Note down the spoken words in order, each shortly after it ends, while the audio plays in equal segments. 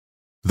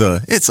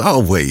The "it's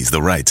always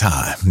the right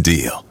time"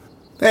 deal.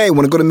 Hey,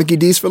 want to go to Mickey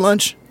D's for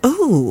lunch?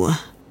 Ooh,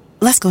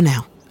 let's go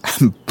now.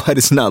 But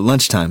it's not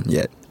lunchtime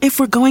yet. If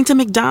we're going to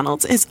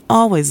McDonald's, it's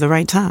always the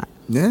right time.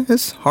 Yeah,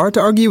 it's hard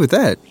to argue with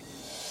that.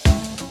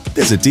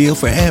 There's a deal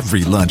for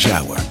every lunch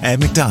hour at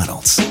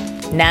McDonald's.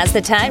 Now's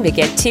the time to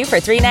get 2 for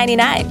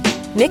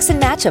 $3.99. Mix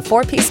and match a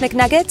 4-piece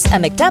McNuggets, a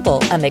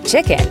McDouble, a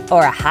McChicken,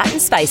 or a hot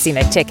and spicy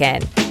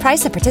McChicken.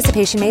 Price and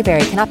participation may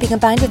vary. Cannot be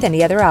combined with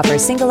any other offer.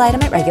 Single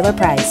item at regular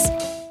price.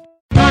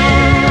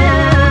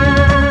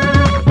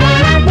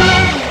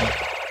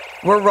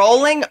 We're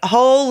rolling.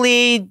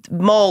 Holy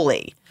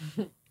moly.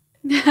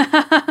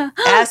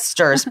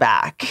 Esther's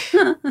back.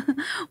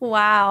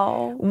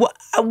 Wow.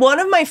 One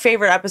of my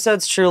favorite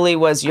episodes truly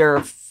was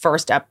your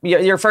first time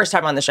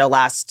on the show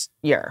last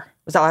year.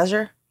 Was that last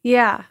year?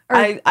 Yeah.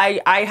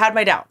 I had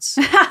my doubts.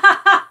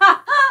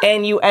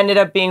 And you ended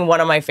up being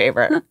one of my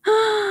favorite.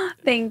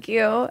 Thank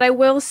you. I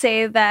will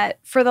say that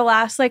for the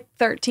last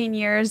 13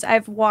 years,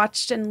 I've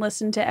watched and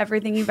listened to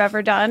everything you've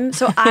ever done.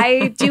 So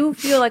I do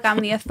feel like I'm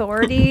the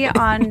authority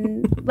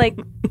on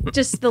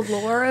just the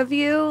lore of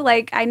you.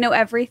 I know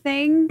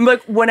everything.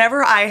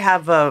 Whenever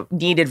I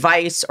need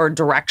advice or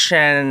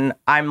direction,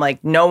 I'm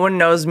like, no one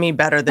knows me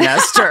better than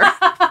Esther.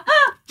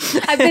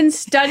 I've been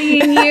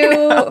studying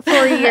you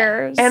for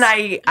years. And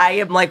I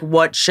am like,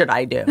 what should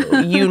I do?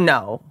 You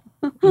know.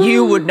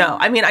 You would know.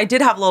 I mean, I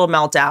did have a little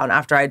meltdown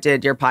after I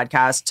did your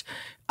podcast.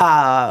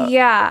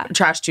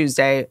 Trash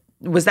Tuesday.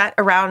 Was that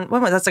around,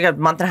 when was that? That's a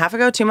month and a half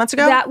ago, 2 months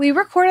ago? That we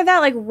recorded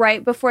that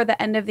right before the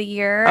end of the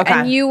year. Okay.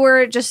 And you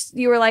were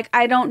like,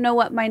 I don't know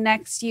what my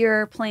next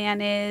year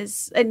plan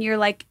is. And you were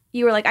like,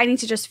 I need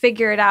to just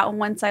figure it out. And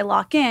once I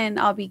lock in,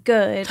 I'll be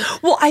good.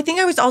 Well, I think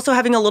I was also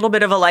having a little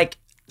bit of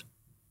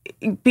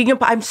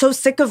I'm so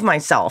sick of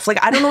myself.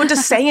 I don't know what to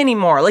say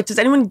anymore. Does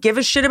anyone give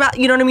a shit about,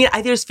 you know what I mean?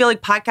 I just feel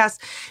like podcasts,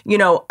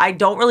 I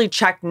don't really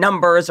check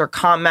numbers or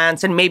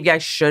comments, and maybe I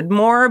should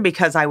more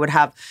because I would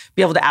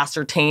be able to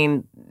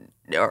ascertain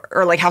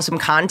or have some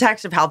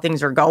context of how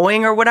things are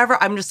going or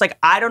whatever. I'm just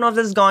I don't know if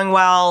this is going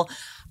well.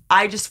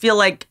 I just feel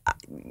like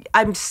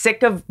I'm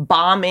sick of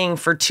bombing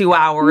for 2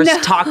 hours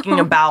talking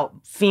about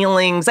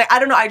feelings. I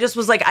don't know. I just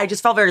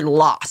felt very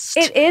lost.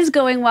 It is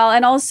going well.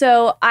 And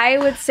also I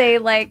would say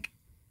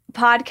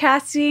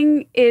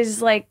podcasting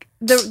is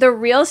the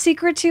real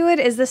secret to it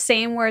is the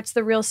same where it's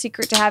the real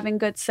secret to having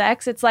good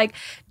sex. It's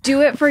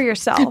do it for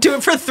yourself. Do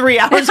it for 3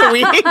 hours a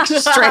week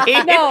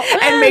straight.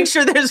 And make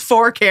sure there's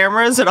 4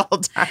 cameras at all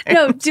times.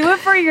 No, do it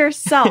for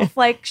yourself.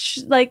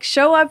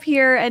 Show up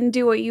here and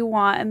do what you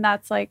want. And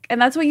that's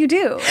what you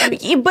do.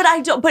 But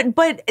I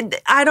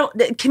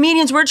don't,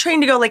 comedians, we're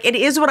trained to go it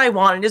is what I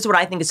want. It is what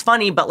I think is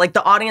funny. But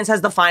the audience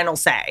has the final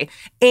say.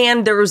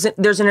 And there's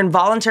an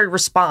involuntary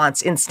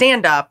response in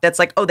stand-up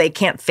that's oh, they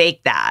can't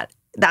fake that.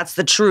 That's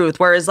the truth.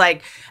 Whereas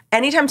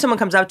anytime someone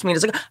comes up to me and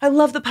is I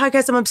love the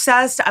podcast, I'm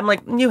obsessed. I'm like,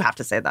 you have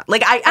to say that.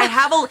 I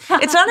have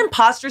it's not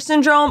imposter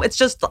syndrome. It's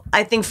just,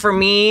 I think for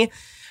me,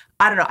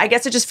 I don't know. I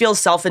guess it just feels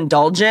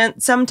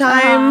self-indulgent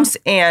sometimes.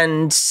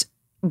 And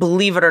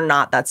believe it or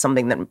not, that's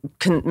something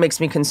that makes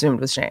me consumed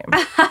with shame.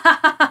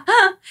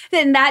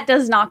 Then that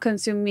does not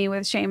consume me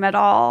with shame at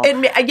all. I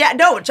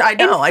know. In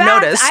fact, I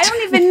noticed. I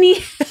don't even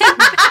need...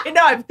 I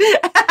know.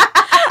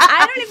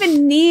 I don't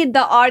even need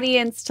the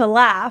audience to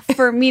laugh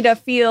for me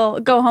to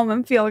go home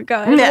and feel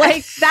good.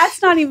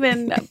 That's not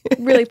even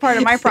really part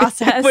of my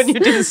process. When you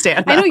do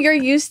stand-up. I know you're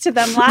used to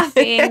them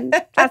laughing.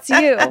 That's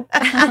you.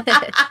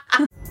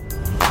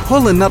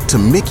 Pulling up to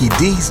Mickey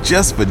D's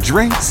just for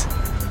drinks?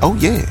 Oh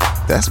yeah,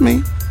 that's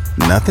me.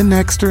 Nothing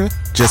extra,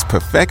 just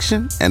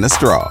perfection and a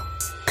straw.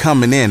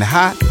 Coming in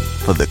hot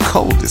for the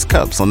coldest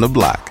cups on the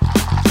block.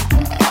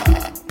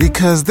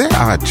 Because there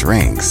are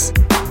drinks.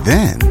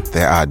 Then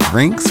there are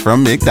drinks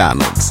from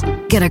McDonald's.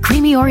 Get a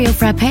creamy Oreo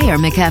frappe or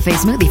McCafe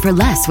smoothie for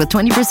less with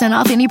 20%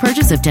 off any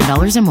purchase of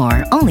 $10 or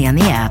more. Only on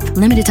the app.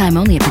 Limited time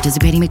only at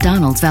participating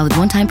McDonald's. Valid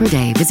one time per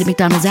day. Visit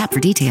McDonald's app for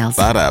details.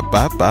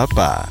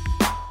 Ba-da-ba-ba-ba.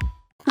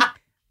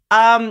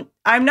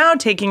 I'm now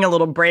taking a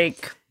little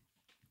break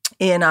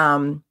in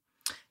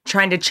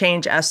trying to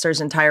change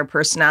Esther's entire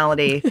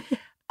personality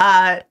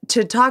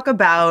to talk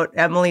about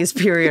Emily's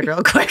period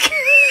real quick.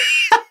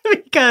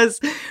 Because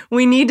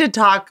we need to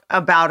talk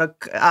about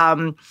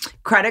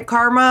credit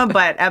karma,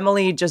 but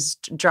Emily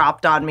just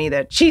dropped on me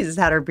that she's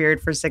had her period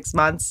for 6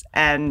 months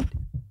and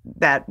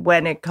that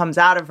when it comes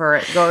out of her,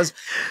 it goes...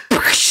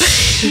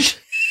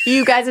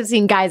 You guys have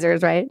seen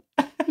geysers, right?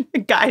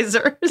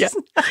 Geysers? Yeah.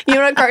 You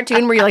know a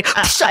cartoon where you're like,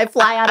 I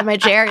fly out of my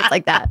chair? It's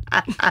like that.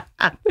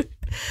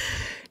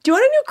 Do you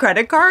want a new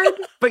credit card,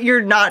 but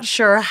you're not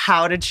sure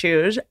how to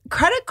choose?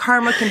 Credit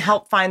Karma can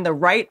help find the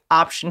right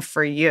option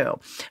for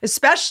you,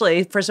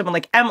 especially for someone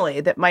like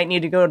Emily that might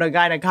need to go to a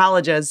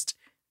gynecologist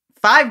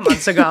 5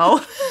 months ago.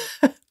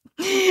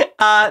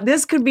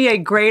 This could be a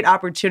great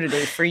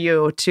opportunity for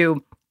you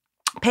to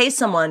pay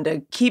someone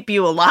to keep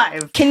you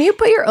alive. Can you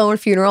put your own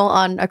funeral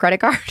on a credit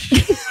card?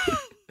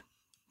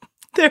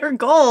 Their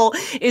goal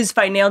is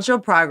financial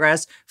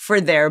progress for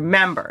their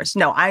members.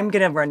 No, I'm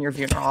going to run your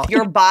funeral.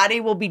 Your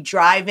body will be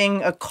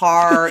driving a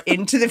car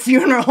into the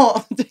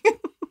funeral.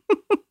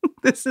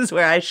 This is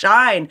where I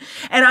shine.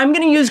 And I'm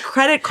going to use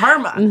Credit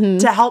Karma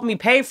to help me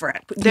pay for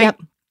it.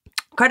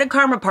 Credit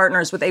Karma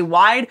partners with a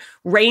wide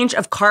range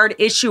of card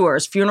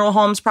issuers, funeral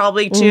homes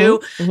probably too,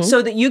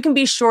 so that you can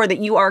be sure that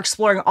you are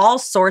exploring all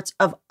sorts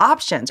of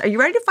options. Are you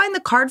ready to find the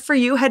card for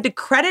you? Head to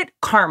Credit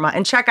Karma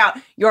and check out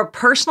your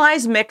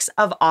personalized mix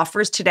of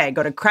offers today.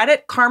 Go to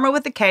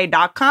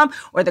creditkarmawithak.com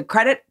or the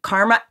Credit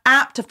Karma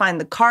app to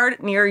find the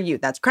card near you.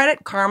 That's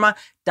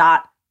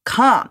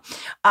creditkarma.com.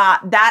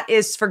 That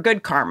is for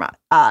good karma.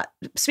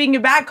 Speaking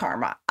of bad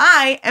karma,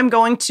 I am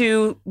going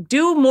to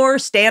do more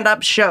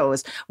stand-up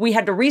shows. We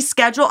had to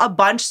reschedule a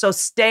bunch, so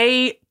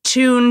stay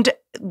tuned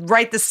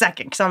right this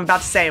second, because I'm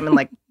about to say them in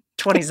like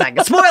 20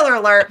 seconds. Spoiler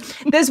alert.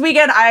 This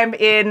weekend, I'm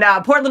in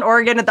Portland,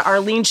 Oregon at the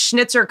Arlene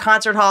Schnitzer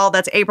Concert Hall.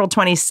 That's April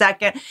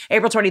 22nd.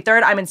 April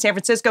 23rd, I'm in San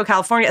Francisco,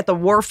 California at the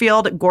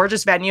Warfield.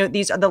 Gorgeous venue.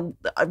 These are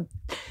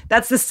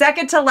that's the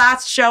second to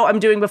last show I'm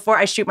doing before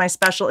I shoot my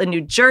special in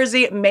New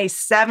Jersey. May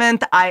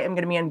 7th, I am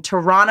going to be in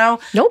Toronto.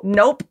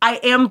 Nope. I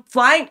am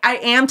flying. I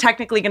am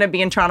technically going to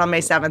be in Toronto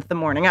May 7th, the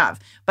morning of.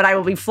 But I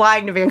will be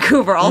flying to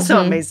Vancouver also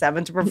on May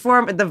 7th to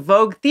perform at the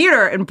Vogue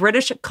Theatre in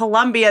British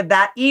Columbia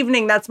that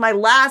evening. That's my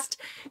last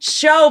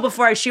show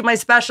before I shoot my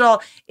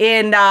special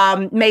in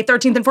May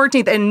 13th and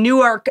 14th in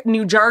Newark,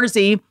 New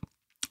Jersey.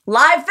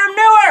 Live from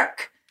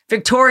Newark!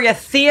 Victoria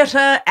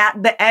Theatre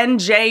at the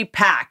NJ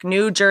Pack,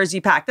 New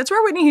Jersey Pack. That's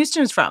where Whitney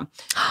Houston is from.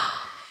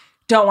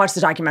 Don't watch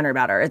the documentary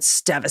about her.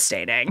 It's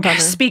devastating.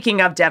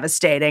 Speaking of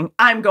devastating,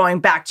 I'm going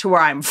back to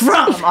where I'm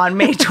from on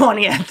May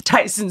 20th,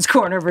 Tyson's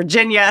Corner,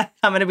 Virginia.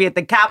 I'm going to be at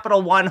the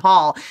Capital One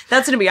Hall.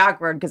 That's going to be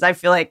awkward because I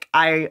feel like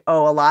I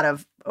owe a lot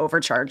of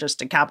overcharges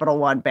to Capital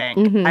One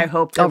Bank. I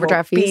hope they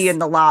will be in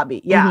the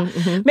lobby. Yeah.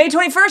 May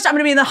 21st, I'm going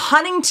to be in the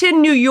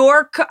Huntington, New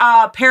York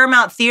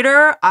Paramount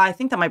Theater. I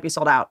think that might be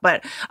sold out,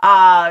 but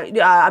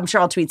I'm sure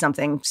I'll tweet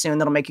something soon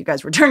that'll make you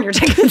guys return your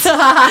tickets.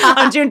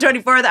 On June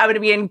 24th, I'm going to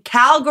be in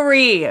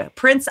Calgary,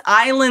 Prince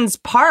Islands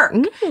Park.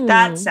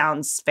 That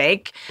sounds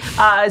fake.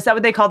 Is that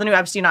what they call the new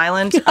Epstein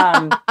Island?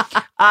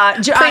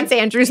 Prince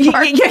Andrew's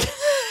Park.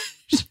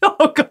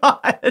 Oh,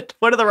 God.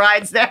 What are the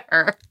rides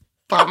there?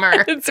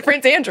 Bummer. It's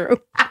Prince Andrew.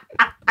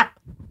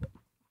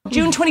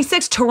 June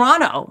 26th,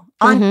 Toronto,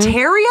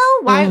 Ontario?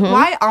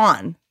 Why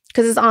on?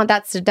 Because it's on,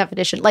 that's the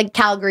definition. Like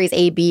Calgary's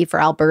AB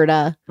for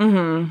Alberta.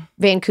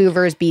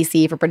 Vancouver's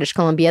BC for British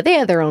Columbia. They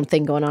have their own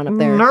thing going on up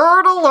there.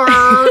 Nerd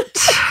alert.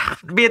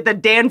 Be at the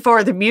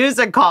Danforth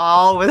Music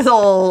Hall with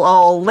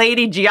old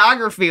Lady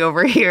Geography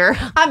over here.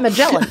 I'm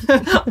Magellan.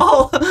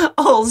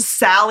 old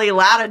Sally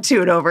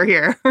Latitude over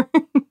here.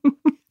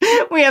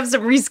 We have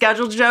some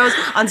rescheduled shows.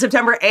 On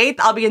September 8th,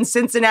 I'll be in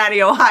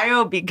Cincinnati,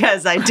 Ohio,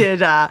 because I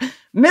did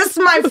miss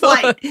my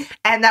flight.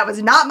 And that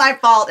was not my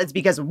fault. It's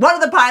because one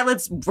of the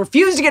pilots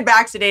refused to get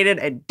vaccinated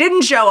and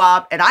didn't show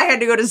up. And I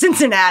had to go to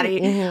Cincinnati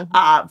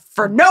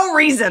for no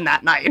reason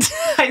that night.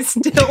 I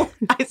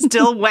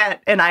still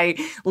went, and I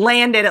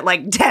landed at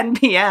like 10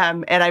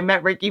 p.m. and I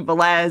met Ricky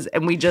Velez,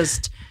 and we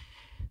just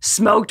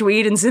smoked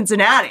weed in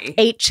Cincinnati.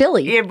 Ate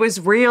chili. It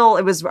was real.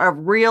 It was a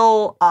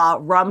real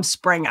rum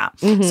springer.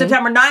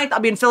 September 9th,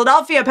 I'll be in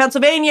Philadelphia,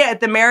 Pennsylvania at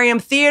the Merriam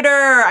Theater.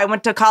 I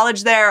went to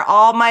college there.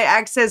 All my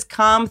exes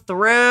come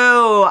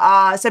through.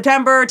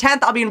 September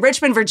 10th, I'll be in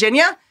Richmond,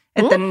 Virginia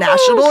at the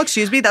National.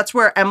 That's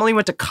where Emily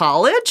went to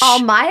college. All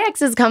my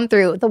exes come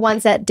through. The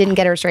ones that didn't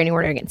get a restraining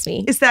order against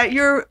me. Is that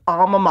your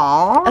alma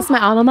mater? That's my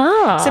alma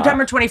mater.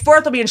 September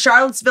 24th, I'll be in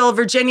Charlottesville,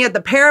 Virginia at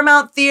the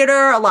Paramount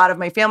Theater. A lot of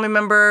my family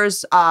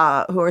members who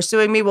are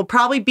suing me will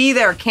probably be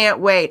there. Can't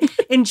wait.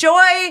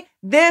 Enjoy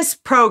this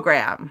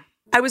program.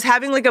 I was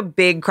having like a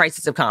big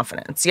crisis of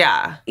confidence.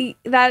 Yeah.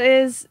 That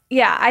is,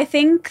 I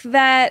think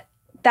that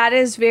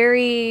is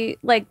very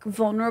like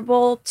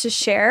vulnerable to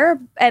share,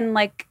 and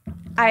like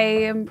I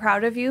am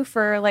proud of you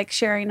for like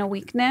sharing a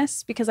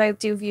weakness, because I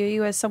do view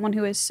you as someone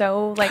who is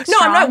so like strong.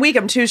 No, I'm not weak.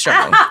 I'm too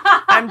strong.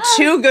 I'm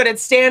too good at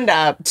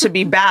stand-up to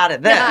be bad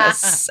at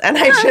this. And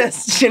I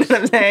just, you know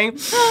what I'm saying?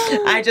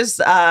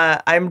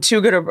 I'm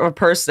too good a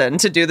person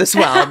to do this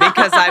well,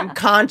 because I'm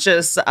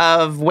conscious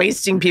of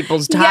wasting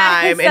people's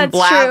time and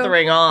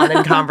blathering on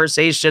in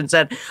conversations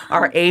that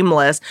are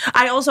aimless.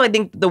 I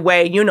think the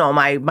way,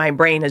 my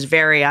brain is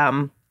very,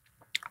 I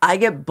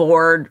get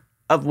bored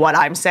of what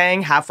I'm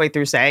saying halfway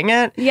through saying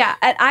it. Yeah,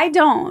 and I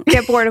don't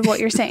get bored of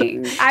what you're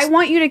saying. I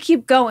want you to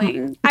keep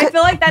going. I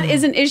feel like that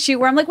is an issue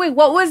where I'm like, wait,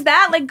 what was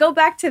that? Like, go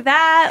back to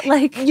that.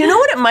 Like, you know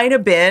what it might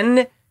have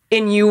been?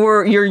 And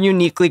you're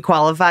uniquely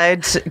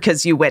qualified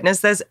because you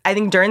witnessed this. I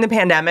think during the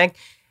pandemic,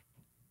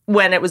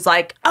 when it was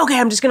like, okay,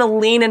 I'm just going to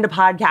lean into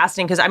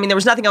podcasting because, there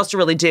was nothing else to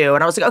really do.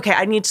 And I was like, okay,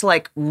 I need to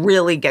like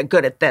really get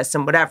good at this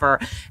and whatever.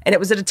 And it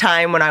was at a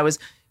time when I was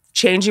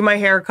changing my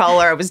hair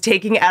color. I was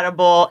taking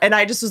edible. And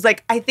I just was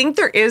like, I think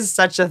there is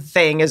such a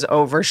thing as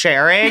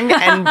oversharing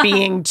and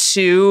being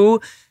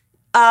too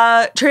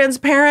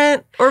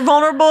transparent or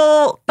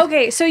vulnerable.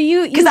 Okay, so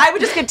because I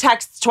would just get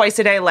texts twice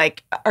a day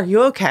like, are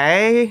you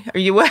okay? Are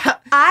you well?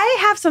 I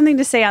have something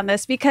to say on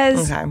this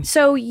because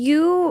so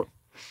you've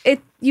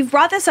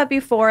brought this up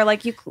before,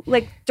 like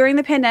during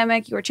the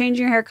pandemic, you were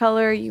changing your hair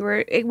color,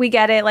 we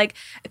get it, like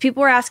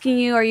people were asking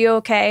you, are you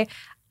okay?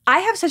 I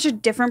have such a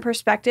different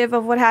perspective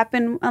of what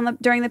happened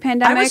during the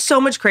pandemic. I was so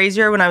much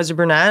crazier when I was a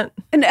brunette.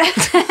 No.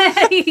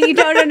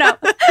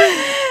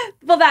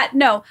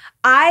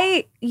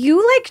 Well,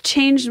 you like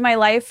changed my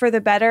life for the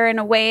better in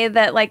a way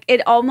that like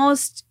it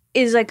almost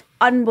is like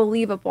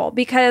unbelievable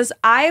because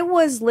I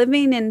was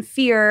living in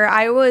fear.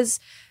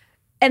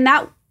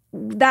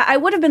 That I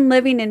would have been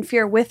living in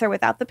fear with or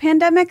without the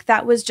pandemic.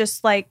 That was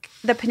just like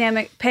the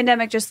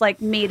pandemic just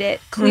like made it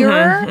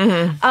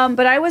clearer.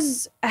 But I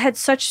had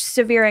such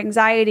severe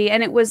anxiety,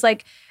 and it was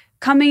like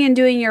coming and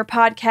doing your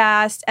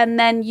podcast, and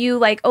then you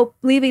like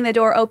leaving the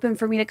door open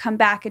for me to come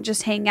back and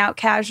just hang out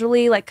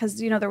casually, like because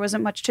there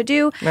wasn't much to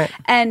do, right.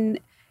 And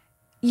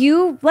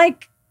you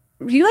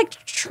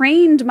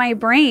trained my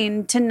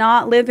brain to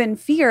not live in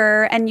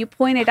fear, and you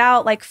pointed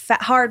out like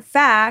hard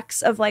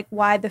facts of like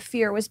why the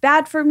fear was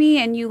bad for me,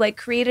 and you like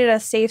created a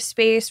safe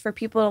space for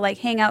people to like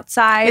hang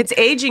outside. It's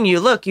aging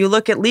you. You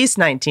look at least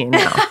 19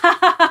 now.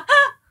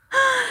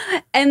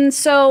 And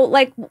so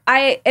like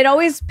it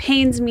always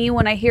pains me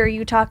when I hear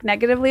you talk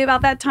negatively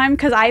about that time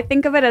because I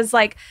think of it as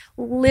like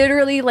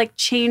literally like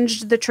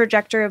changed the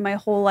trajectory of my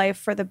whole life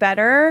for the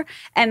better,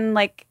 and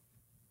like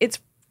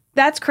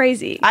that's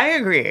crazy. I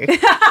agree.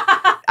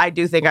 I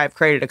do think I've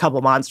created a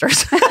couple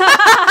monsters.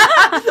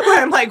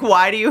 Where I'm like,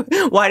 why do you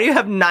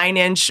have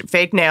 9-inch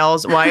fake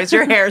nails? Why is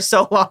your hair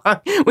so long?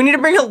 We need to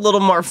bring a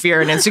little more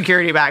fear and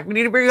insecurity back. We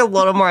need to bring a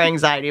little more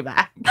anxiety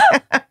back.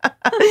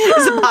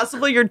 Is it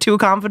possible you're too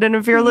confident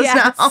and fearless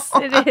now? Yes,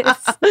 it is.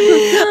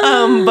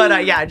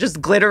 But just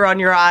glitter on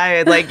your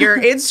eye. Like your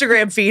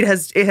Instagram feed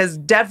has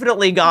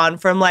definitely gone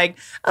from like,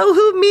 oh,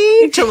 who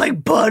me? To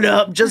like bud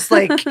up, just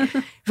like,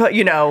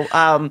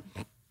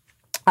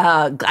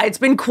 it's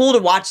been cool to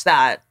watch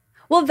that.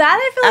 Well, that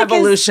I feel like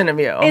evolution of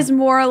you is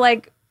more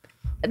like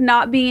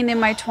not being in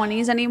my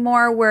 20s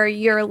anymore, where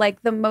you're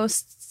like the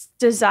most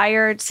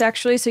desired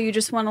sexually, so you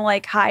just want to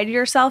like hide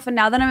yourself. And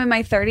now that I'm in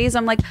my 30s,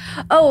 I'm like,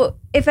 oh,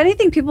 if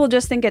anything, people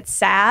just think it's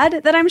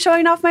sad that I'm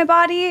showing off my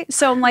body.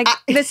 So I'm like,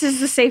 this is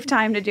the safe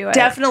time to do it.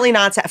 Definitely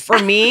not sad for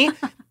me.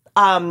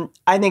 I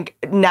think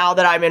now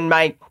that I'm in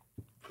my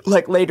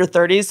like later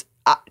 30s.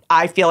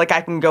 I feel like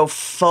I can go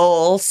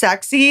full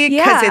sexy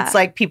because it's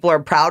like people are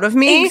proud of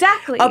me.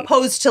 Exactly.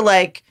 Opposed to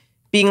like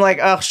being like,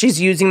 oh,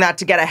 she's using that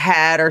to get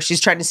ahead, or she's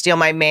trying to steal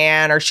my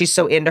man, or she's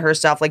so into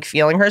herself, like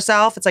feeling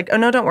herself. It's like, oh,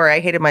 no, don't worry. I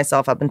hated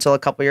myself up until a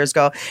couple years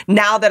ago.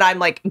 Now that I'm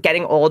like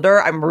getting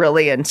older, I'm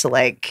really into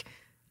like,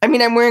 I'm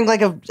wearing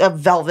like a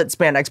velvet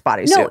spandex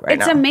bodysuit right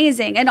now. It's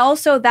amazing. And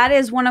also that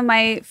is one of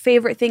my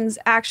favorite things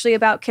actually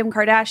about Kim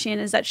Kardashian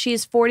is that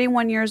she's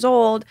 41 years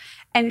old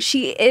and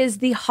she is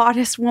the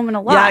hottest woman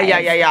alive.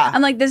 Yeah.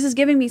 I'm like, this is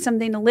giving me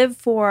something to live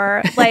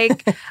for.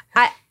 Like,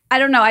 I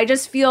don't know. I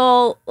just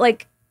feel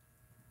like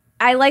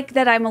I like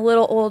that I'm a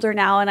little older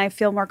now and I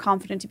feel more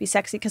confident to be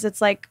sexy because it's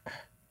like,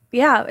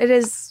 yeah, it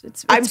is.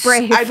 It's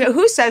brave.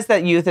 Who says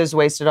that youth is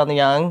wasted on the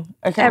young?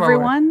 I can't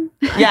Everyone.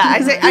 Remember. Yeah,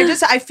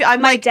 I feel. I'm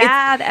my like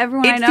dad.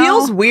 Everyone. I know. It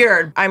feels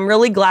weird. I'm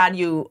really glad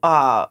you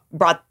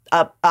brought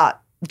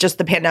up just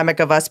the pandemic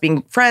of us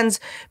being friends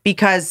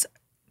because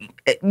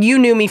you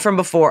knew me from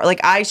before.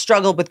 Like I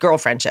struggled with girl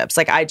friendships.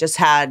 Like I just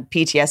had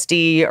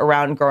PTSD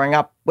around growing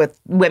up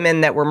with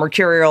women that were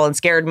mercurial and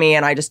scared me,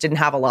 and I just didn't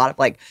have a lot of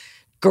like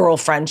girl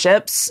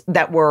friendships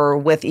that were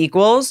with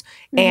equals.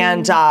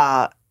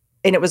 Mm-hmm.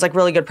 And it was like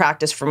really good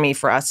practice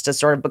for us to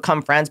sort of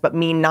become friends, but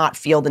me not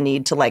feel the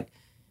need to like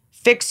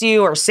fix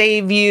you or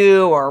save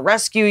you or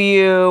rescue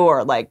you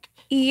or like.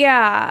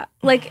 Yeah.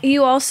 Like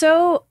you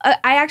also, I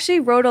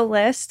actually wrote a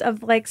list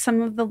of like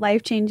some of the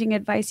life-changing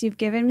advice you've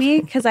given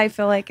me because I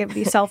feel like it'd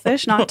be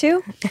selfish not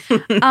to.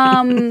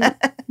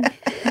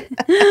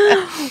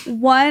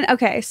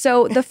 Okay.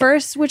 So the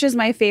first, which is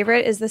my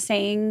favorite, is the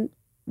saying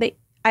that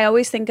I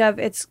always think of.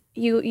 It's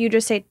you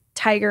just say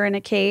tiger in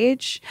a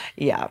cage.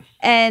 Yeah.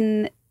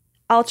 And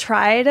I'll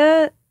try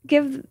to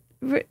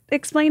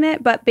explain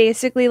it, but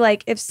basically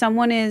like if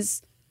someone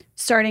is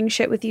starting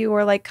shit with you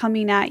or like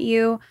coming at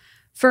you,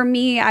 for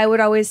me, I would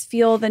always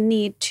feel the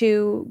need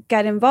to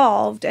get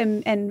involved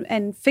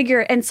and figure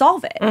and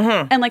solve it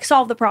and like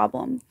solve the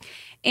problem.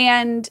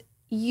 And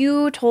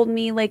you told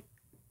me like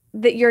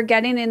that you're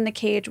getting in the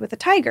cage with a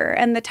tiger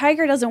and the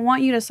tiger doesn't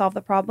want you to solve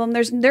the problem.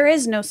 There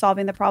is no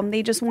solving the problem.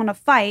 They just want to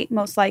fight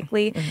most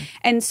likely.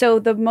 And so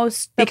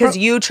because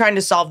you trying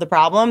to solve the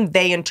problem,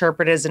 they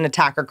interpret it as an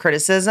attack or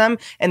criticism.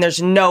 And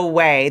there's no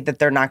way that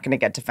they're not going to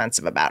get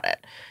defensive about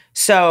it.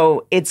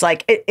 So it's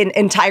like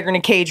in Tiger in a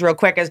Cage real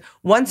quick is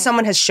once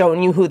someone has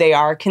shown you who they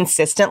are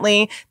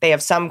consistently, they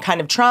have some kind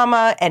of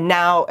trauma and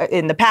now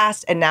in the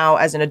past and now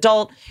as an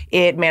adult,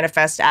 it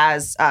manifests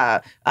as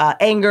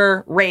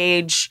anger,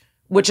 rage,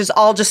 which is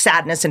all just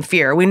sadness and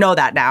fear. We know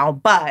that now,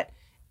 but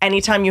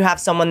anytime you have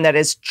someone that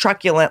is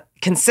truculent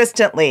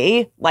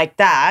consistently like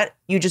that,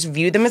 you just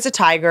view them as a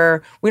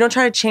tiger. We don't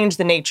try to change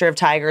the nature of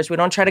tigers. We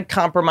don't try to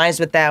compromise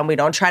with them. We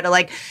don't try to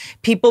like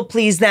people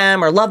please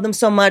them or love them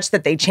so much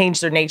that they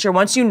change their nature.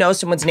 Once you know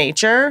someone's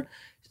nature,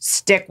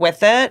 stick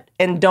with it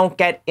and don't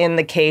get in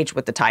the cage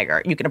with the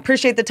tiger. You can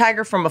appreciate the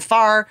tiger from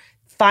afar.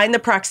 Find the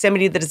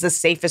proximity that is the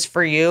safest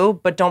for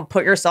you, but don't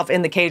put yourself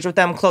in the cage with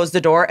them, close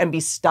the door, and be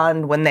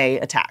stunned when they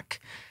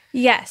attack.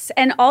 Yes.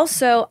 And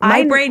also,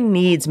 my brain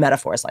needs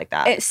metaphors like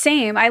that.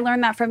 Same. I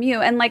learned that from you.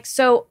 And like,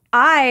 so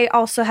I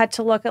also had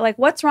to look at like,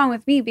 what's wrong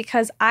with me?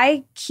 Because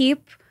I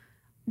keep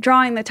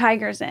drawing the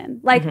tigers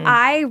in. Like,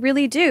 I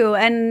really do.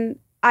 And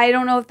I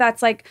don't know if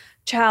that's like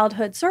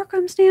childhood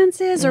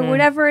circumstances or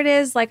whatever it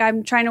is. Like,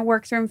 I'm trying to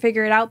work through and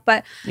figure it out.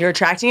 But you're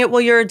attracting it.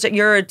 Well,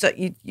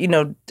 you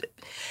know,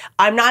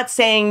 I'm not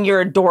saying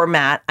you're a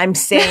doormat. I'm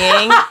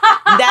saying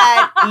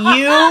that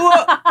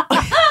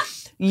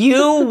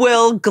you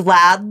will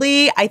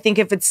gladly, I think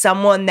if it's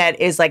someone that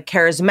is like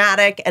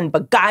charismatic and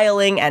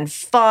beguiling and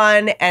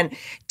fun and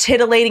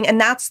titillating, and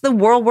that's the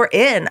world we're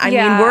in. I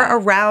mean, we're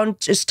around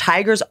just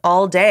tigers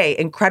all day.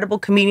 Incredible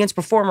comedians,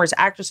 performers,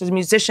 actresses,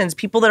 musicians,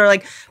 people that are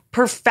like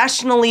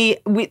professionally,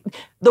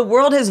 the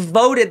world has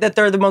voted that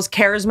they're the most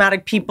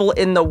charismatic people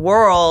in the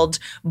world,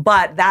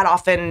 but that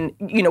often,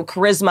 you know,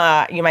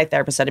 charisma, my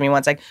therapist said to me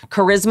once, like,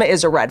 charisma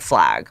is a red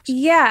flag.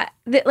 Yeah.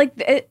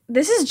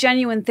 This is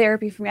genuine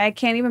therapy for me. I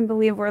can't even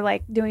believe we're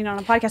like doing it on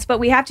a podcast, but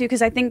we have to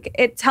because I think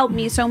it's helped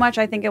me so much.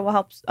 I think it will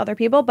help other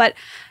people. But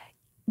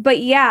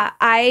yeah,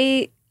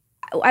 I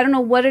don't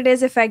know what it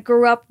is if I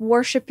grew up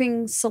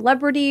worshiping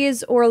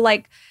celebrities or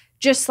like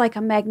just like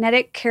a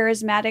magnetic,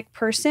 charismatic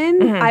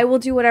person. I will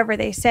do whatever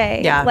they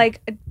say. Yeah.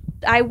 Like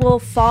I will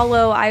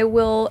follow. I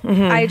will.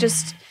 I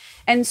just.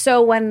 And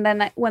so when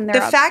they're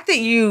the fact that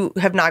you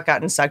have not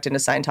gotten sucked into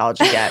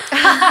Scientology yet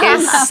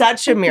is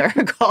such a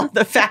miracle.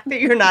 The fact that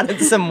you're not in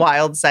some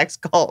wild sex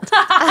cult.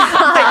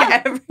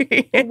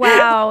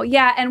 Wow.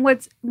 Yeah. And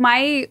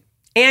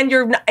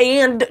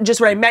and just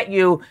when I met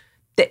you,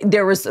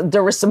 there was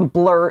some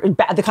blur.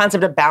 The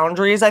concept of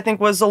boundaries, I think,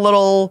 was a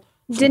little.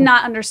 Did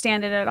not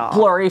understand it at all.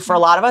 Blurry for a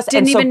lot of us.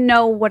 Didn't even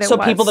know what it was. So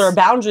people that are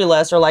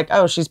boundaryless are like,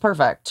 oh, she's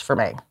perfect for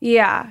me.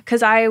 Yeah,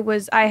 because I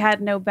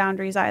had no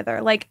boundaries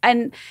either. Like,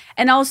 and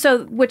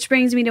also, which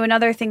brings me to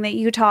another thing that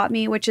you taught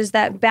me, which is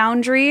that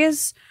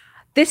boundaries,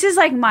 this is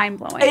like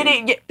mind-blowing.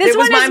 It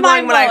was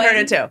mind-blowing when I heard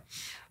it too.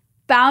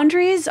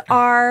 Boundaries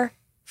are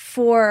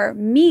for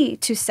me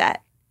to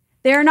set.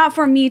 They're not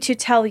for me to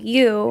tell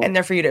you. And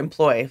they're for you to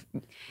employ.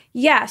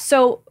 Yeah,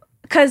 so,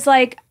 because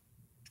like,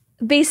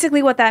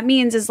 basically what that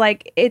means is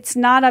like, it's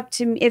not up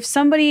to me. If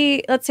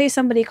somebody, let's say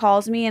somebody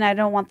calls me and I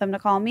don't want them to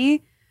call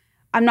me,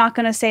 I'm not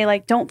going to say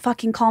like, don't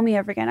fucking call me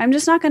ever again. I'm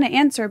just not going to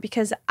answer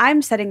because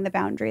I'm setting the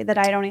boundary that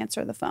I don't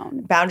answer the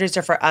phone. Boundaries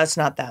are for us,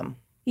 not them.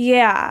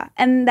 Yeah.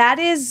 And that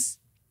is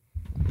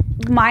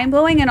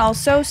mind-blowing and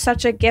also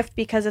such a gift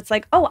because it's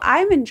like, oh,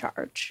 I'm in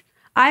charge.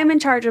 I'm in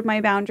charge of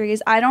my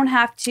boundaries. I don't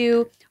have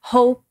to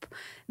hope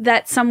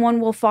that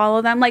someone will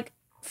follow them. Like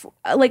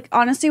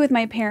honestly, with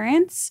my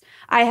parents,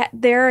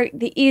 they're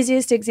the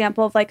easiest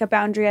example of like a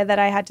boundary that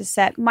I had to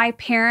set. My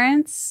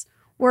parents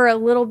were a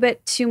little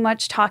bit too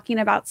much talking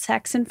about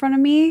sex in front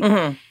of me.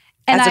 And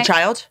as a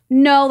child?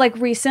 No, like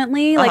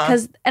recently, like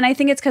and I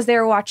think it's because they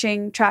were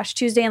watching Trash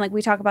Tuesday and like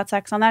we talk about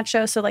sex on that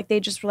show. So like they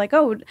just were like,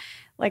 oh,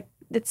 like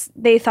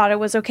they thought it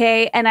was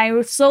okay. And I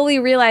slowly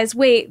realized,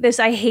 wait,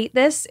 I hate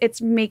this.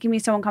 It's making me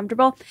so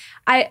uncomfortable.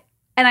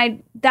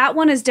 That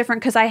one is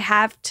different because I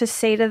have to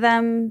say to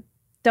them,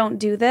 don't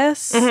do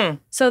this.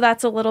 So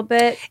that's a little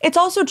bit. It's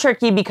also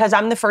tricky because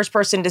I'm the first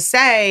person to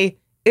say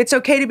it's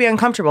okay to be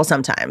uncomfortable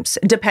sometimes,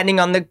 depending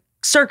on the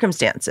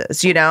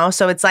circumstances, you know?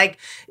 So it's like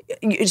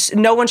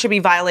no one should be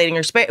violating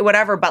your space,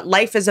 whatever, but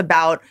life is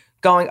about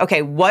going,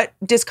 okay, what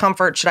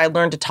discomfort should I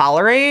learn to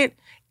tolerate?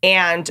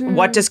 And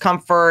what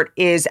discomfort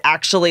is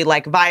actually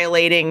like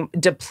violating,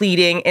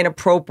 depleting,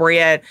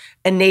 inappropriate,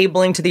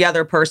 enabling to the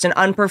other person,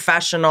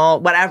 unprofessional,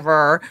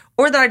 whatever,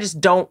 or that I just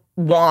don't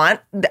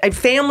want.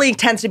 Family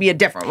tends to be a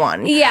different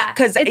one. Yeah,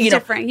 because it's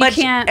different. You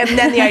can't. And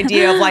then the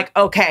idea of like,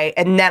 okay,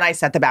 and then I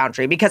set the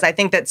boundary because I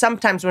think that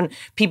sometimes when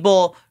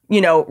people,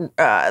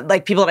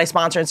 like people that I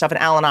sponsor and stuff in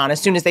Al-Anon, as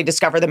soon as they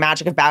discover the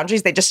magic of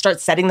boundaries, they just start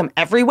setting them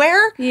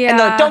everywhere. Yeah. And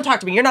they're like, don't talk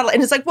to me. You're not.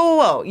 And it's like,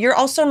 whoa. You're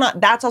also not.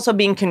 That's also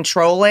being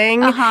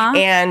controlling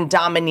and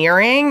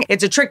domineering.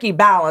 It's a tricky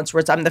balance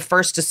where I'm the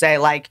first to say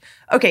like,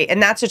 okay,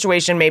 in that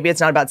situation, maybe it's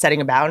not about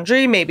setting a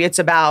boundary. Maybe it's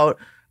about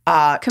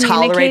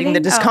tolerating the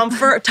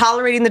discomfort,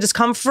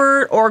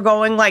 or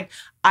going like,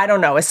 I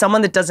don't know, as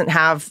someone that doesn't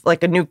have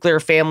like a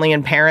nuclear family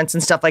and parents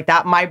and stuff like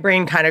that, my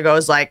brain kind of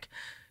goes like,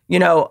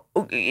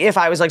 if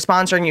I was like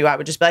sponsoring you, I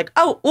would just be like,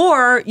 oh,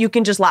 or you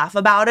can just laugh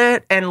about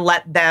it and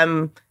let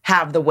them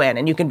have the win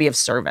and you can be of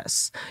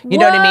service. You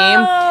know what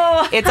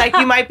I mean? It's like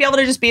you might be able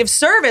to just be of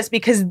service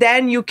because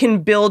then you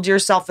can build your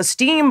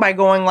self-esteem by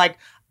going like,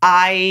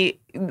 my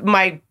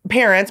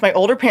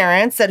older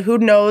parents said, who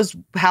knows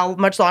how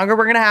much longer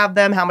we're going to have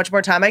them, how much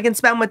more time I can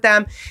spend with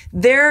them.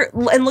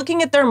 And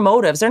looking at their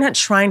motives, they're not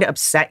trying to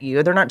upset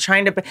you. They're not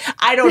trying to,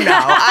 I don't know.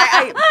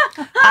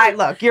 I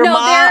look, your mom,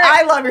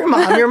 I love your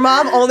mom. Your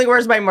mom only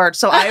wears my merch.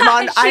 So I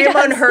am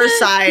on her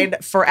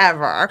side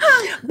forever.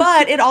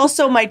 But it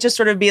also might just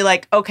sort of be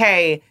like,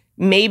 okay,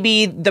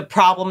 maybe the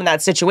problem in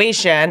that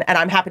situation, and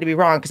I'm happy to be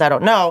wrong because I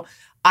don't know,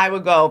 I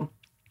would go,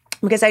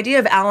 because the idea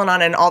of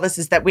Al-Anon and all this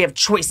is that we have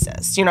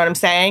choices. You know what I'm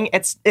saying?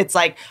 It's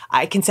like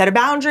I can set a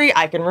boundary.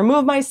 I can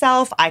remove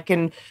myself. I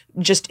can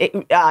just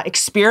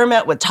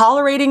experiment with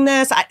tolerating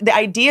this. The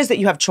idea is that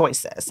you have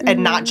choices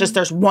and not just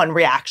there's one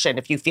reaction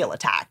if you feel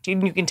attacked. You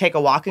can take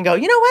a walk and go,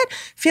 you know what?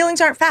 Feelings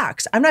aren't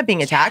facts. I'm not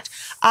being attacked.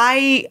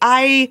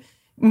 I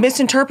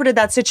misinterpreted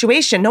that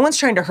situation. No one's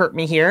trying to hurt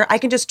me here. I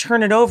can just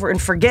turn it over and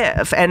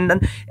forgive.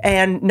 And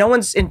no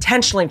one's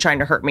intentionally trying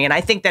to hurt me. And I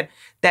think that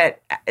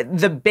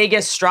the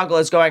biggest struggle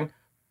is going,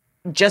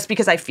 just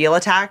because I feel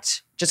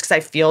attacked, just because I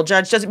feel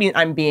judged, doesn't mean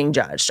I'm being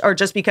judged. Or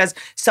just because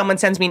someone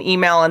sends me an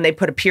email and they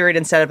put a period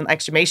instead of an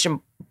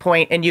exclamation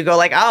point and you go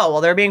like, oh,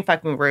 well, they're being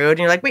fucking rude. And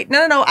you're like, wait,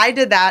 no, I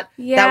did that.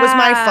 Yeah. That was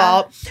my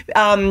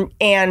fault.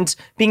 And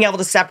being able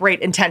to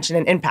separate intention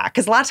and impact.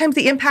 Because a lot of times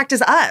the impact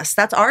is us.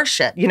 That's our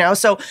shit, you know?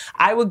 So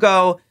I would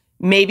go,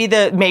 maybe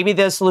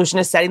the solution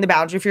is setting the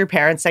boundary for your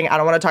parents, saying, I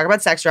don't want to talk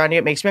about sex around you.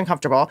 It makes me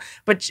uncomfortable.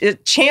 But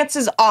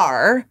chances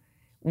are,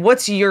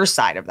 what's your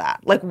side of that?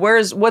 Like,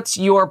 what's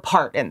your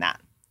part in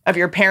that? Of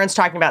your parents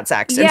talking about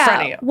sex in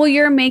front of you? Well,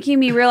 you're making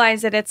me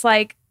realize that it's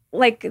like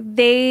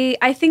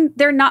I think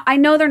they're not, I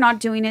know they're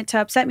not doing it to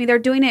upset me. They're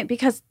doing it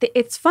because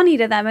it's funny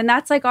to them. And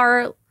that's like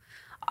our,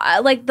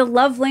 like the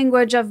love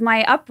language of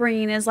my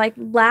upbringing is like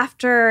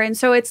laughter. And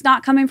so it's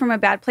not coming from a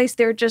bad place.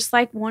 They're just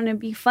like want to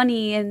be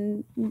funny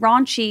and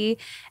raunchy.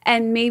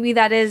 And maybe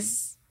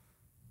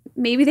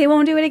they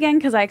won't do it again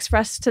because I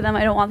expressed to them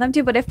I don't want them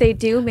to. But if they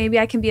do, maybe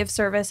I can be of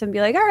service and be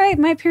like, all right,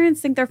 my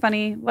parents think they're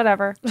funny,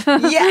 whatever. Yeah,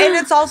 and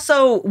it's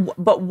also,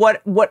 but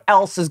what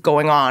else is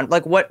going on?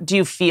 Like, what do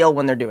you feel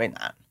when they're doing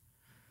that?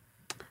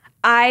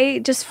 I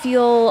just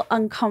feel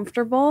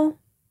uncomfortable.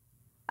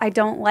 I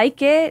don't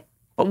like it.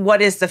 But what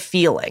is the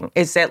feeling?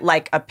 Is it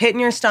like a pit in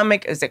your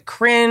stomach? Is it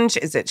cringe?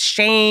 Is it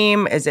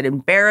shame? Is it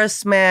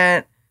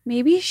embarrassment?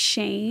 Maybe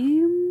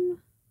shame.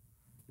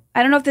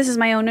 I don't know if this is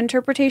my own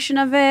interpretation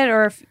of it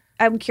or if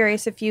I'm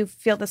curious if you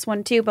feel this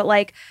one too, but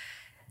like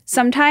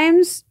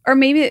sometimes, or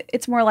maybe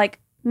it's more like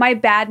my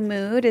bad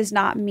mood is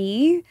not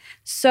me.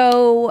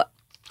 So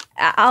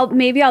I'll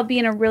be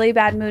in a really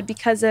bad mood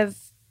because of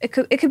it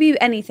could be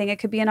anything. It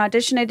could be an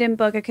audition I didn't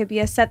book. It could be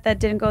a set that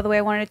didn't go the way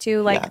I wanted it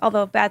to. Like,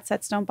 although bad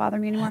sets don't bother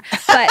me anymore,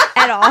 but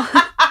at all.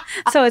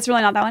 So it's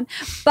really not that one.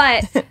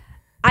 But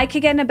I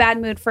could get in a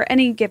bad mood for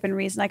any given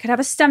reason. I could have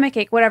a stomach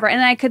ache, whatever.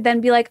 And I could then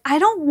be like, I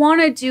don't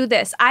want to do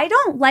this. I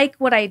don't like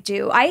what I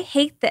do. I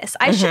hate this.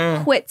 I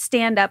should quit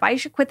stand-up. I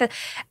should quit this.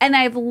 And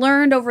I've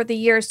learned over the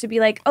years to be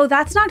like, oh,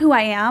 that's not who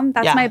I am.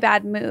 That's my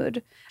bad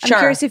mood. I'm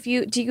curious if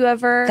do you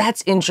ever?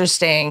 That's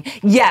interesting.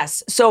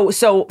 Yes.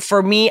 So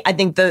for me, I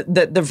think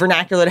the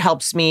vernacular that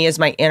helps me is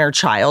my inner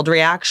child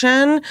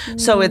reaction.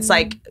 So it's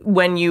like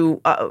when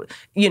you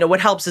what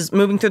helps is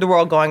moving through the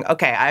world going,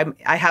 okay,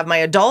 I have my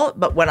adult,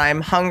 but when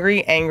I'm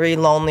hungry, angry,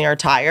 lonely, or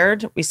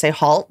tired, we say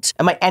halt.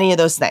 Am I any of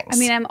those things? I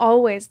mean, I'm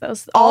always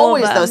those.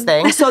 Always those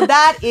things. So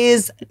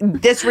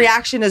this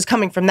reaction is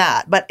coming from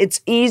that. But it's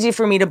easy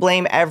for me to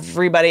blame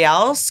everybody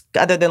else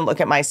other than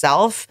look at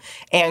myself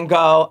and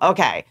go,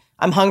 okay,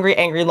 I'm hungry,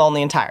 angry,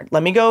 lonely, and tired.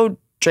 Let me go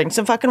drink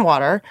some fucking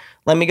water.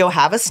 Let me go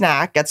have a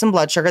snack, get some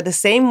blood sugar. The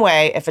same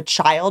way, if a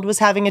child was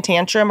having a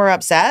tantrum or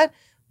upset,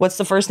 what's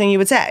the first thing you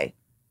would say?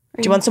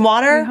 Do you want some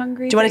water? Are you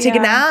hungry? Do you want to take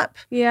a nap?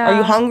 Yeah. Are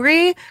you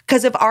hungry?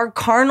 Because if our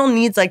carnal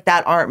needs like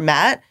that aren't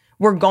met,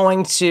 we're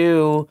going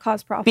to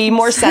cause problems. Be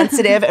more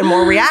sensitive and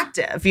more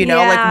reactive. You know,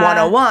 like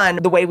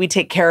 101, the way we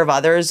take care of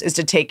others is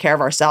to take care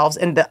of ourselves.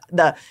 And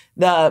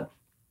the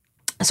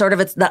sort of,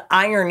 it's the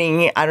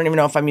irony, I don't even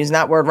know if I'm using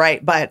that word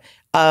right, but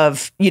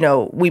of,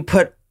 we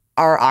put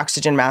our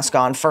oxygen mask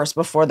on first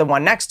before the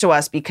one next to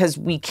us because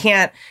we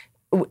can't,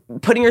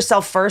 putting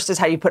yourself first is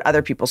how you put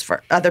other people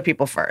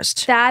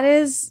first. That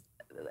is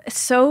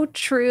so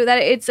true. That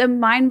it's a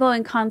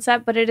mind-blowing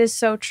concept, but it is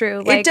so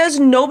true. It does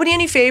nobody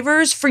any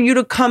favors for you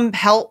to come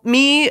help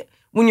me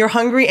when you're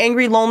hungry,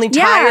 angry, lonely,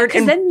 tired.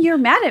 Because then you're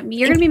mad at me.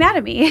 You're going to be mad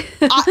at me.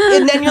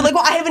 And then you're like,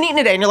 well, I haven't eaten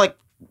today. And you're like,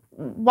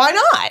 why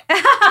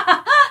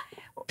not?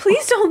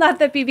 Please don't let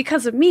that be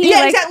because of me.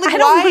 Yeah, exactly.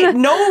 Why?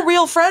 No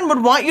real friend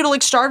would want you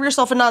to starve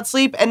yourself and not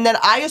sleep. And then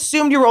I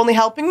assumed you were only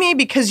helping me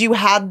because you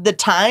had the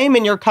time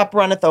and your cup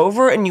runneth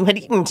over and you had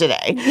eaten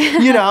today.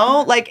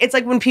 It's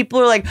like when people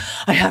are like,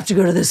 I have to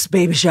go to this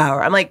baby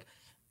shower. I'm like,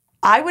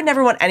 I would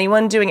never want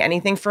anyone doing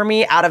anything for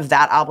me out of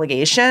that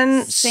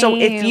obligation. Same. So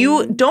if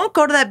you don't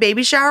go to that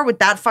baby shower with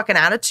that fucking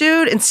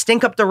attitude and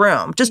stink up the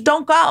room, just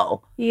don't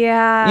go.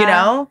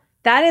 Yeah.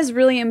 That is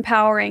really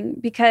empowering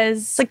because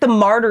it's like the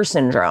martyr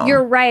syndrome.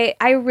 You're right.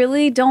 I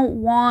really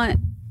don't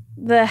want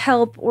the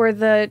help or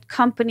the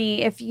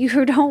company if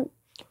you don't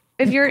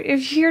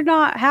If you're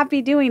not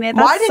happy doing it,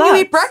 Why didn't you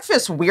eat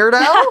breakfast,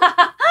 weirdo?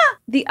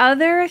 The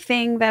other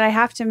thing that I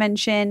have to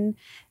mention,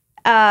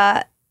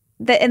 and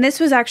this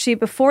was actually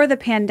before the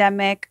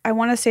pandemic. I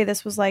want to say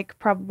this was like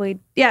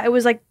it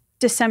was like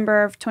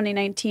December of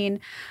 2019.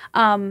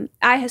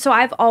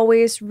 I've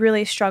always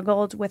really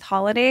struggled with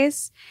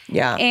holidays.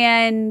 Yeah.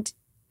 And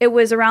it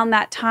was around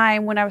that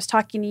time when I was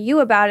talking to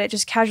you about it,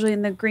 just casually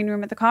in the green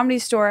room at the Comedy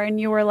Store, and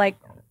you were like,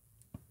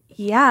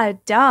 yeah,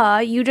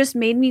 duh. You just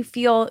made me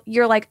feel,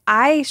 you're like,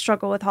 I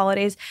struggle with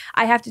holidays.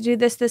 I have to do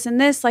this, this, and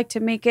this, like, to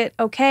make it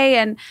okay.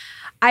 And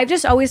I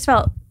just always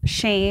felt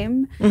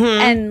shame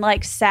and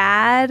like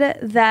sad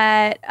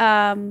that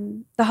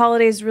the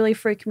holidays really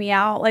freak me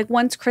out. Like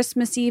once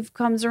Christmas Eve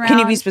comes around. Can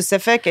you be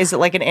specific? Is it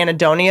like an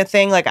anhedonia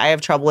thing? Like I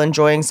have trouble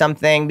enjoying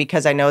something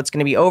because I know it's going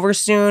to be over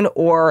soon?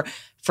 Or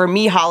for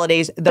me,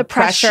 holidays, the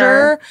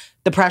pressure.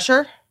 The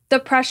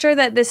pressure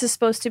that this is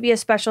supposed to be a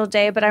special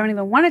day, but I don't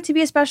even want it to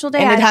be a special day.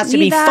 And it has to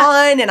be that.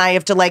 fun. And I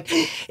have to like,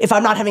 if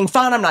I'm not having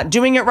fun, I'm not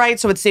doing it right.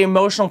 So it's the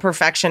emotional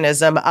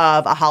perfectionism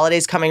of a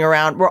holidays coming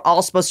around. We're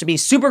all supposed to be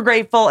super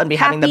grateful and be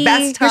having the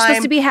best time. You're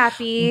supposed to be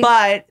happy.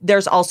 But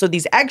there's also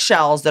these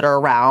eggshells that are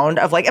around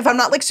of like, if I'm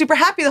not like super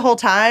happy the whole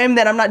time,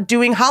 then I'm not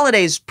doing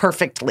holidays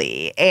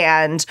perfectly.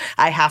 And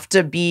I have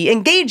to be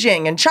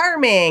engaging and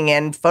charming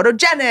and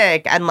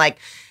photogenic and like,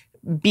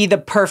 be the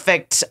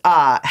perfect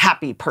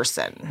happy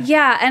person.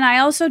 Yeah, and I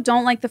also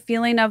don't like the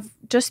feeling of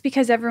just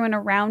because everyone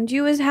around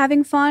you is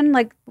having fun,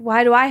 like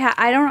why do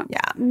I don't.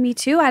 Yeah, me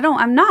too.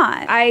 I'm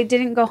not. I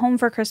didn't go home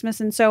for Christmas,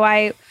 and so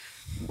I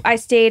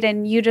stayed,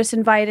 and you just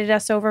invited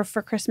us over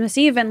for Christmas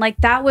Eve, and like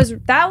that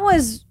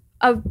was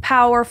a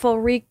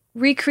powerful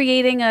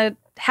recreating a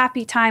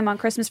happy time on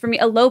Christmas for me.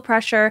 A low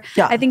pressure.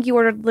 Yeah. I think you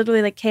ordered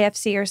literally like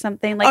KFC or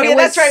something. Like it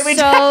was that's right. We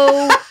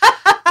so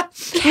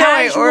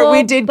casual, or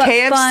we did but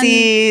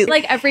KFC. Fun.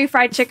 Like every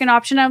fried chicken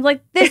option, I'm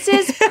like, this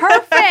is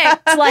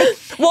perfect. Like,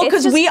 well,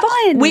 because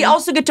we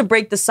also get to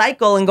break the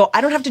cycle and go,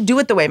 I don't have to do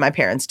it the way my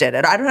parents did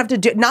it. I don't have to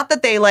do, not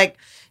that they like,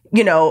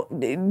 no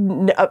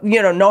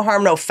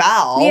harm, no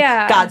foul.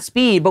 Yeah.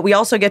 Godspeed. But we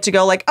also get to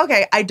go like,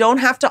 okay, I don't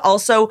have to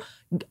also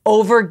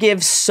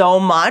overgive so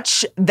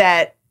much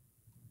that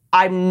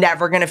I'm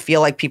never going to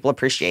feel like people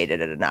appreciated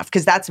it enough.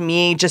 Because that's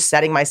me just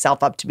setting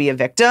myself up to be a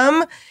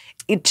victim,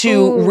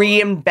 to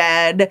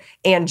re-embed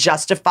and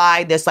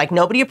justify this, like,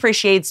 nobody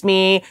appreciates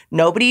me.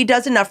 Nobody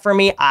does enough for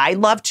me. I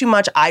love too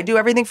much. I do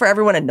everything for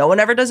everyone and no one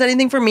ever does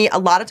anything for me. A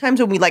lot of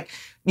times when we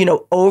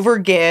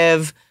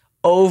overgive,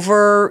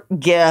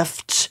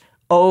 over-gift,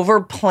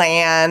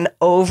 over-plan,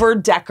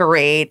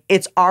 over-decorate,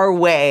 it's our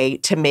way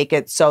to make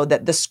it so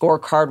that the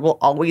scorecard will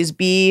always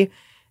be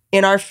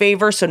in our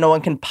favor. So no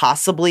one can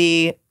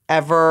possibly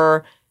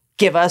ever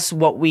give us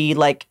what we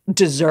like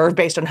deserve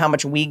based on how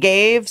much we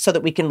gave, so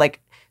that we can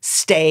like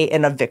stay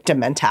in a victim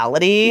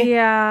mentality.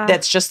 Yeah.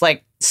 That's just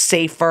like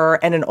safer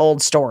and an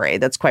old story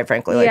that's quite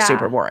frankly like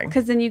super boring.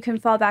 Because then you can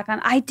fall back on,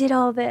 I did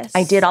all this.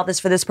 I did all this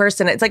for this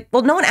person. It's like,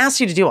 well, no one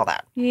asked you to do all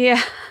that.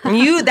 Yeah.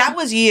 That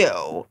was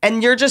you.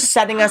 And you're just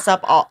setting us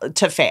up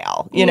to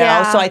fail, you know?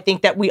 Yeah. So I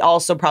think that we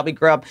also probably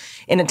grew up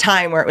in a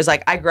time where it was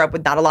like, I grew up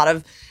with not a lot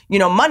of,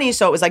 money.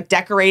 So it was like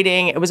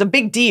decorating. It was a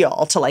big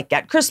deal to like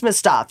get Christmas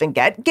stuff and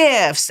get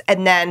gifts.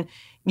 And then,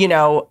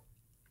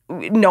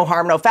 no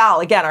harm, no foul.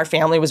 Again, our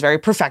family was very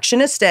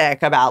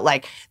perfectionistic about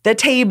like the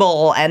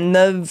table and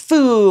the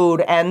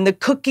food and the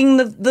cooking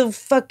the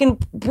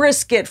fucking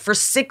brisket for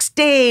 6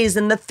 days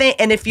and the thing.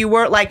 And if you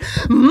weren't like,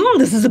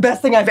 this is the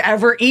best thing I've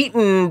ever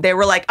eaten, they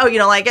were like, oh, you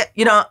don't like it?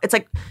 It's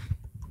like,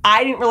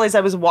 I didn't realize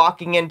I was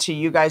walking into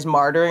you guys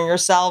martyring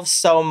yourselves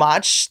so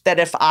much that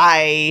if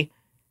I,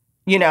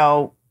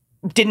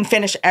 didn't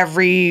finish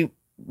every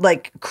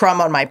like crumb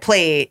on my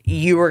plate,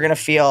 you were going to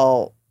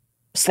feel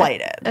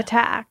slighted,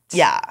 attacked.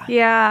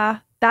 Yeah.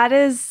 That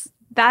is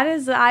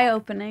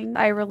eye-opening.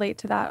 I relate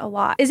to that a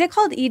lot. Is it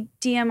called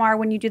EDMR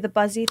when you do the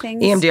buzzy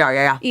things? EMDR,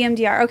 yeah.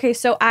 EMDR. Okay,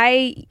 so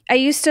I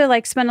used to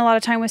like spend a lot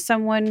of time with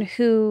someone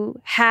who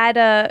had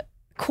a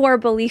core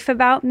belief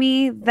about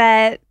me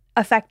that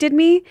affected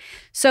me.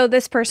 So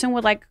this person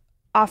would like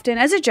often,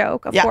 as a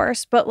joke, of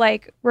course, but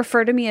like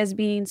refer to me as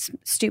being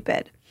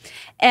stupid.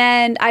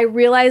 And I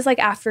realized like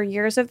after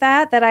years of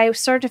that I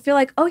started to feel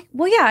like, oh,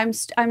 well, yeah,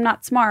 I'm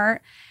not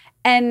smart.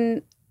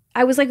 And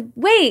I was like,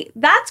 wait,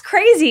 that's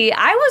crazy.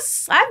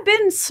 I've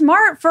been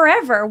smart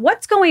forever.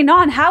 What's going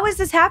on? How is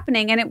this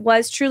happening? And it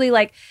was truly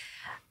like,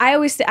 I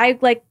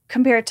like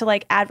compare it to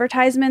like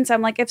advertisements.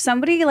 I'm like, if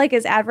somebody like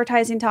is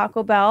advertising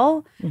Taco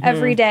Bell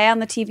every day on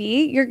the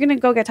TV, you're going to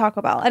go get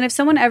Taco Bell. And if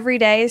someone every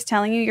day is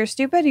telling you you're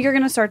stupid, you're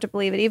going to start to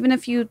believe it, even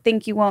if you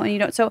think you won't and you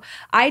don't. So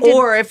I did.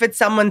 Or if it's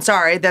someone,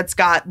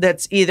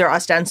 that's either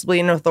ostensibly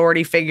an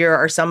authority figure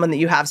or someone that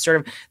you have sort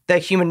of the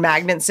human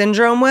magnet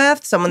syndrome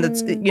with, someone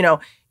that's,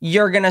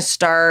 you're going to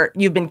start,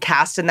 you've been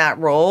cast in that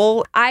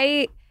role.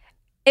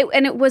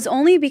 And it was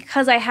only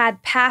because I had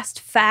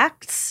past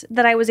facts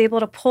that I was able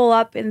to pull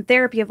up in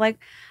therapy of like,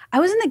 I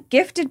was in the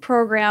gifted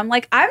program.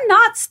 Like, I'm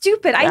not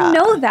stupid. I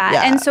know that.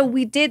 Yeah. And so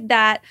we did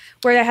that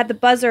where I had the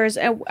buzzers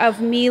of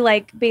me,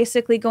 like,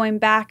 basically going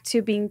back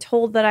to being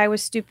told that I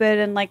was stupid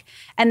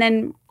and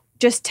then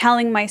just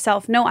telling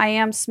myself, no, I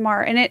am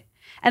smart.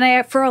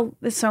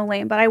 It's so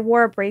lame, but I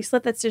wore a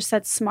bracelet that just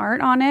said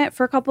smart on it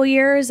for a couple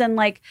years. And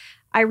like,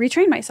 I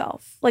retrained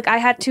myself. Like, I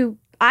had to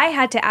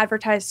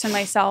advertise to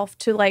myself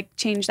to like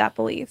change that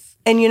belief.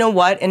 And you know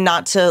what? And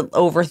not to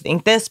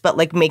overthink this, but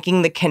like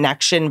making the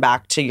connection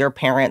back to your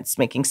parents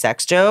making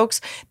sex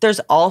jokes. There's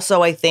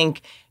also, I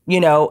think, you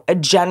know, a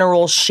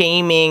general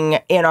shaming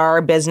in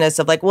our business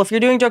of like, well, if you're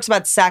doing jokes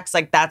about sex,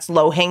 like that's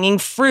low hanging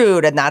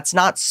fruit and that's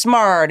not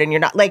smart. And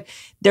you're not like,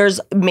 there's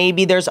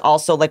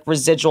also like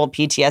residual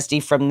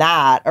PTSD from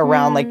that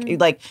around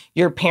like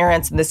your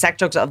parents and the sex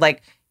jokes of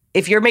like,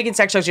 if you're making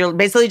sex jokes, you're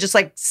basically just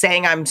like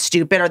saying I'm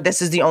stupid or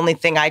this is the only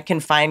thing I can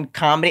find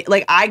comedy.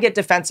 Like I get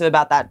defensive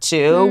about that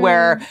too,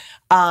 where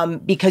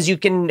because you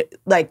can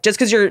like, just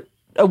because you're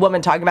a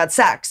woman talking about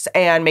sex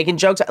and making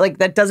jokes, like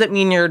that doesn't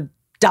mean you're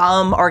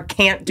dumb or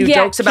can't do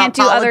jokes about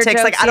politics.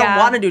 Jokes, like I don't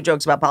want to do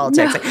jokes about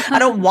politics. Like, I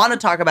don't want to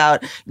talk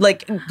about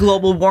like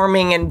global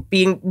warming and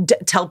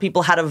tell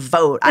people how to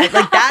vote. Like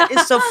that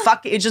is so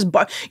fucking, it's just,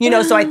 you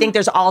know, so I think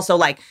there's also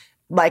like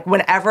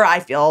whenever I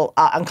feel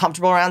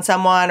uncomfortable around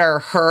someone or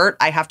hurt,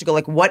 I have to go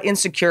like, what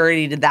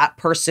insecurity did that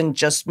person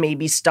just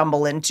maybe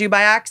stumble into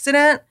by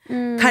accident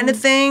kind of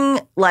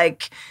thing?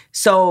 Like,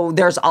 so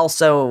there's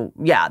also,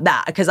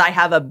 that, because I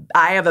have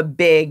a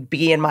big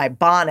bee in my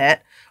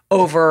bonnet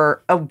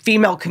over a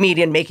female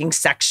comedian making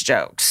sex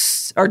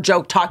jokes or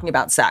talking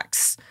about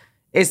sex.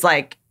 It's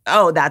like,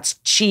 oh, that's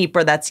cheap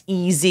or that's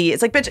easy.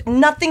 It's like, bitch,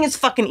 nothing is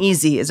fucking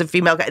easy as a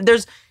female.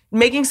 There's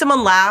making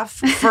someone laugh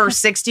for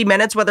 60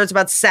 minutes, whether it's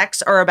about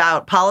sex or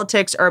about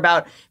politics or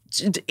about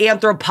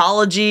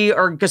anthropology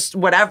or just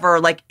whatever,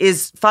 like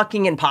is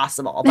fucking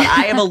impossible. But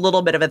I have a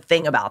little bit of a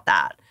thing about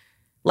that.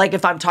 Like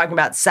if I'm talking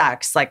about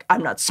sex, like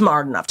I'm not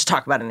smart enough to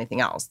talk about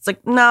anything else. It's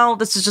like, no,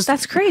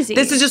 that's crazy.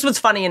 This is just what's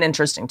funny and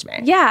interesting to me.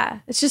 Yeah.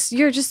 It's just,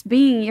 you're just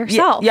being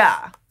yourself.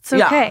 Yeah. It's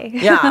okay.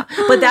 Yeah.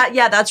 But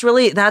that's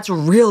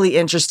really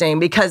interesting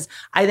because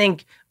I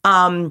think,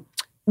 and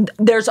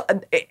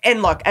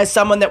look, as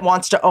someone that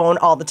wants to own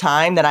all the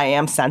time that I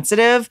am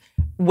sensitive,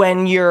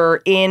 when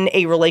you're in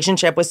a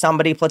relationship with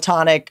somebody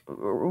platonic,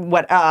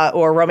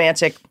 or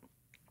romantic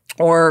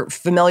or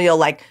familial,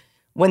 like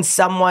when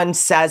someone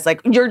says like,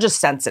 you're just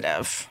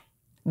sensitive,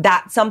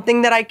 that's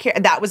something that I care.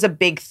 That was a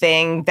big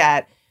thing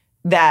that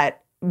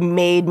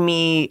made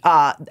me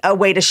a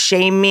way to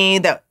shame me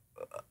that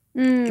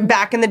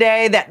back in the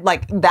day that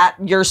like that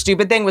your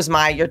stupid thing was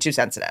you're too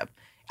sensitive.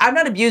 I'm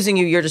not abusing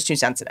you. You're just too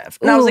sensitive.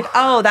 And I was like,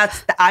 oh,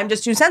 I'm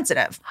just too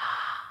sensitive.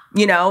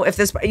 You know, if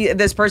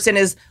this person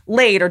is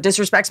late or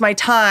disrespects my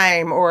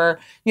time or,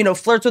 you know,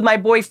 flirts with my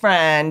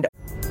boyfriend.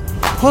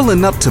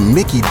 Pulling up to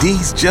Mickey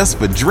D's just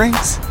for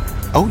drinks?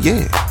 Oh,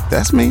 yeah,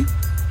 that's me.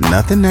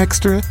 Nothing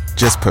extra,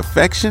 just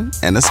perfection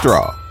and a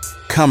straw.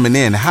 Coming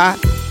in hot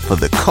for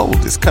the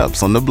coldest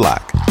cups on the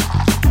block.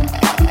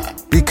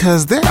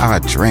 Because there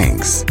are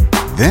drinks.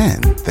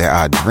 Then there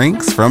are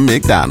drinks from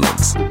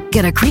McDonald's.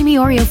 Get a creamy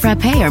Oreo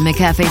frappe or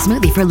McCafe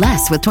smoothie for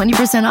less with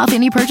 20% off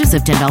any purchase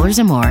of $10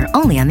 or more.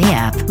 Only on the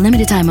app.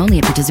 Limited time only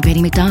at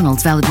participating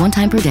McDonald's. Valid one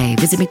time per day.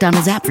 Visit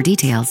McDonald's app for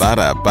details.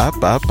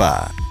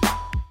 Ba-da-ba-ba-ba.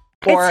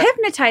 It's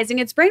hypnotizing.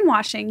 It's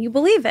brainwashing. You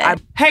believe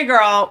it. Hey,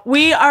 girl,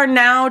 we are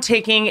now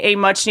taking a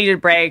much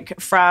needed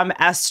break from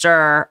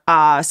Esther.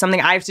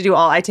 Something I have to do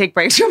I take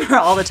breaks from her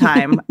all the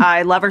time.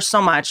 I love her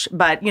so much,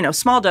 but you know,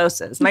 small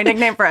doses. My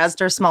nickname for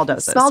Esther, small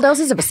doses. Small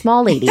doses of a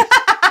small lady.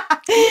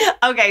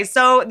 Okay,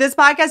 so this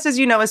podcast, as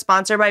you know, is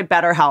sponsored by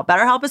BetterHelp.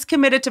 BetterHelp is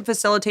committed to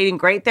facilitating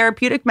great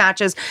therapeutic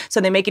matches,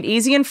 so they make it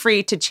easy and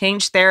free to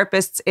change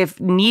therapists if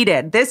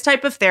needed. This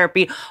type of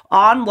therapy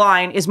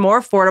online is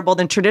more affordable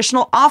than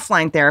traditional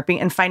offline therapy,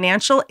 and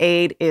financial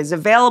aid is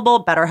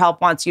available.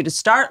 BetterHelp wants you to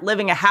start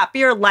living a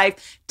happier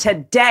life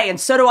today, and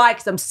so do I,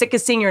 because I'm sick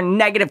of seeing your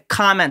negative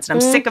comments, and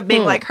I'm sick of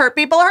being like, hurt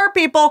people,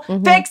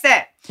 fix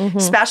it.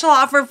 Special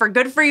offer for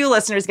Good For You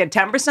listeners. Get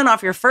 10%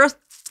 off your first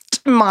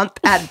month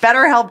at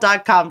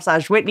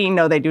betterhelp.com/Whitney.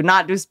 No, they do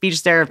not do speech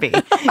therapy.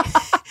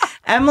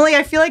 Emily,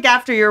 I feel like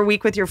after your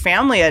week with your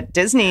family at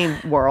Disney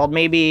World,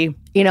 maybe...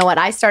 You know what?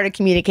 I started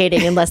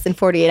communicating in less than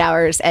 48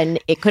 hours and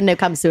it couldn't have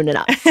come soon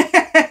enough.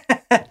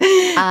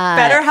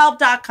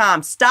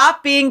 Betterhelp.com.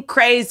 Stop being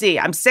crazy.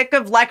 I'm sick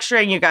of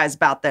lecturing you guys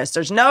about this.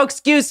 There's no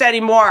excuse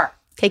anymore.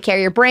 Take care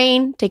of your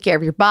brain. Take care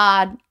of your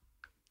bod.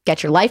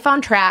 Get your life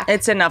on track.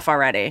 It's enough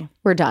already.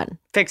 We're done.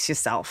 Fix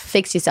yourself.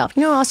 Fix yourself.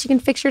 You know what else you can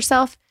fix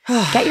yourself?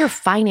 Get your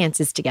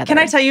finances together. Can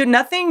I tell you,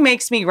 nothing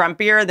makes me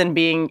grumpier than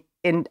being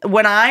in...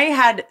 When I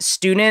had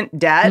student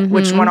debt,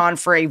 which went on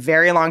for a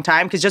very long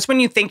time, because just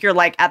when you think you're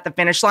like at the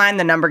finish line,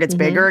 the number gets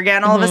bigger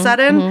again all of a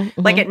sudden.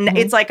 Like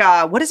it's like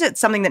what is it?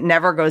 Something that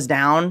never goes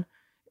down.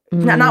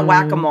 Not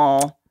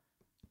whack-a-mole.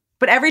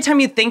 But every time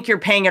you think you're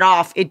paying it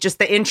off, it just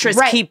the interest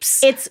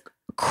keeps... It's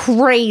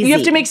crazy. You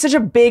have to make such a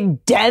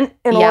big dent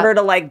in order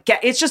to like get,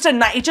 it's just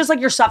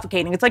like you're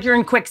suffocating. It's like you're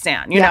in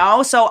quicksand, you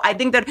know? So I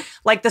think that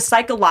like the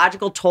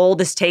psychological toll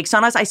this takes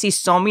on us, I see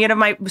so many of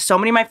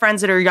my friends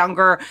that are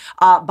younger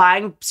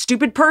buying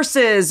stupid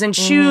purses and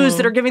shoes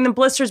that are giving them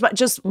blisters, but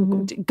just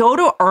go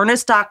to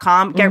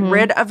earnest.com, get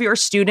rid of your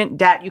student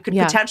debt. You could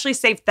potentially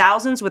save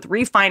thousands with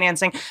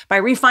refinancing.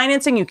 By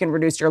refinancing, you can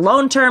reduce your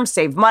loan term,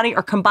 save money,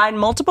 or combine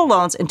multiple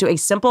loans into a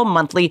simple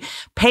monthly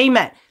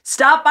payment.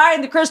 Stop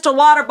buying the crystal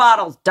water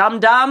bottles,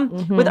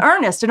 dum-dum. With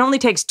Earnest, it only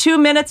takes 2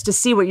 minutes to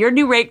see what your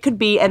new rate could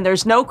be, and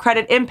there's no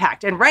credit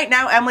impact. And right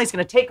now, Emily's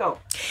going to take over.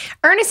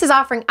 Earnest is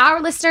offering our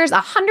listeners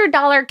a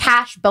 $100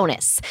 cash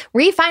bonus.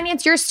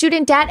 Refinance your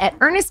student debt at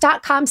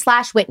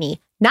earnest.com/Whitney.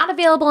 Not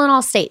available in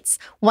all states.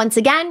 Once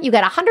again, you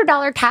get a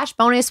 $100 cash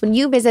bonus when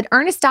you visit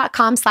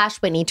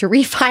earnest.com/Whitney to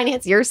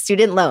refinance your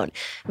student loan.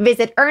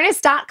 Visit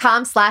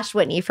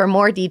earnest.com/Whitney for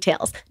more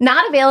details.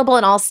 Not available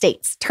in all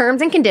states.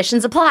 Terms and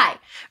conditions apply.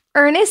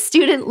 Earnest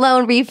Student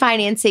Loan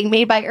Refinancing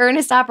made by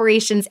Earnest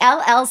Operations,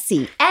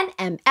 LLC,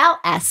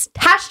 NMLS,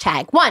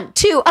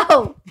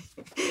 #120.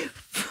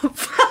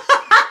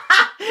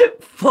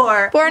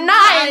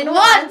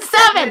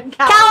 4917,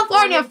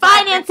 California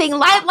Financing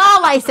Law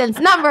License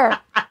number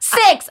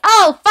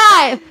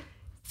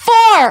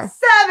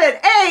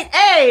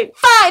 6054788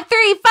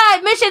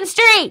 535 Mission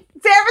Street,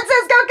 San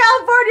Francisco,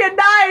 California,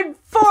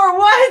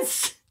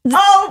 94105.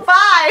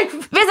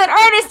 Visit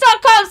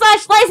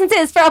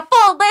earnest.com/licenses for a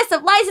full list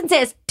of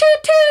licenses.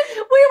 Toot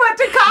toot. We went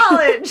to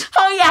college.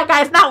 Oh yeah,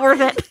 guys, not worth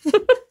it.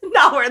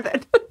 Not worth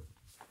it.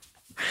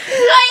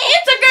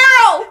 It's a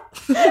girl.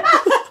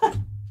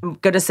 I'm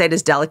going to say it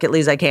as delicately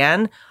as I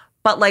can,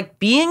 but like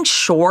being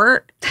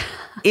short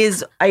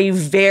is a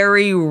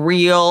very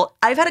real.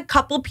 I've had a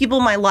couple people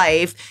in my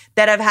life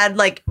that have had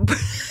like.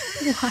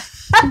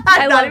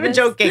 I'm not even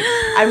joking.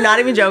 I'm not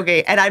even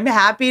joking. And I'm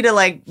happy to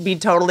like be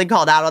totally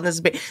called out on this.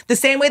 The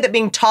same way that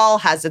being tall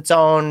has its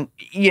own,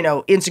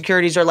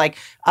 insecurities or like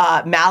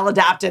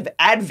maladaptive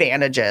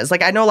advantages.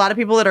 Like I know a lot of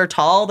people that are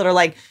tall that are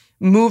like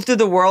move through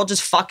the world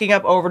just fucking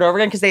up over and over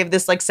again because they have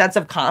this like sense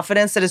of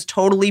confidence that is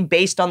totally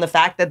based on the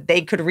fact that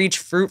they could reach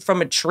fruit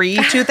from a tree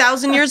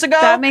 2,000 years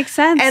ago. That makes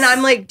sense. And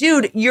I'm like,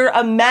 dude, you're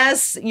a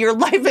mess. Your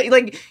life,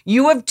 like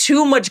you have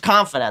too much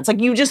confidence.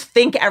 Like you just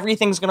think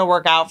everything's going to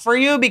work out for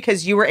you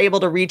because you were able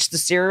to reach the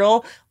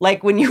cereal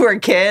like when you were a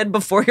kid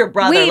before your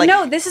brother. Wait, like,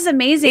 no, this is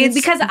amazing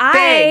because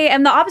I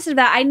am the opposite of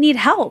that. I need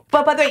help.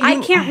 But by the way,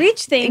 I can't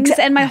reach things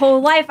and my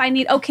whole life I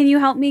need, can you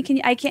help me?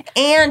 I can't.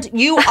 And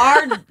you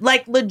are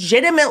like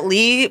legitimately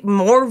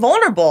more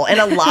vulnerable in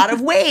a lot of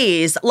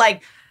ways.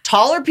 Like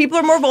taller people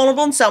are more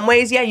vulnerable in some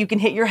ways. Yeah, you can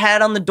hit your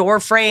head on the door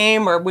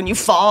frame, or when you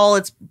fall,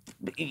 it's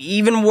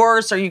even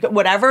worse, or you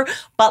whatever.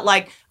 But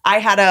like, I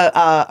had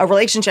a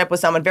relationship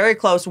with someone very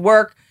close,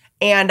 work,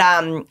 and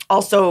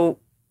also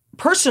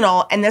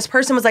personal. And this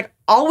person was like,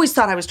 always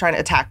thought I was trying to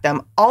attack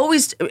them,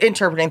 always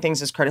interpreting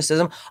things as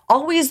criticism,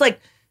 always like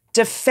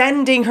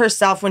defending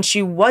herself when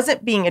she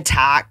wasn't being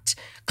attacked.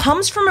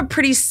 Comes from a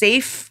pretty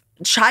safe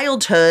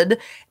childhood,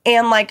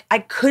 and like I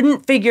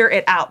couldn't figure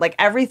it out. Like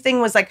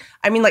everything was like,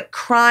 like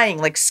crying,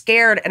 like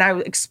scared, and I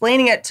was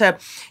explaining it to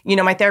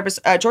my therapist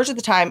George at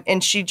the time,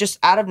 and she just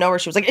out of nowhere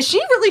she was like, is she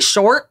really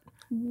short?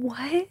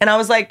 What? And I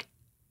was like,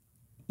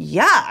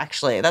 yeah,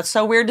 actually, that's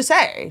so weird to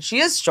say. She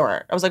is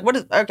short. I was like, what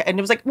is okay? And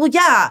it was like, well,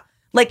 yeah.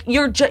 Like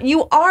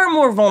you are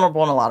more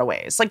vulnerable in a lot of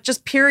ways, like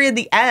just period,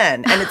 the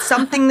end. And it's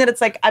something that it's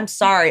like, I'm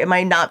sorry, am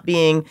I not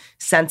being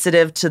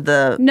sensitive to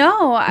the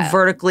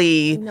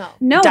vertically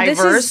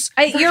diverse?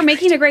 You're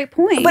making a great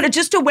point. But it's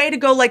just a way to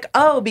go like,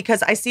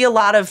 because I see a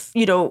lot of,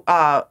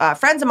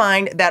 friends of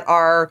mine that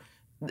are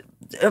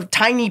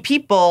tiny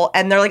people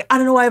and they're like, I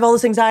don't know why I have all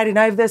this anxiety and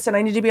I have this and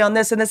I need to be on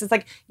this and this. It's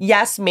like,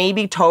 yes,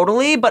 maybe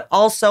totally. But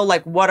also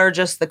like, what are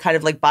just the kind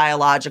of like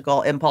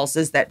biological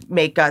impulses that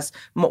make us,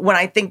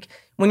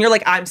 when you're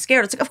like, I'm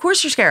scared, it's like, of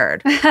course you're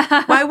scared.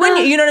 Why wouldn't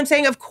you? You know what I'm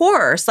saying? Of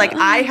course. Like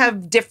I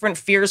have different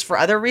fears for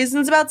other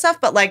reasons about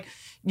stuff, but like,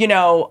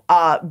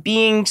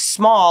 being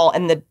small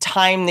and the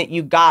time that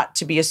you got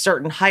to be a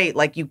certain height,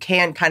 like you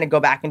can kind of go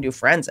back and do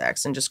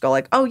forensics and just go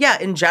like, oh yeah,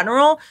 in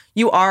general,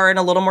 you are in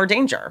a little more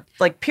danger,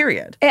 like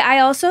period. I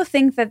also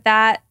think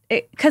that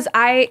because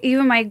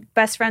even my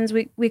best friends,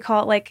 we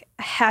call it like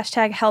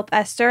 #help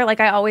Esther. Like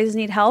I always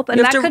need help. And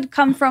that could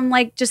come from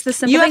like just the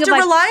simple thing of like, you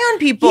have to rely on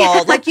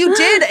people like you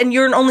did. And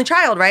you're an only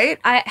child, right?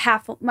 I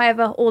have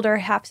an older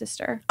half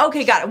sister.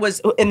 Okay, got it.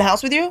 Was in the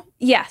house with you?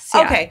 Yes.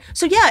 Yeah. Okay.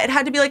 So yeah, it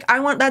had to be like,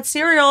 I want that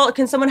cereal.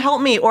 Can someone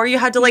help me? Or you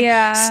had to like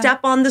step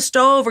on the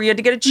stove, or you had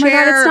to get a chair. Oh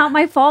my God, it's not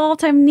my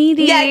fault. I'm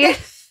needy. Yeah.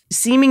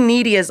 Seeming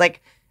needy is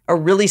like a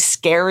really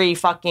scary,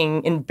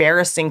 fucking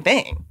embarrassing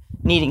thing.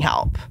 Needing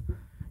help.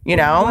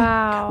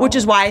 Wow. Which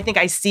is why I think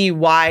I see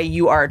why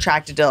you are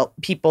attracted to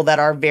people that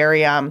are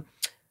very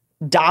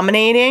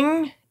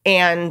dominating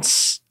and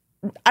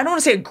I don't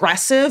want to say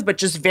aggressive, but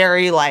just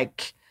very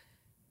like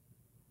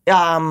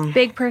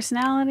big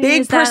personalities.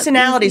 Big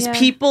personalities.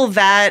 People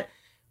that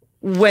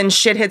when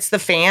shit hits the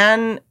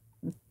fan,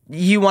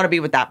 you want to be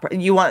with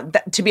you want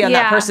to be on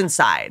that person's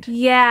side.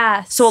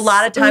 Yes. So a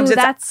lot of times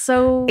that's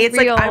so it's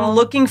real. like I'm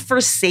looking for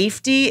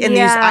safety in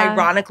these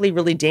ironically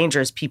really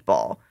dangerous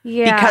people.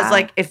 Yeah. Because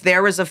like if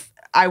there was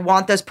I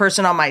want this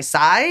person on my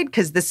side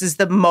because this is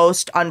the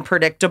most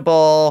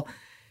unpredictable,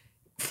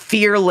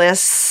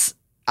 fearless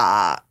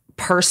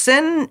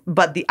person.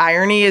 But the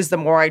irony is the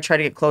more I try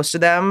to get close to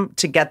them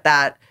to get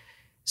that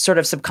sort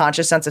of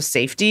subconscious sense of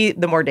safety,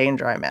 the more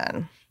danger I'm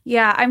in.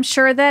 Yeah, I'm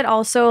sure that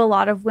also a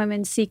lot of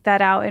women seek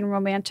that out in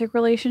romantic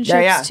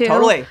relationships too.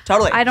 Totally.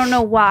 I don't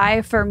know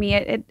why. For me,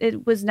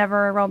 it was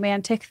never a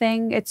romantic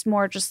thing. It's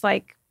more just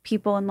like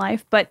people in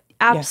life. But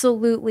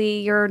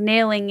absolutely, you're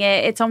nailing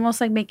it. It's almost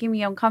like making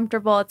me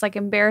uncomfortable. It's like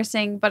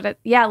embarrassing. But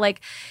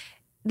like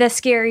the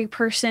scary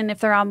person, if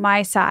they're on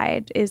my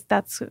side,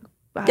 that's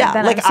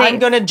like I'm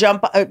going to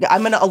jump.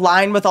 I'm going to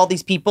align with all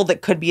these people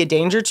that could be a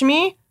danger to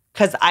me.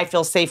 Because I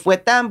feel safe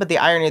with them, but the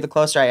irony, the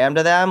closer I am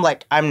to them,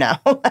 like I'm now,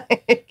 But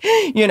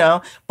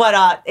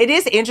it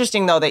is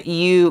interesting though that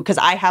because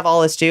I have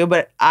all this too,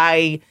 but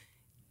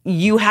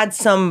you had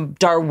some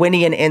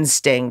Darwinian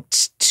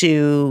instinct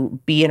to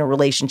be in a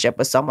relationship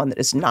with someone that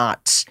is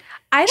not.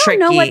 I don't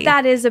know what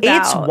that is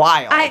about. It's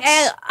wild.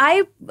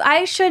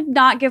 I should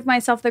not give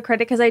myself the credit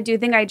because I do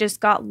think I just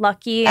got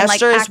lucky. And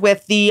Esther is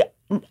with the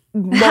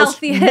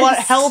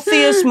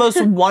healthiest,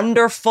 most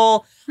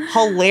wonderful,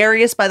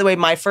 hilarious, by the way,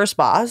 my first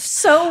boss.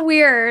 So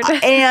weird.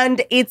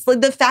 And it's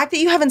like the fact that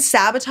you haven't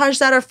sabotaged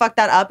that or fucked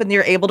that up and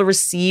you're able to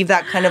receive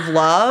that kind of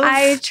love.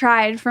 I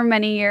tried for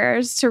many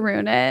years to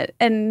ruin it.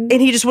 And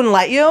he just wouldn't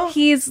let you?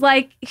 He's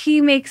like, he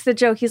makes the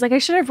joke. He's like, I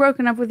should have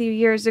broken up with you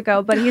years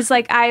ago. But he's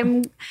like,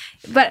 I'm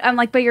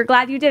like, but you're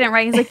glad you didn't,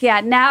 right? He's like,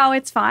 yeah, now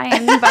it's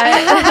fine. But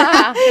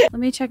let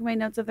me check my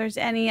notes if there's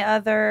any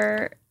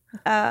other...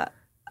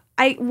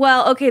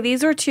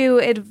 these are two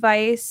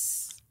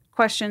advice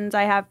questions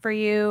I have for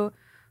you,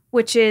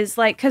 which is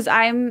like, because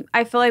I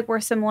feel like we're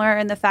similar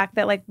in the fact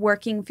that like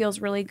working feels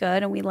really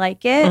good and we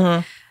like it.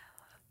 Mm-hmm.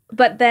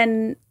 But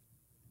then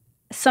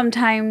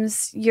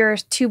sometimes you're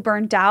too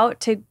burnt out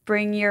to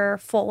bring your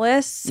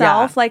fullest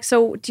self. Like,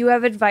 so do you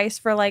have advice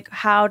for like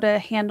how to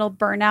handle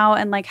burnout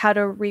and like how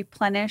to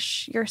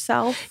replenish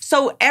yourself?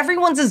 So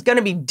everyone's is going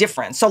to be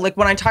different. So like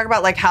when I talk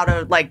about like how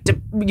to like,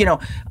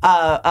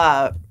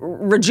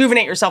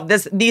 rejuvenate yourself,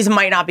 these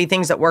might not be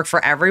things that work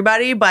for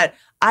everybody, but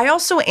I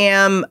also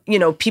am,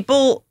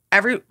 people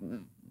every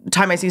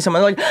time I see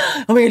someone like,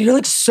 oh my God, you're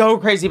like so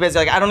crazy busy.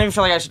 Like, I don't even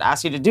feel like I should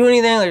ask you to do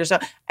anything. Like, you're so,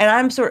 and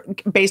I'm sort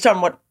of based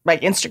on what my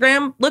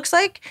Instagram looks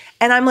like.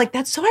 And I'm like,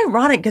 that's so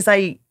ironic because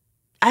I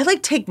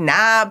like take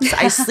naps.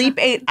 I sleep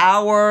 8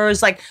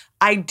 hours. Like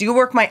I do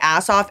work my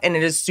ass off and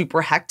it is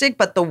super hectic.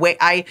 But the way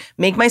I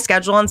make my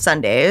schedule on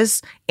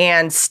Sundays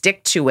and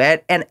stick to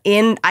it,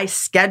 and I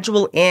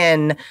schedule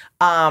in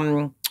 8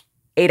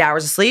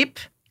 hours of sleep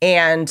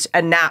and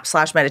a nap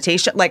 /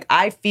 meditation. Like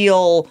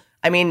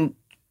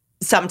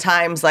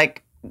sometimes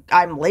like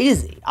I'm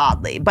lazy,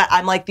 oddly, but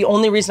I'm like, the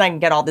only reason I can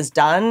get all this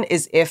done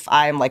is if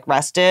I'm like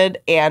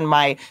rested and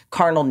my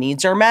carnal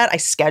needs are met. I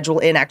schedule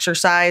in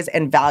exercise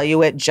and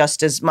value it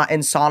just as much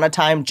in sauna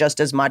time, just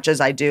as much as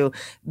I do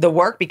the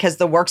work, because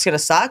the work's going to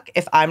suck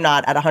if I'm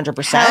not at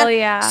 100%. Hell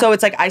yeah. So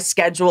it's like, I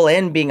schedule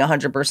in being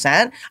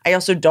 100%. I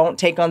also don't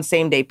take on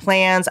same day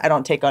plans. I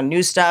don't take on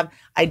new stuff.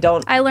 I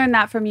learned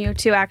that from you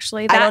too,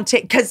 actually. I don't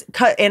take,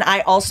 and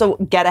I also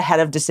get ahead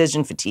of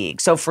decision fatigue.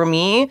 So for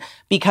me,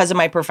 because of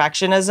my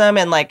perfectionism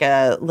and like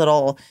a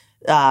little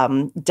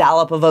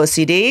dollop of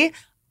OCD,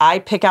 I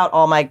pick out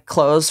all my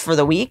clothes for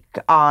the week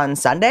on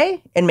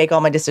Sunday and make all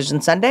my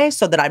decisions Sunday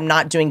so that I'm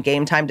not doing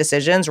game time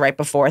decisions right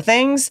before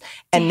things.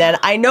 And then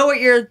I know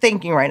what you're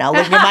thinking right now.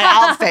 Looking at my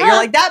outfit, you're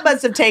like, that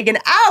must have taken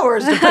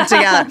hours to put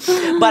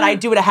together. But I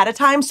do it ahead of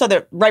time so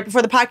that right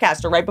before the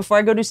podcast or right before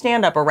I go do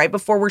stand-up or right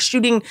before we're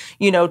shooting,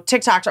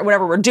 TikToks or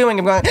whatever we're doing,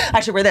 I'm going, I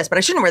should wear this, but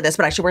I shouldn't wear this,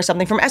 but I should wear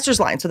something from Esther's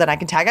line so that I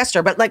can tag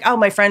Esther. But like, oh,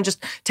 my friend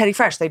just, Teddy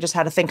Fresh, they just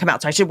had a thing come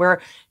out. So I should wear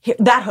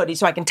that hoodie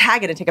so I can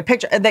tag it and take a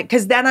picture.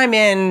 Because then I'm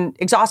in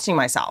exhausting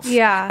myself.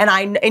 Yeah.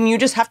 And you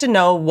just have to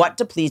know what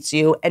depletes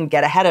you and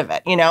get ahead of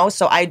it,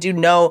 So I do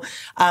know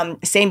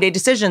same day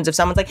decisions. If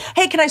someone's like,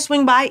 hey, can I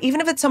swing by?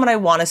 Even if it's someone I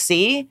want to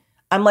see,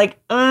 I'm like,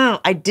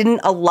 I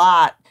didn't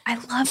allot I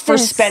love for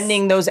this.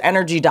 spending those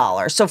energy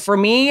dollars. So for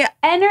me,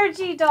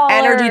 energy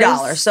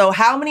dollars. So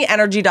how many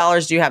energy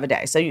dollars do you have a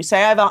day? So you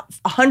say I have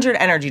 100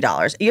 energy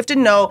dollars. You have to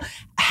know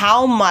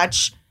how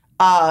much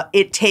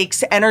it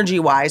takes energy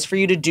wise for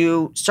you to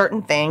do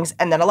certain things,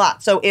 and then a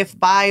lot. So if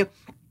by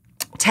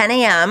 10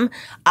 a.m.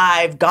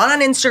 I've gone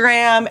on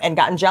Instagram and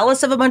gotten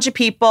jealous of a bunch of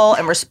people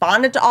and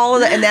responded to all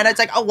of it. And then it's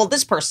like, oh, well,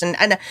 this person.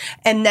 And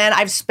then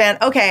I've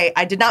spent, okay,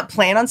 I did not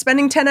plan on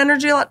spending 10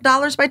 energy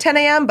dollars by 10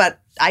 a.m.,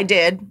 but I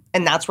did.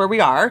 And that's where we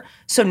are.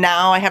 So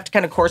now I have to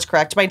kind of course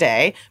correct my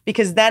day,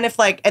 because then it's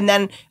going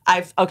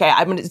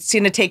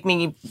to take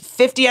me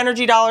 50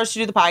 energy dollars to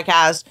do the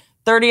podcast,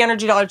 30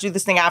 energy dollars to do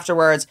this thing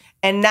afterwards.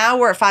 And now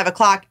we're at 5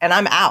 o'clock and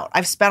I'm out.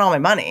 I've spent all my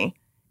money.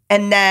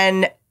 And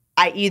then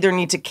I either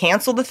need to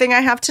cancel the thing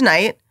I have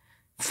tonight,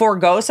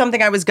 forego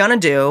something I was going to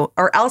do,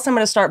 or else I'm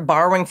going to start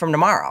borrowing from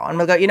tomorrow. I'm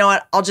going to go, you know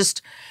what? I'll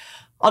just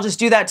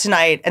do that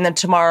tonight. And then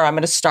tomorrow I'm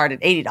going to start at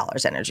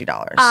 $80 energy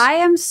dollars. I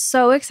am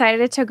so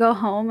excited to go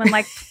home and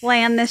like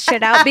plan this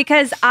shit out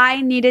because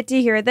I needed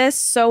to hear this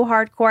so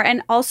hardcore.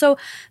 And also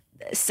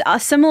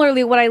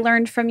similarly, what I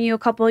learned from you a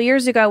couple of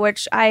years ago,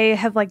 which I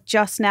have like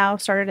just now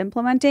started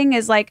implementing,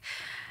 is like,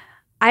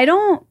 I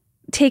don't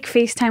take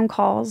FaceTime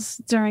calls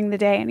during the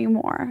day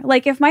anymore.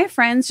 Like if my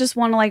friends just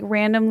want to like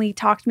randomly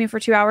talk to me for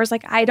 2 hours,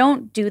 like I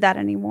don't do that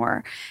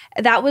anymore.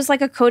 That was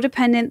like a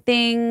codependent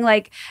thing.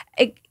 Like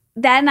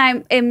then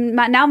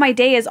now my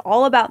day is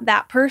all about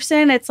that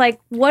person. It's like,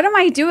 what am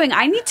I doing?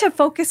 I need to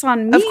focus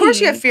on me. Of course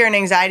you have fear and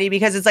anxiety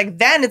because it's like,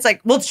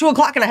 well, it's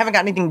 2:00 and I haven't got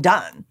anything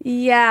done.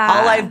 Yeah.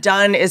 All I've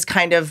done is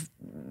kind of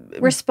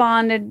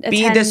responded,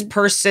 be this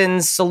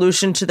person's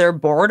solution to their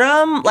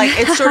boredom. Like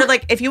it's sort of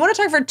like, if you want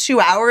to talk for 2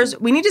 hours,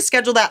 we need to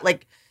schedule that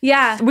like,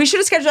 yeah, we should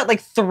have scheduled that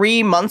like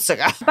 3 months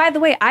ago. By the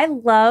way, I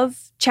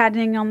love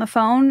chatting on the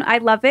phone. I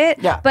love it.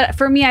 Yeah. But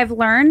for me, I've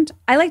learned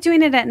I like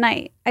doing it at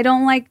night. I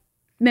don't like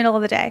middle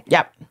of the day.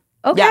 Yep.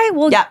 Okay,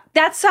 well,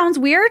 that sounds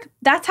weird.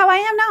 That's how I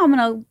am now. I'm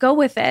going to go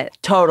with it.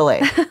 Totally.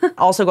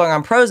 Also going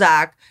on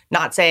Prozac,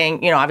 not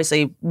saying,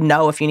 obviously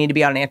no if you need to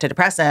be on an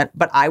antidepressant,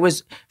 but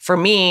for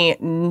me,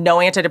 no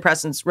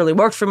antidepressants really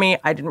worked for me.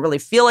 I didn't really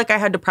feel like I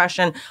had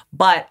depression,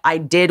 but I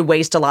did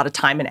waste a lot of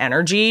time and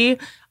energy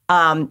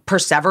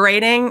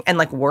perseverating and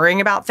like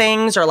worrying about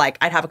things, or like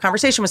I'd have a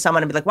conversation with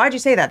someone and be like, why'd you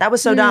say that? That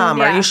was so dumb.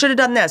 Yeah. Or you should have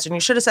done this and you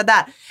should have said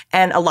that.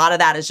 And a lot of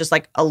that is just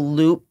like a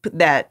loop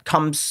that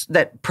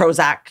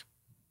Prozac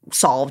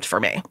solved for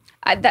me.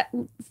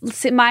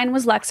 Mine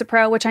was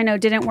Lexapro, which I know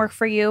didn't work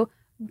for you.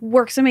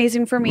 Works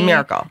amazing for me.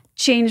 Miracle.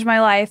 Changed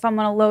my life. I'm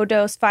on a low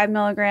dose, 5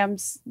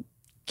 milligrams,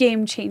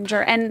 game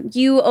changer. And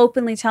you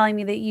openly telling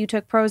me that you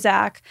took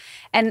Prozac.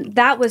 And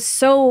that was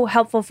so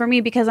helpful for me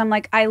because I'm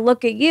like, I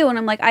look at you and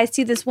I'm like, I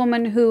see this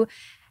woman who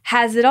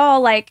has it all,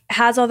 like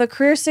has all the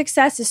career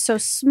success, is so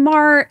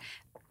smart,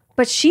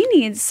 but she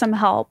needs some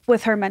help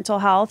with her mental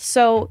health.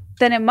 So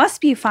then it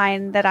must be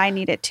fine that I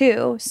need it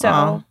too.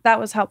 So that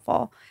was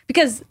helpful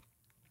because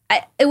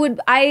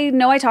I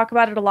know I talk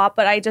about it a lot,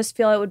 but I just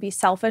feel it would be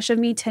selfish of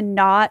me to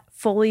not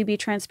fully be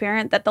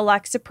transparent that the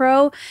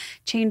Lexapro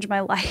changed my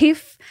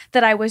life,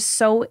 that I was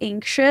so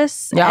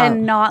anxious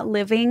and not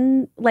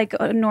living like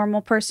a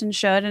normal person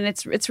should. And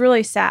it's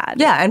really sad.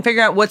 Yeah. And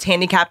figuring out what's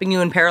handicapping you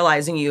and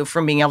paralyzing you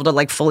from being able to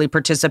like fully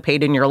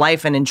participate in your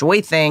life and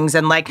enjoy things.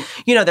 And like,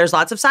 there's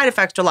lots of side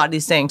effects to a lot of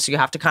these things. So you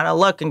have to kind of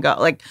look and go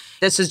like,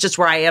 this is just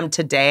where I am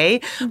today.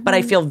 Mm-hmm. But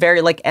I feel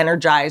very like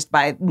energized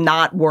by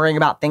not worrying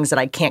about things that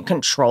I can't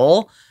control.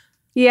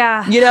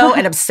 Yeah.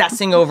 And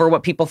obsessing over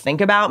what people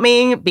think about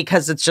me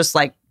because it's just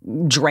like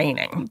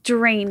draining.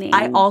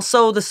 I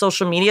also, the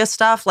social media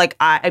stuff, like,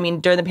 I mean,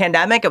 during the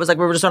pandemic, it was like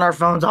we were just on our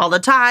phones all the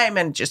time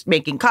and just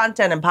making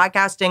content and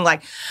podcasting.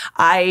 Like,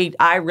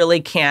 I really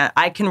can't.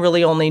 I can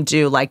really only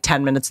do like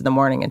 10 minutes in the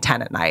morning and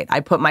 10 at night. I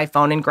put my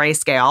phone in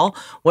grayscale,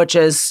 which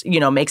is,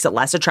 makes it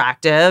less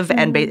attractive. Mm-hmm.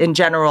 And in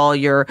general,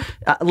 you're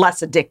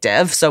less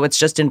addictive. So it's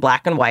just in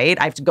black and white.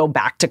 I have to go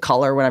back to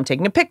color when I'm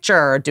taking a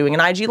picture or doing an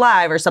IG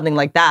live or something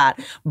like that.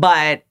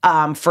 But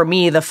for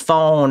me, the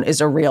phone is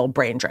a real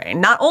brain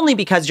drain, not only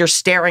because you're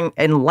staring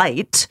in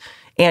light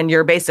and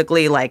you're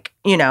basically like,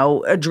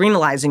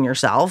 adrenalizing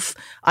yourself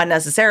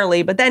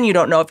unnecessarily, but then you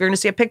don't know if you're going to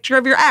see a picture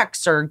of your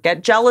ex or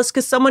get jealous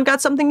because someone got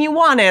something you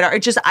wanted. Or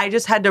I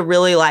just had to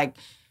really like,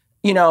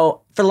 for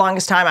the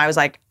longest time, I was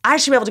like, I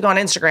should be able to go on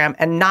Instagram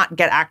and not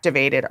get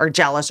activated or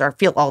jealous or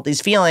feel all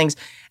these feelings.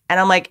 And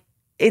I'm like,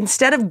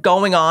 instead of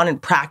going on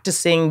and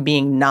practicing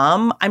being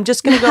numb, I'm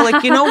just going to go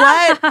like, you know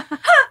what?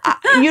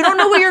 You don't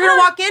know what you're going to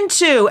walk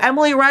into.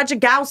 Emily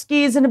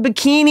Ratajkowski's in a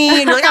bikini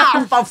and you're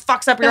like,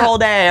 fucks up your whole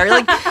day. Or you're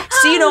like,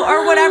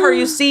 or whatever.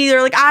 You see,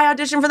 they're like, I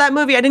auditioned for that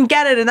movie. I didn't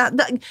get it. And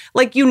that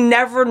like, you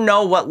never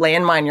know what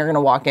landmine you're going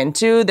to walk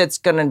into that's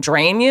going to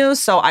drain you.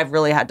 So I've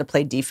really had to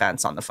play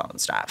defense on the phone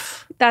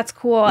stuff. That's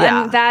cool.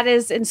 Yeah. And that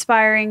is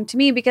inspiring to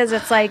me because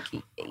it's like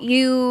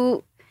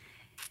you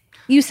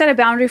set a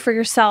boundary for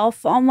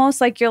yourself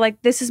almost, like you're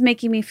like, this is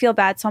making me feel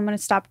bad, so I'm going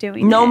to stop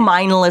doing it. No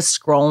mindless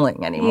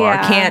scrolling anymore.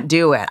 Yeah. Can't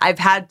do it. I've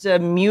had to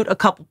mute a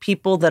couple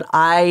people that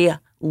I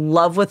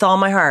love with all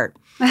my heart,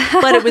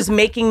 but it was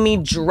making me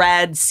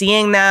dread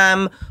seeing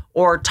them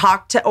or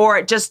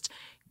it just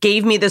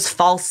gave me this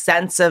false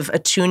sense of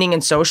attuning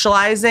and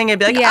socializing. I'd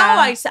be like,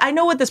 I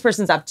know what this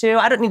person's up to.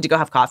 I don't need to go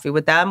have coffee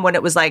with them.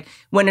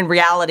 When in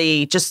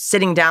reality, just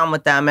sitting down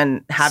with them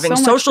and having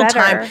social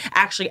time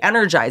actually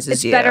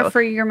energizes you. It's better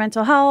for your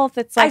mental health.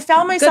 It's like, I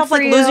found myself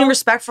like losing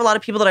respect for a lot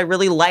of people that I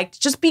really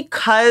liked just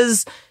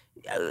because,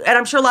 and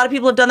I'm sure a lot of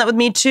people have done that with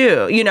me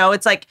too.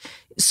 It's like,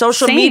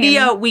 social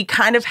media, we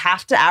kind of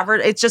have to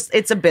average.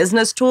 It's a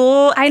business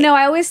tool. I know.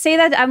 I always say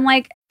that. I'm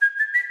like,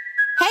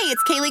 Hey,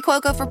 it's Kaylee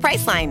Cuoco for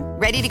Priceline.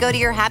 Ready to go to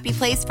your happy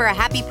place for a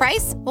happy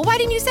price? Well, why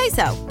didn't you say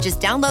so? Just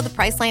download the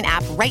Priceline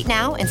app right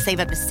now and save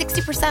up to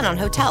 60% on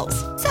hotels.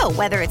 So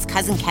whether it's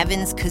Cousin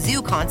Kevin's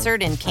Kazoo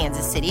Concert in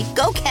Kansas City,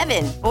 go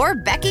Kevin, or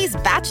Becky's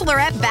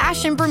Bachelorette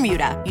Bash in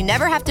Bermuda, you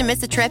never have to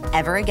miss a trip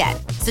ever again.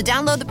 So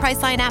download the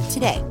Priceline app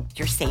today.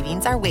 Your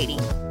savings are waiting.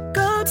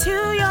 Go to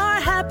your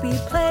happy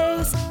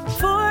place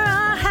for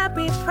a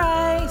happy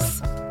price.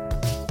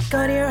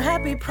 Go to your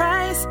happy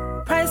price,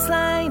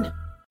 Priceline.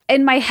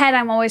 In my head,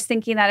 I'm always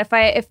thinking that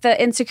if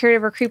the insecurity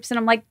ever creeps in,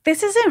 I'm like,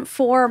 this isn't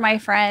for my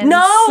friends.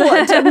 No,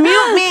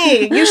 mute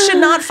me. You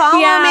should not follow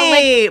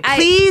me. Like,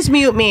 Please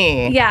mute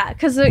me. Yeah,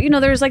 because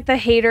there's like the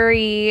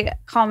hatery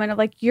comment of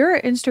like,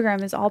 your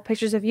Instagram is all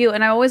pictures of you,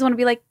 and I always want to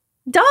be like,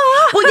 duh.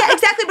 Well, yeah,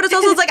 exactly. But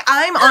it's like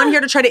I'm on here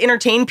to try to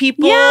entertain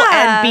people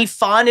and be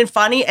fun and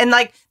funny, and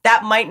like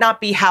that might not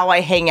be how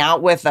I hang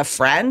out with a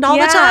friend all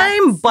the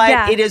time,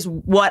 but it is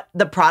what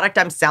the product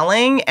I'm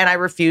selling, and I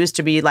refuse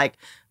to be like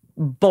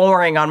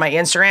boring on my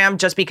Instagram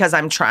just because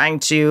I'm trying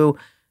to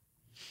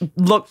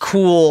look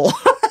cool.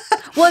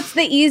 Well, it's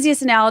the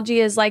easiest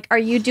analogy is like, are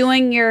you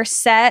doing your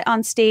set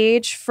on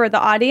stage for the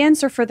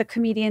audience or for the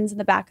comedians in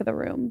the back of the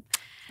room?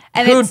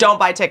 And who don't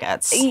buy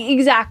tickets.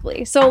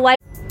 Exactly. So like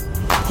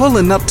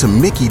Pulling up to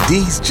Mickey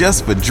D's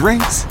just for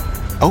drinks?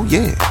 Oh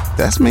yeah,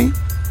 that's me.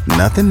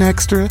 Nothing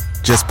extra,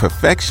 just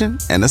perfection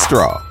and a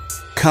straw.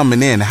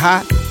 Coming in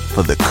hot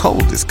for the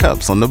coldest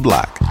cups on the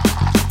block.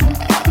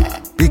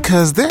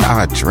 Because there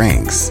are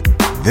drinks.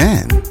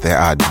 Then there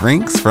are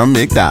drinks from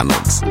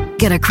McDonald's.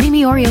 Get a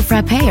creamy Oreo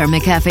frappe or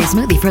McCafe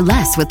smoothie for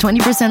less with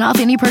 20% off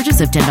any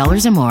purchase of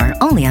 $10 or more.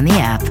 Only on the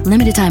app.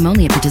 Limited time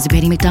only at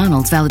participating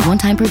McDonald's. Valid one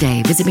time per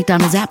day. Visit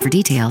McDonald's app for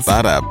details.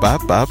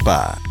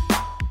 Ba-da-ba-ba-ba.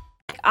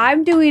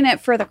 I'm doing it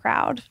for the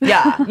crowd.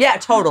 Yeah,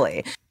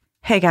 totally.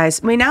 Hey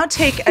guys, we now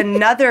take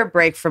another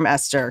break from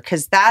Esther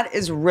because that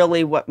is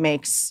really what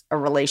makes a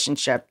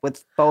relationship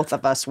with both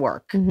of us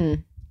work.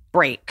 Mm-hmm.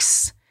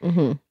 Breaks.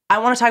 Mm-hmm. I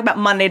want to talk about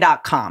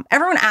Monday.com.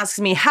 Everyone asks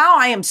me how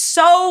I am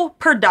so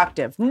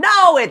productive.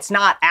 No, it's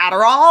not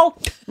Adderall.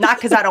 Not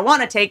because I don't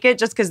want to take it,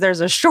 just because there's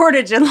a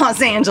shortage in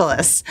Los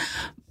Angeles.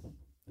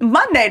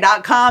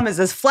 Monday.com is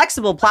this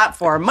flexible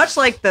platform, much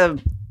like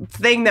the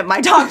thing that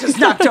my dog just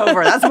knocked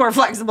over. That's more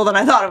flexible than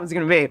I thought it was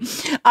going to be.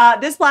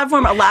 This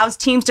platform allows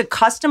teams to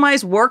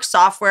customize work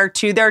software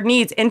to their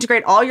needs,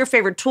 integrate all your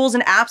favorite tools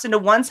and apps into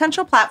one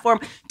central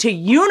platform to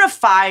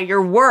unify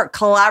your work,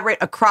 collaborate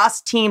across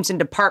teams and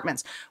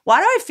departments.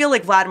 Why do I feel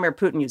like Vladimir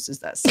Putin uses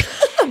this?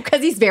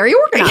 Because he's very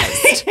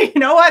organized. You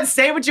know what?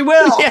 Say what you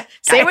will. Yeah,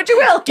 say what you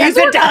will. Gets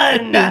it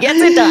done. Gets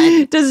it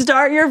done. To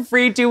start your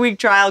free 2-week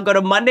trial, go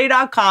to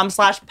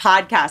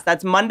monday.com/podcast.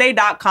 That's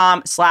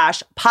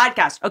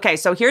monday.com/podcast. Okay,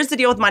 so here's the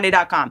deal with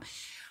monday.com.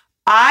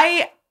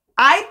 I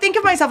think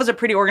of myself as a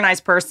pretty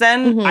organized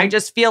person. Mm-hmm. I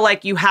just feel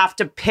like you have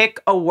to pick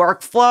a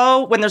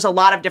workflow when there's a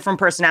lot of different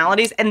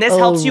personalities. And this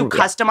helps you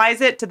customize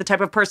it to the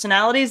type of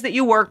personalities that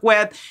you work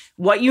with,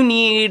 what you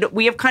need.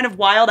 We have kind of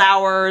wild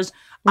hours.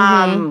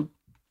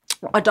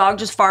 A dog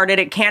just farted.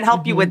 It can't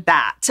help you with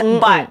that.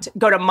 But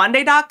go to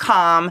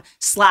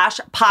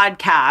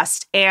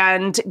monday.com/podcast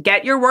and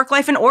get your work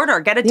life in order.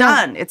 Get it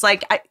done. It's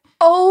like,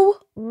 oh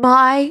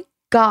my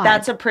God.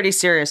 That's a pretty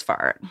serious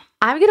fart.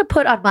 I'm going to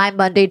put on my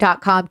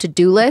monday.com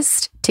to-do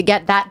list to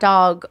get that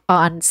dog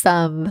on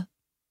some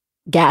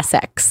Gas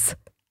X.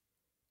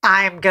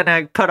 I'm going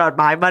to put on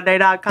my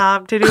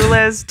monday.com to-do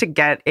list to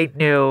get a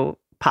new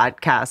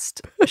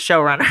podcast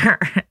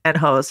showrunner and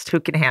host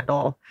who can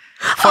handle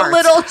farts. A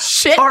little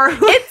shit.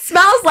 It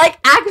smells like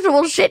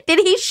actual shit. Did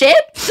he shit?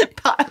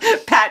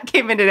 Pat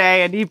came in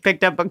today and he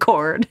picked up a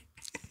cord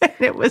and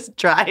it was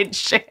dried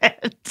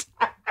shit.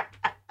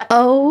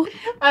 Oh.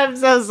 I'm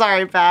so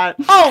sorry, Pat.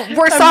 Oh,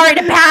 we're sorry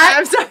to Pat.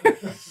 I'm sorry.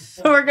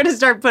 We're going to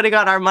start putting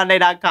on our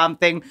monday.com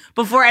thing.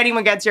 Before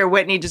anyone gets here,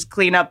 Whitney, just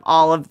clean up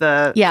all of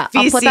the feces.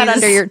 I'll put that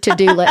under your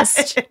to-do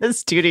list. In the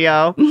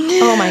studio.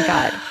 Oh, my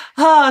God.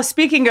 Oh,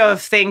 speaking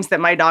of things that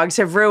my dogs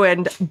have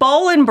ruined,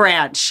 Bowl and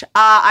Branch.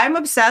 I'm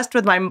obsessed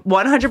with my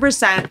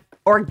 100%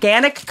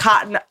 organic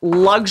cotton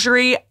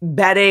luxury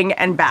bedding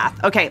and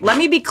bath. Okay, let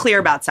me be clear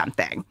about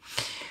something.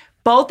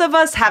 Both of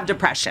us have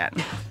depression.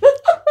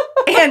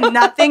 And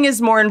nothing is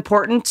more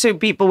important to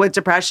people with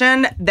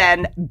depression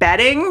than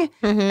bedding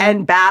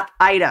and bath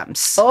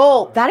items.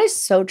 Oh, that is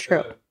so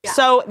true. Yeah.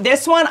 So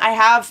this one I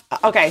have,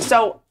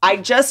 so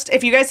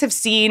if you guys have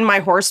seen my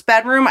horse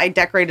bedroom, I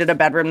decorated a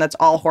bedroom that's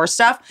all horse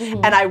stuff.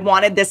 And I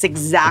wanted this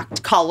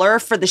exact color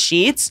for the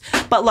sheets.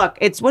 But look,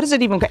 it's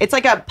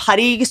like a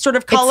putty sort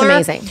of color.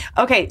 It's amazing.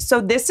 Okay,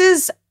 so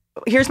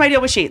here's my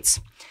deal with sheets.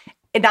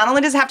 It not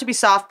only does it have to be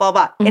soft, blah,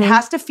 blah, it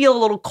has to feel a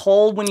little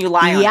cold when you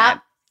lie on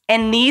it.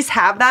 And these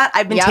have that.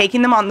 I've been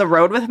taking them on the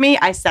road with me.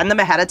 I send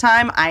them ahead of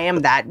time. I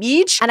am that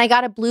beach. And I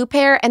got a blue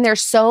pair and they're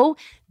so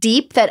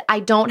deep that I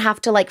don't have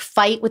to like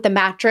fight with the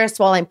mattress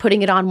while I'm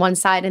putting it on one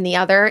side and the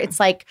other. It's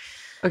like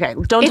Okay,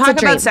 don't It's a talk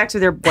dream. about sex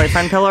with your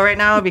boyfriend pillow right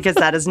now because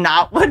that is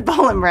not what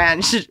Boll and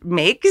Branch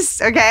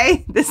makes.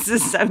 Okay, this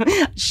is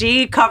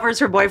she covers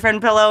her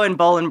boyfriend pillow in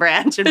Boll and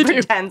Branch and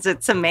pretends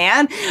it's a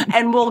man,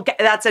 and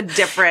that's a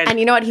different. And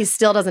you know what? He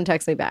still doesn't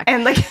text me back.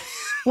 And like,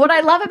 what I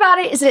love about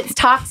it is that it's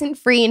toxin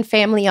free and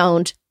family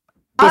owned.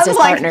 Business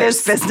unlike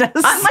partners. this business,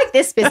 Unlike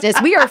this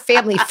business, we are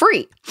family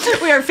free.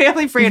 We are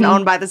family free and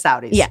owned by the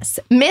Saudis. Yes.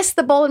 Miss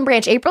the Boll and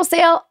Branch April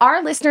sale?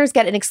 Our listeners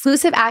get an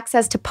exclusive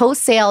access to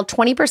post-sale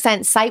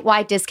 20%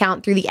 site-wide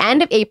discount through the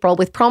end of April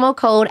with promo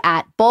code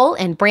at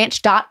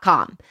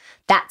bollandbranch.com.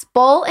 That's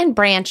Boll and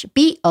Branch,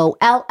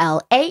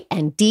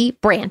 BOLLAND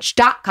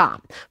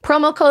branch.com.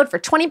 Promo code for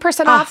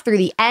 20% off through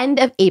the end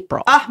of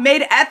April.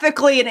 Made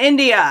ethically in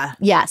India.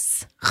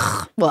 Yes.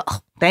 Well,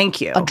 thank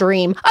you. A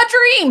dream. A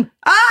dream.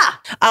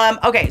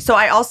 Okay, so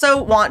I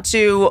also want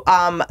to,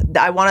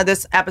 I wanted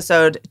this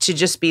episode to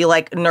just be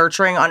like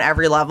nurturing on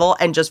every level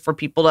and just for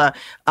people to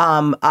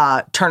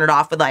turn it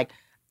off with like,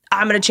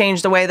 I'm going to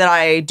change the way that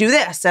I do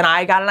this. And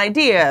I got an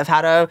idea of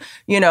how to,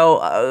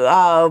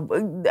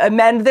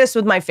 amend this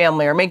with my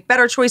family or make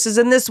better choices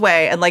in this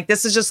way. And like,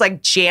 this is just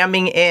like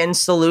jamming in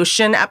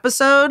solution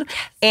episode.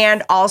 Yes.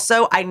 And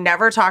also I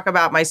never talk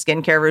about my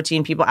skincare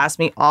routine. People ask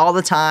me all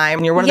the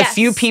time. You're one of the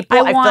few people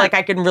I feel like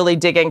I can really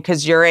dig in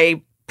because you're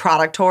a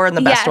product whore in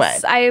the best way.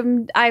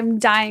 Yes, I'm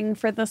dying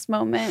for this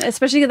moment,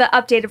 especially the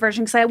updated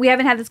version because we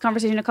haven't had this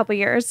conversation in a couple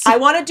years. I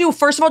want to do,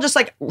 first of all, just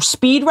like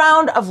speed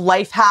round of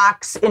life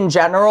hacks in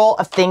general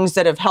of things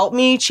that have helped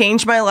me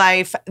change my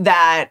life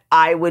that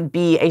I would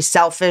be a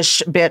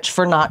selfish bitch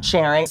for not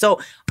sharing.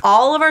 So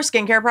all of our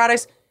skincare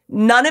products,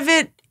 none of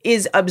it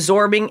is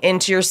absorbing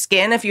into your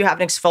skin if you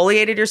haven't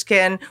exfoliated your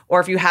skin or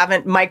if you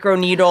haven't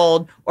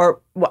microneedled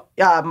or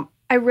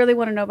I really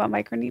want to know about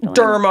microneedling.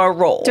 Derma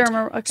rolled.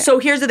 Okay. So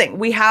here's the thing.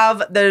 We have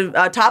the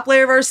top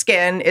layer of our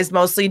skin is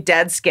mostly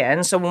dead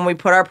skin. So when we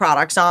put our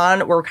products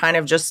on, we're kind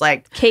of just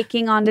like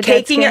caking onto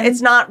dead skin. It's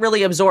not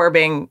really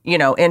absorbing,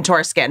 into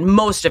our skin,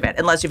 most of it,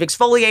 unless you've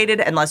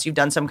exfoliated, unless you've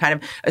done some kind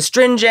of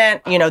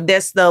astringent,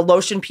 the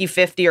lotion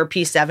P50 or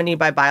P70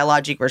 by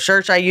Biologic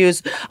Research I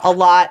use a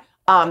lot.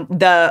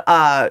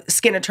 The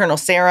Skin Eternal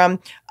Serum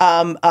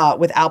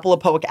with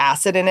alpha-lipoic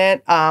acid in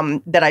it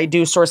that I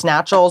do Source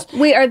Naturals.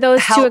 Wait, are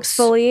those to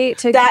exfoliate,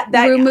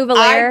 to remove a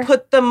layer? I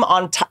put them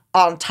on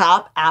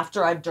top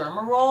after I've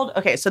derma rolled.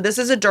 Okay, so this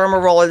is a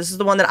derma roller. This is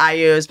the one that I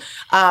use.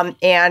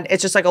 And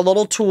it's just like a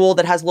little tool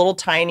that has little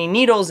tiny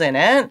needles in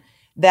it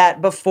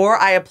that before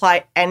I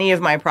apply any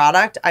of my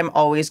product, I'm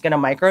always going to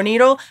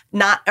microneedle,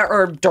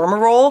 or derma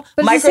roll.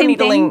 But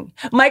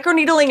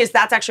Microneedling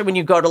that's actually when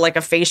you go to like a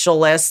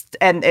facialist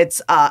and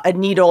it's a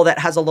needle that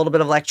has a little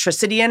bit of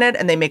electricity in it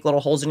and they make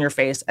little holes in your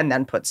face and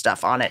then put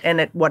stuff on it.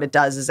 And what it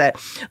does is it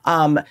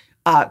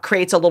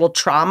creates a little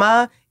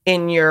trauma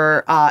in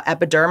your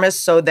epidermis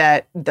so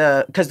that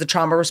because the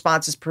trauma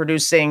response is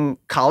producing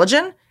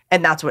collagen.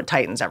 And that's what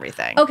tightens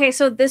everything. Okay,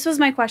 so this was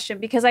my question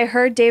because I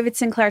heard David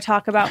Sinclair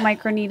talk about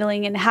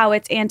microneedling and how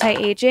it's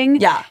anti-aging.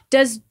 Yeah.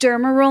 Does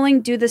derma rolling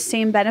do the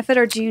same benefit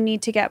or do you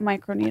need to get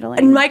microneedling?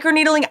 And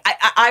microneedling,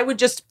 I would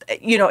just,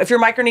 if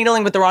you're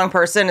microneedling with the wrong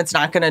person, it's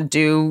not going to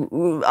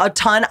do a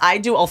ton. I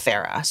do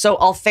Ulthera. So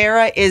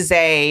Ulthera is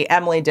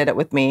Emily did it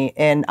with me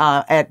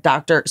at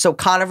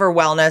Conover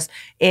Wellness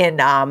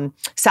in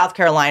South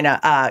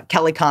Carolina,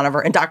 Kelly Conover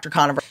and Dr.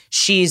 Conover.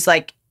 She's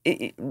like,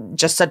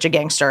 just such a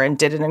gangster and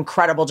did an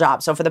incredible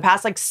job. So for the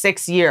past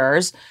 6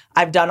 years,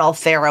 I've done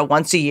Ulthera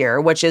once a year,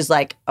 which is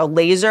like a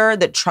laser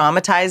that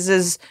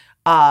traumatizes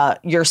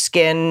your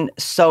skin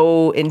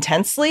so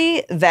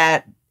intensely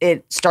that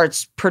it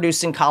starts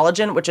producing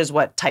collagen, which is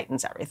what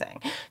tightens everything.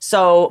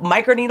 So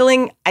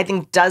microneedling, I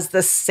think does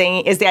the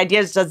same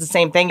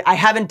thing. I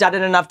haven't done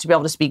it enough to be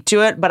able to speak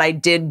to it, but I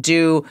did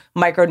do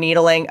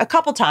microneedling a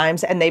couple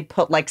times and they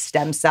put like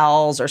stem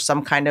cells or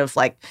some kind of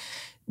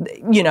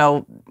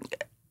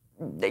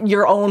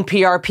your own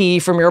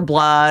PRP from your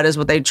blood is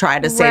what they try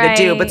to say to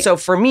do. But so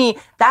for me,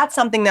 that's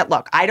something that,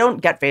 look, I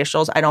don't get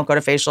facials. I don't go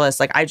to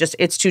facialists.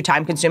 it's too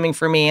time consuming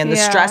for me. And the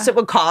stress it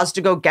would cause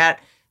to go get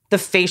the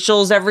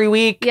facials every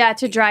week. Yeah,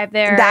 to drive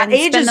there. That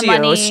ages spend the you.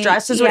 money.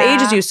 Stress is what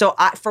ages you. So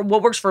for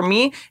what works for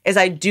me is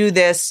I do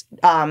this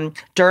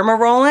derma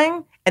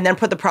rolling and then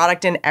put the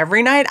product in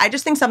every night. I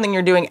just think something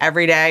you're doing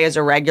every day as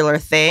a regular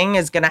thing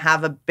is going to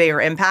have a bigger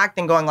impact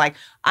than going like,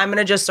 I'm going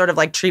to just sort of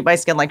like treat my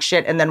skin like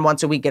shit and then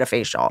once a week get a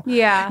facial.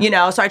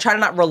 Yeah. So I try to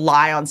not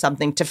rely on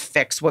something to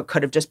fix what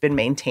could have just been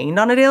maintained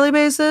on a daily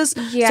basis.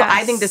 Yes. So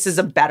I think this is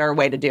a better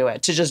way to do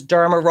it, to just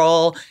derma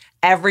roll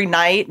every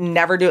night,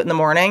 never do it in the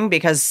morning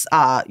because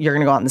you're going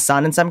to go out in the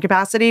sun in some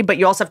capacity, but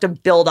you also have to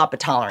build up a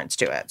tolerance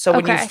to it. So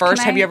when you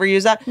first, have you ever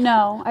used that?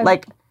 No.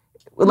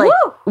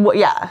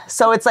 Yeah.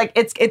 So it's like,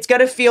 it's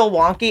going to feel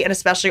wonky and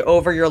especially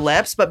over your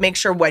lips, but make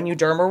sure when you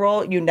derma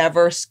roll, you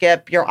never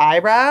skip your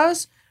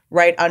eyebrows,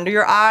 right under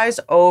your eyes,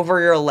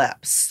 over your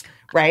lips,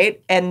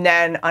 right? And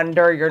then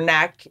under your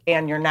neck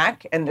and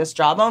this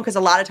jawbone. Because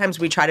a lot of times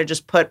we try to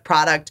just put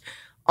product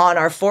on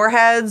our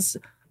foreheads,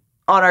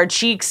 on our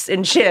cheeks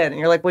and chin. And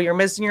you're like, well, you're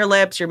missing your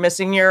lips. You're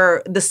missing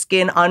the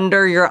skin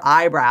under your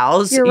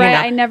eyebrows. You're right. know?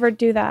 I never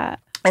do that.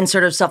 And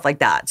sort of stuff like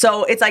that.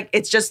 So it's like,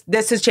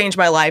 this has changed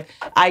my life.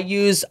 I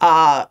use,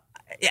 and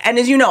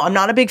as you know, I'm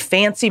not a big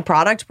fancy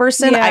product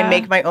person. Yeah. I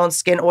make my own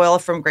skin oil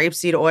from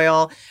grapeseed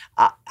oil.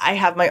 I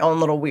have my own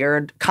little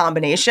weird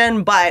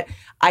combination, but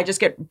I just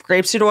get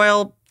grapeseed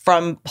oil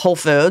from Whole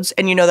Foods.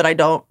 And you know that I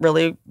don't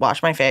really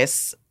wash my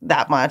face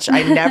that much.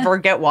 I never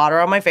get water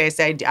on my face.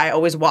 I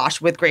always wash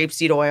with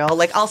grapeseed oil.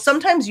 Like I'll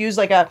sometimes use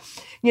like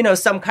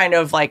some kind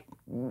of like,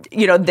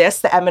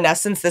 the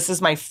Eminescence. This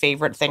is my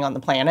favorite thing on the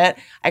planet.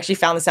 I actually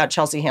found this out.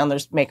 Chelsea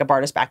Handler's makeup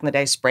artist back in the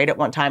day sprayed it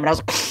one time. And I was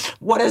like,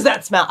 what does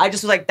that smell? I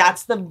just was like,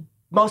 that's the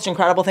most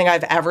incredible thing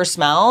I've ever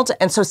smelled.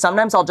 And so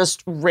sometimes I'll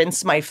just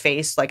rinse my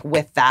face like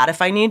with that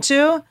if I need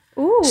to.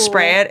 Ooh.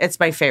 Spray it. It's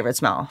my favorite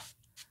smell.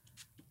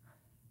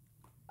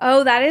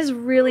 Oh, that is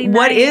really nice.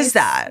 What is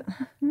that?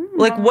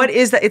 Like, what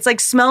is that? It's like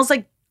smells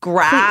like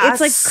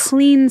grass. It's like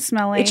clean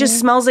smelling. It just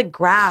smells like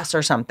grass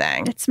or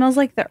something. It smells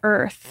like the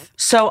earth.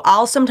 So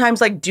I'll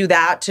sometimes like do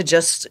that to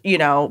just,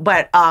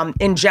 but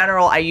in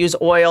general, I use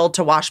oil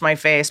to wash my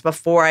face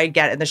before I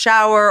get in the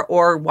shower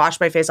or wash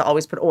my face. I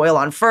always put oil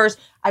on first.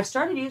 I've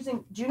started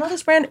using, do you know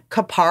this brand?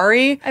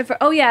 Kapari?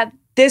 Oh, yeah.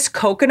 This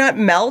coconut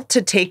melt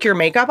to take your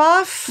makeup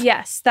off.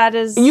 Yes, that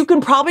is. You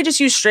can probably just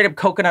use straight up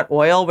coconut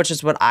oil, which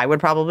is what I would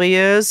probably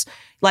use.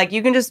 Like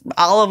you can just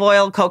olive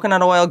oil,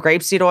 coconut oil,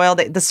 grapeseed oil,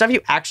 the stuff you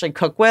actually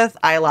cook with.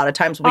 I a lot of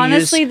times will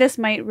Honestly, use. this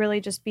might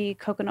really just be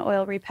coconut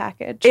oil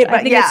repackaged.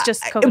 I think it's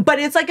just coconut. But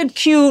it's like a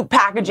cute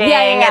packaging,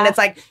 and it's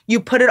like you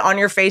put it on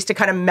your face to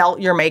kind of melt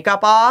your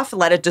makeup off,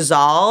 let it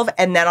dissolve,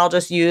 and then I'll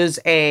just use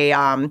a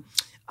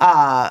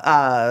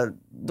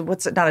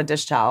what's it? Not a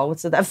dish towel.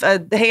 What's it?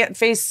 The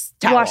face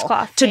towel.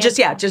 Washcloth. To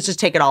just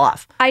take it all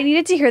off. I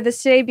needed to hear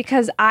this today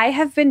because I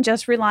have been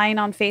just relying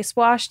on face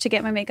wash to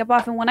get my makeup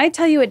off. And when I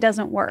tell you it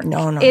doesn't work.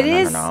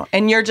 No.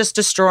 And you're just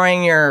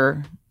destroying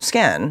your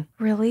skin.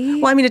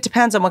 Really? Well, I mean, it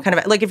depends on what kind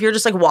of, like if you're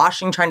just like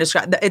washing, trying to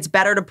scrub, it's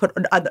better to put,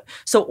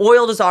 so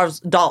oil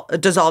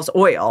dissolves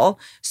oil.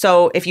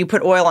 So if you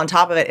put oil on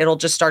top of it, it'll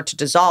just start to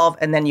dissolve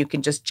and then you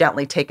can just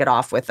gently take it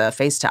off with a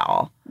face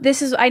towel.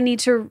 This is what I need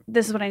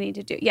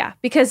to do. Yeah.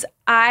 Because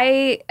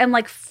I'm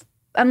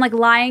like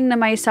lying to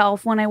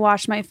myself when I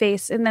wash my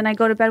face and then I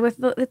go to bed with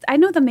I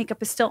know the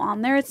makeup is still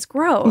on there. It's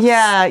gross.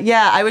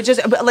 Yeah. I would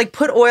just like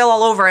put oil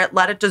all over it,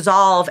 let it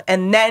dissolve,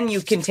 and then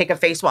you can take a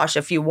face wash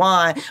if you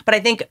want. But I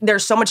think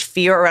there's so much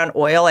fear around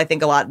oil. I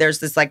think there's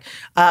this like,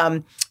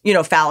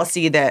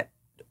 fallacy that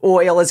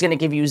oil is going to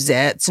give you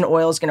zits and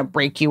oil is going to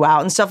break you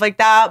out and stuff like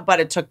that. But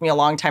it took me a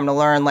long time to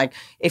learn, like,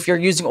 if you're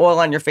using oil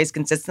on your face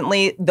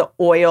consistently, the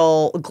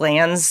oil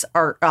glands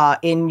are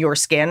in your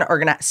skin are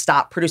going to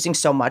stop producing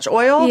so much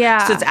oil.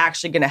 Yeah. So it's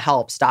actually going to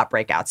help stop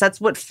breakouts.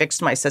 That's what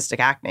fixed my cystic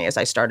acne is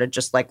I started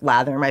just like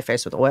lathering my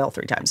face with oil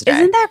 3 times a day.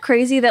 Isn't that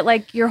crazy that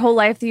like your whole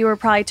life you were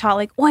probably taught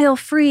like oil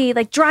free,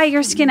 like dry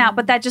your skin out,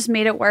 but that just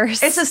made it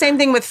worse. It's the same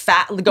thing with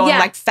fat,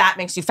 like fat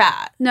makes you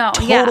fat. No.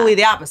 Totally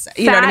the opposite.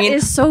 You know what I mean? Fat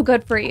is so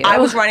good for you. I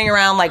was running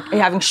around like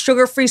having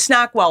sugar-free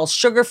SnackWells,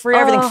 sugar-free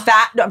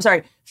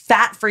everything,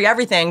 fat-free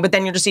everything, but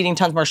then you're just eating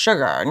tons more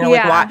sugar. And you're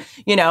like,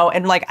 why?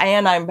 And like,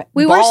 and I'm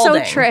We balding.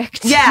 were so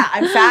tricked. Yeah,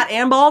 I'm fat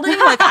and balding.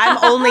 Like, I'm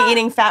only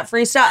eating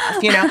fat-free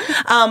stuff,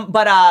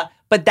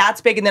 But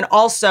that's big. And then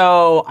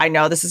also, I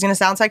know this is going to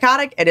sound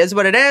psychotic. It is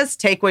what it is.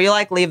 Take what you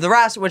like, leave the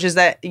rest, which is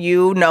that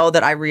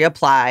that I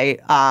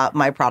reapply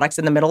my products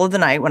in the middle of the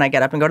night when I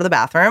get up and go to the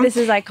bathroom. This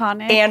is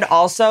iconic. And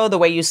also the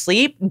way you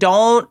sleep,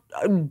 don't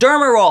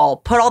derma roll,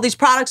 put all these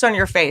products on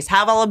your face,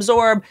 have all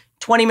absorb.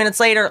 20 minutes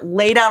later,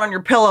 lay down on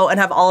your pillow and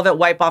have all of it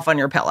wipe off on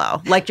your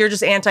pillow. Like you're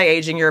just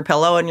anti-aging your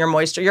pillow and your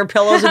moisture. Your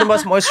pillows are the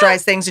most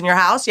moisturized things in your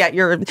house, yet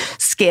your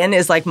skin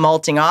is like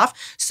molting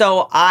off.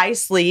 So I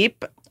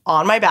sleep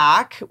on my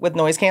back with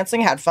noise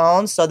canceling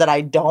headphones so that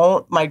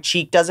my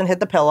cheek doesn't hit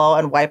the pillow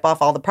and wipe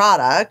off all the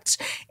product.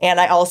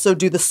 And I also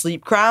do the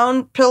sleep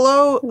crown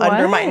pillow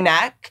under my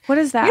neck. What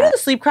is that? You know the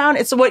sleep crown?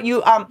 It's what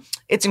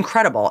it's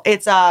incredible.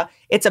 It's a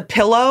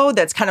pillow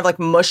that's kind of like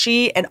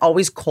mushy and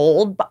always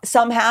cold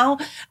somehow.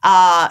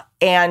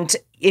 And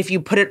if you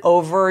put it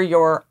over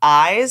your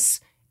eyes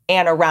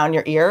and around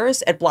your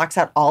ears, it blocks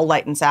out all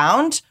light and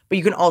sound. But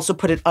you can also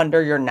put it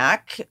under your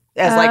neck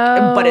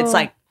but it's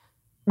like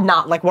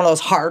not like one of those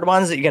hard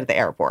ones that you get at the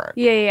airport.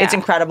 Yeah. It's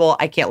incredible.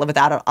 I can't live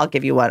without it. I'll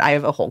give you one. I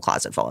have a whole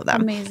closet full of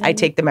them. Amazing. I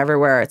take them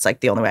everywhere. It's like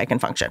the only way I can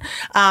function.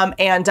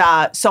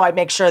 So I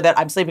make sure that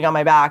I'm sleeping on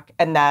my back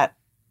and that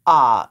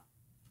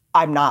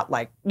I'm not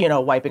like,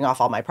 wiping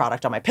off all my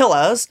product on my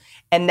pillows.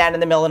 And then in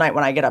the middle of the night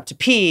when I get up to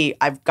pee,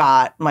 I've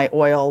got my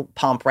oil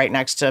pump right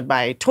next to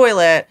my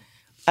toilet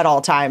at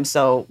all times.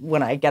 So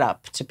when I get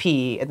up to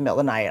pee in the middle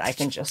of the night, I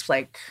can just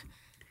like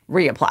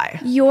reapply.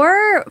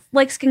 Your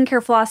like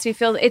skincare philosophy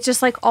feels it's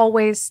just like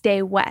always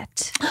stay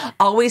wet.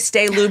 Always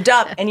stay lubed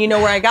up. And you know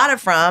where I got it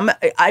from?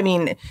 I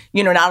mean,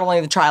 not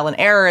only the trial and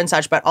error and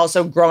such, but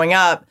also growing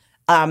up,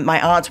 my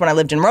aunts, when I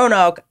lived in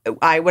Roanoke,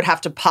 I would have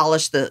to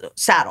polish the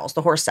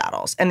horse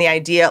saddles. And the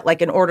idea,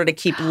 like in order to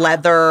keep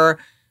leather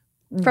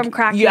from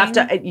cracking.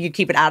 You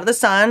keep it out of the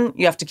sun.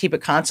 You have to keep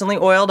it constantly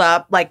oiled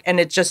up.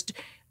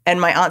 And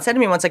my aunt said to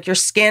me once, like, your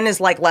skin is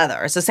like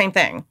leather. It's the same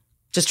thing.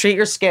 Just treat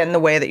your skin the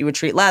way that you would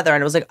treat leather.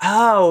 And it was like,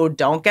 oh,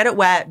 don't get it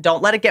wet.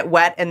 Don't let it get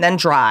wet and then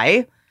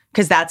dry,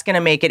 because that's going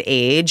to make it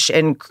age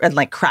and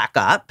like crack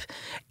up.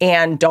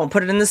 And don't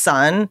put it in the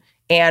sun,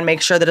 and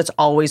make sure that it's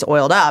always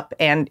oiled up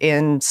and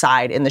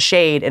inside in the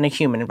shade in a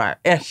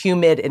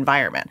humid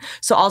environment.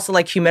 So also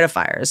like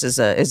humidifiers is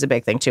a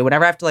big thing too.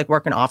 Whenever I have to like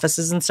work in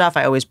offices and stuff,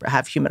 I always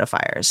have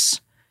humidifiers.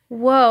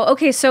 Whoa.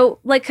 Okay. So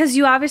like, cause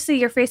you obviously,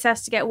 your face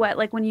has to get wet,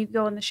 like when you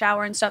go in the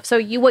shower and stuff. So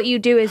what you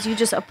do is you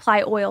just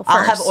apply oil first.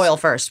 I'll have oil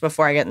first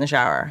before I get in the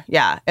shower.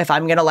 Yeah. If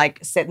I'm going to like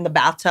sit in the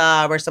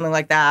bathtub or something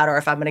like that, or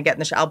if I'm going to get in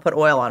the shower, I'll put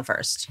oil on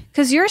first.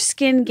 Cause your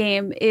skin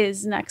game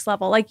is next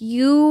level. Like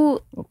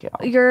your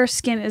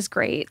skin is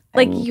great.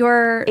 Like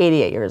you're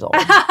 88 years old.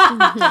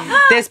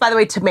 This, by the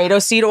way, tomato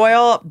seed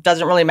oil,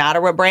 doesn't really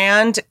matter what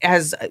brand,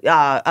 has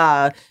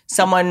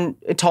someone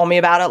told me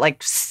about it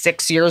like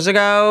 6 years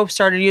ago,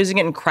 started using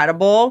it,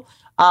 incredible.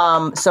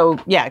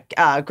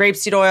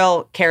 Grapeseed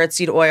oil, carrot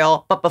seed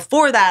oil. But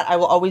before that, I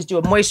will always do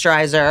a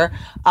moisturizer,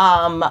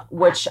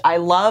 which I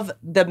love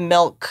the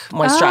Milk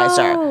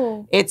moisturizer.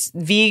 Oh. It's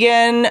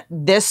vegan.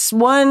 This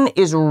one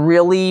is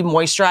really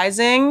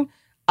moisturizing.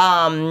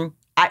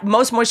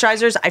 Most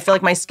moisturizers, I feel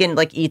like my skin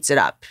like eats it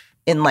up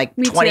in like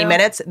 20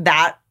 minutes.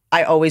 That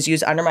I always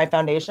use under my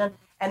foundation.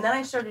 And then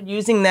I started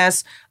using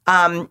this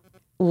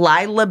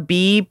Lila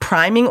B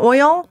priming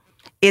oil.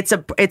 It's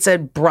a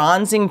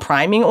bronzing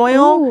priming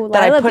oil. Ooh,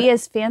 Lila B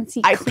is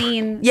fancy,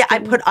 clean. I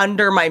put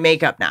under my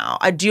makeup now.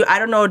 I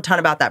don't know a ton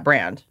about that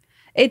brand.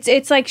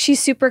 It's like she's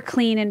super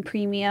clean and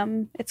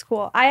premium. It's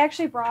cool. I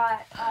actually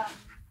brought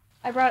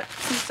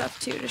some stuff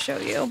too to show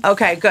you.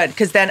 Okay, good.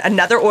 Because then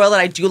another oil that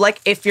I do like,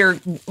 if you're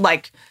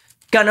like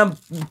gonna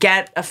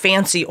get a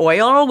fancy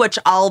oil, which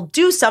I'll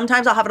do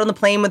sometimes. I'll have it on the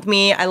plane with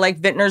me. I like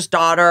Vintner's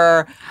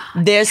Daughter.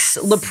 This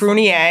Le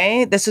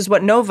Prunier. This is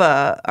what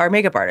Nova, our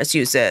makeup artist,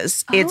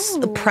 uses. It's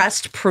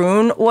pressed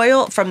prune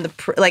oil from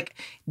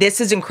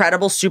this is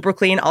incredible, super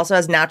clean, also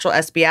has natural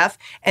SPF.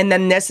 And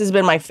then this has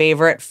been my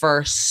favorite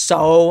for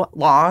so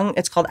long.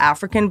 It's called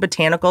African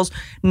Botanicals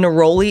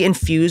Neroli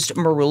Infused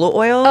Marula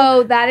Oil.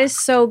 Oh, that is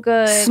so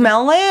good.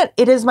 Smell it.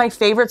 It is my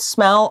favorite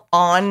smell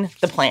on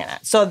the planet.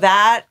 So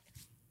that...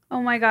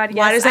 Oh my God,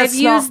 yes. I've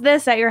used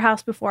this at your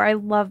house before. I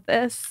love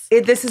this.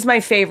 This is my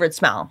favorite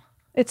smell.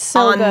 It's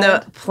so good. On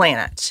the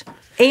planet.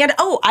 And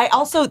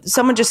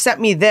someone just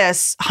sent me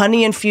this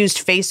honey-infused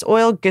face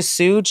oil,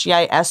 Gisou,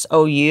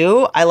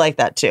 Gisou. I like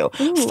that too.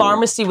 Ooh.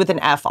 Pharmacy with an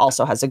F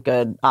also has a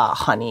good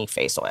honey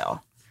face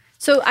oil.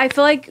 So I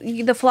feel like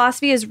the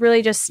philosophy is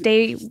really just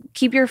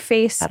keep your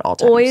face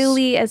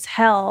oily as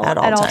hell at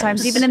all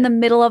times, even in the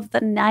middle of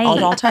the night.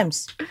 At all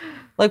times.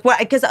 Like what?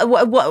 Because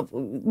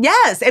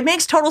yes, it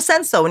makes total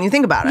sense though when you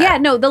think about it. Yeah,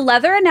 no, the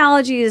leather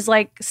analogy is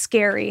like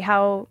scary.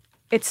 How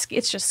it's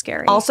just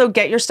scary. Also,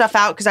 get your stuff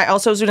out, because I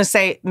also was going to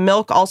say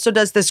Milk also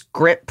does this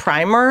grit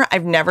primer.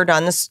 I've never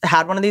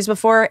had one of these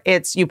before.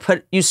 It's you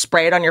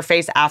spray it on your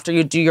face after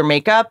you do your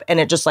makeup, and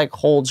it just like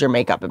holds your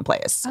makeup in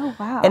place. Oh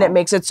wow! And it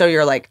makes it so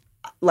you're like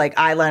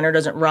eyeliner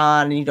doesn't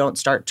run and you don't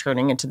start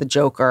turning into the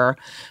Joker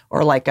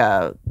or like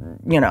a,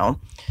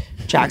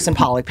 Jackson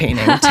Pollock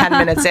painting 10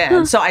 minutes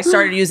in. So I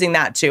started using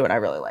that too, and I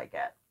really like it.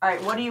 All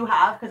right, what do you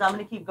have? Because I'm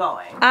going to keep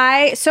going.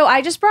 I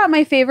just brought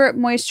my favorite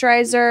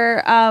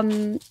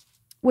moisturizer,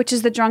 which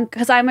is the Drunk,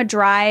 because I'm a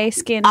dry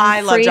skin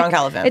I love freak. Drunk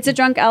Elephant. It's a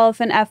Drunk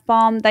Elephant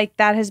F-Bomb. Like,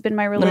 that has been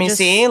my religious...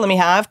 Let me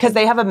have, because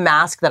they have a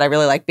mask that I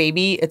really like.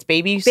 It's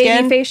baby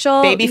skin.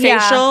 Baby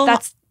facial.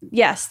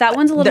 Yes, that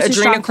one's a little too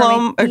strong for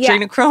me.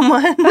 Adrenochrome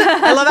one.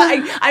 I love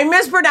it. I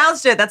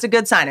mispronounced it. That's a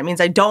good sign. It means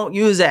I don't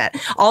use it.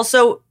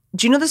 Also,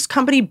 do you know this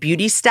company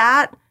Beauty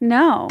Stat?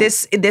 No.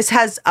 This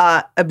has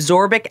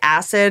absorbic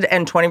acid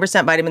and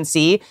 20% vitamin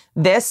C.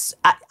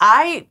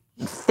 I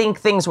think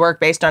things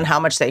work based on how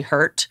much they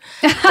hurt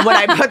when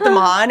I put them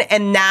on,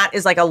 and that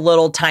is like a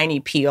little tiny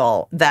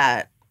peel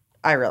that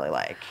I really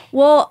like.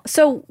 Well,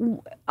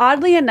 so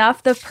oddly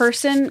enough, the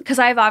person, because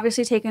I've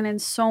obviously taken in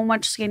so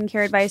much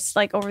skincare advice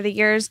like over the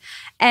years,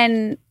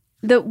 and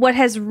what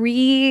has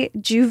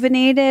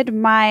rejuvenated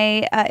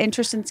my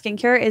interest in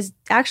skincare is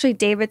actually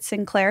David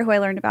Sinclair, who I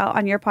learned about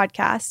on your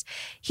podcast.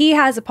 He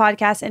has a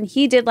podcast, and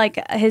he did like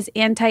his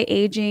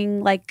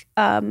anti-aging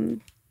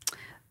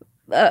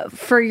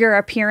for your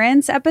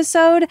appearance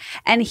episode,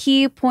 and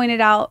he pointed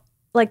out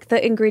like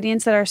the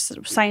ingredients that are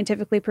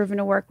scientifically proven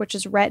to work, which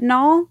is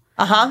retinol.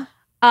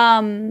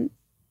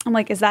 I'm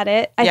like, is that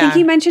it? I think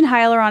he mentioned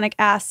hyaluronic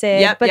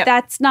acid, but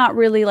that's not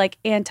really like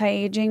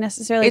anti-aging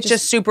necessarily. It's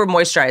just super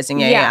moisturizing.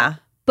 Yeah.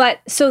 But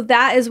so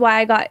that is why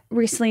I got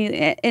recently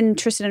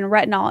interested in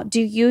retinol.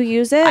 Do you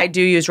use it? I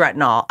do use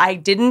retinol. I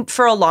didn't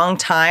for a long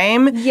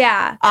time.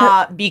 Yeah.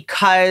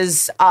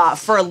 Because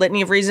for a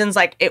litany of reasons,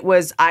 like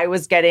I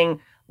was getting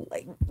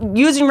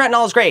using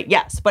retinol is great,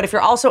 yes. But if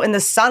you're also in the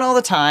sun all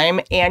the time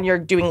and you're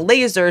doing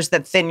lasers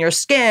that thin your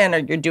skin, or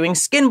you're doing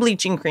skin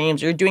bleaching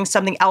creams, or you're doing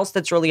something else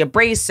that's really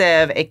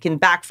abrasive, it can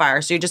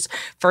backfire. So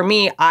for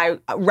me,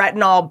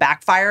 retinol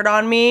backfired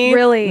on me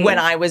really when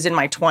I was in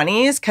my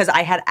 20s because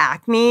I had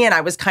acne and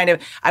I was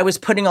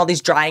putting all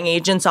these drying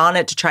agents on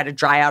it to try to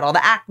dry out all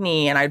the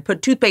acne, and I'd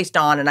put toothpaste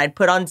on and I'd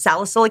put on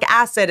salicylic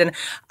acid, and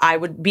I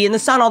would be in the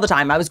sun all the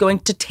time. I was going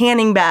to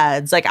tanning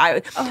beds.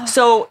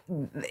 So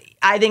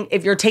I think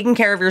if you're taking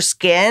care of your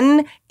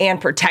skin and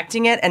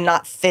protecting it and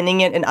not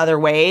thinning it in other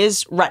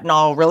ways,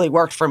 retinol really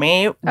worked for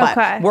me,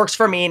 but works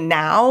for me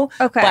now,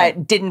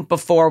 but didn't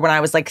before when I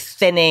was like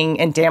thinning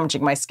and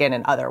damaging my skin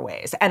in other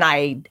ways. And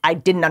I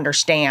didn't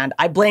understand.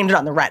 I blamed it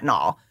on the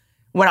retinol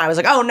when I was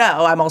like, oh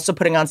no, I'm also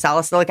putting on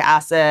salicylic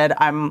acid.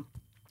 I'm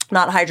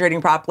not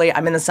hydrating properly.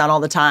 I'm in the sun all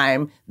the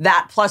time.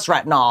 That plus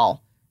retinol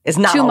is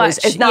not always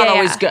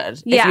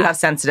good if you have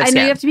sensitive skin.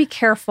 I know you have to be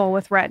careful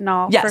with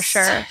retinol for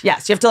sure.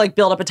 Yes, you have to like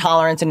build up a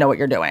tolerance and know what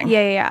you're doing.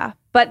 Yeah.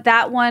 But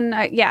that one,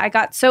 I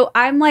got, so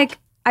I'm like,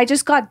 I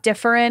just got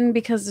Differin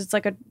because it's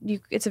like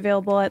it's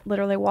available at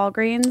literally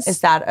Walgreens.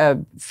 Is that a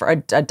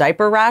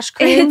diaper rash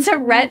cream? It's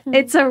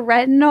a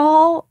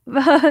retinol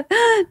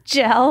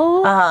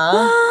gel.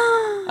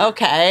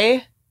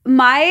 Okay.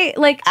 My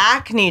like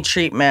acne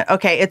treatment.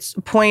 Okay, it's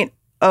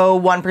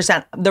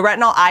 0.01%. The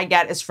retinol I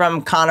get is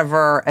from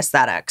Conover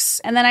Aesthetics.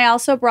 And then I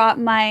also brought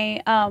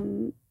my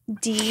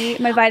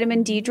my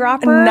vitamin D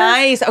dropper.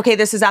 Nice. Okay,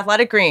 this is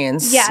Athletic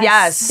Greens.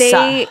 Yes.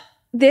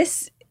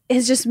 This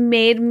has just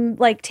made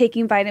like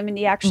taking vitamin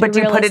D actually But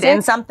do you put it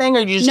in something, or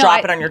you just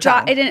drop it on your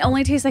tongue? It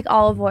only tastes like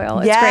olive oil.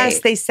 It's yes,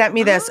 great. They sent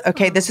me this.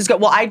 Okay, this is good.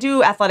 Well, I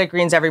do Athletic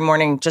Greens every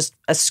morning, just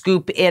a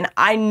scoop in.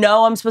 I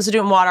know I'm supposed to do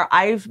it in water.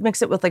 I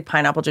mix it with like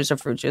pineapple juice or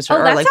fruit juice.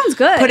 Or that like sounds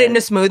good. Put it in a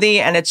smoothie,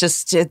 and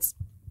it's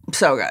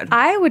so good.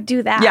 I would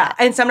do that. Yeah,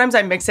 and sometimes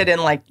I mix it in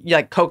like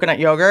coconut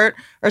yogurt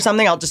or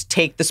something. I'll just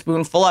take the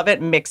spoonful of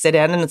it, mix it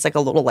in, and it's like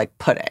a little like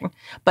pudding.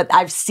 But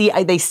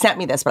they sent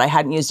me this, but I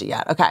hadn't used it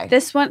yet. Okay.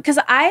 This one, because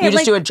you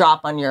just do a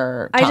drop on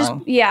your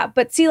tongue.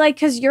 But see, like,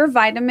 because your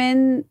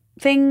vitamin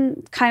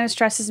thing kind of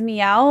stresses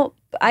me out.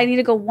 I need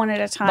to go one at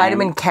a time.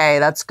 Vitamin K,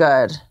 that's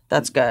good.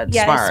 That's good.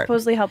 Yeah, Smart. It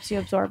supposedly helps you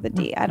absorb the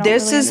D. I don't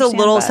This really is a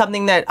little but...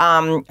 something that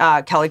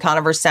Kelly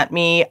Conover sent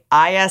me.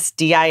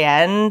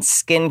 ISDIN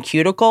Skin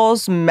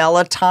Cuticles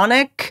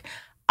Melatonic.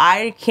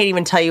 I can't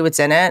even tell you what's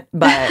in it,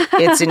 but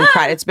it's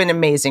incredible. It's been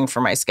amazing for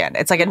my skin.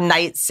 It's like a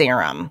night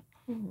serum.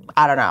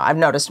 I don't know. I've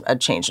noticed a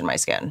change in my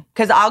skin.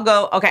 Because I'll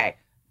go, okay,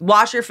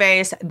 wash your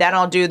face, then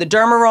I'll do the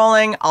derma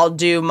rolling, I'll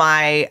do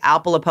my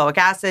alpha-lipoic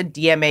acid,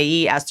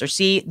 DMAE, ester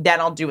C, then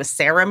I'll do a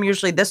serum,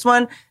 usually this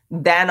one,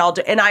 then I'll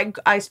do, and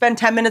I spend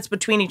 10 minutes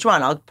between each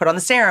one. I'll put on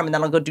the serum, and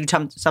then I'll go do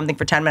something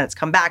for 10 minutes,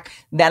 come back,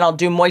 then I'll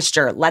do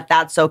moisture, let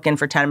that soak in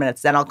for 10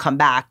 minutes, then I'll come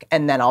back,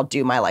 and then I'll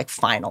do my like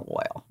final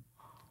oil.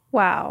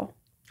 Wow.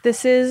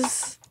 This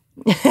is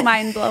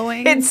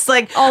mind-blowing. It's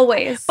like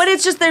always, but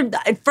it's just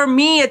for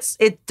me.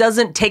 It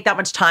doesn't take that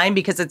much time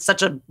because it's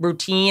such a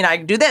routine. I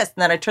do this,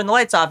 and then I turn the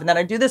lights off, and then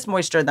I do this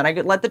moisture, and then I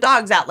let the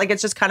dogs out. Like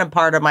it's just kind of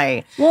part of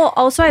my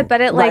also I bet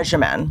it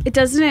regimen. Like it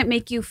doesn't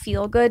make you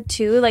feel good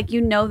too. Like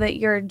you know that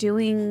you're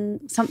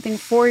doing something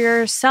for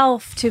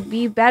yourself to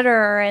be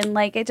better, and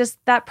like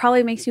that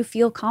probably makes you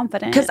feel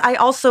confident. Because I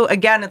also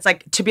it's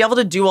like to be able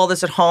to do all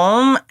this at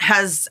home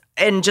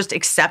and just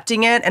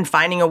accepting it and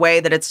finding a way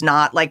that it's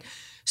not like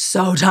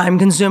so time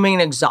consuming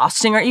and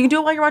exhausting. Or you can do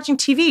it while you're watching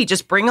TV.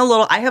 Just bring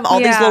I have all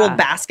these little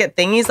basket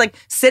thingies, like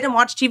sit and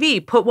watch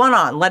TV, put one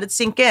on, let it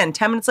sink in.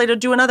 10 minutes later,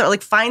 do another.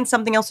 Like find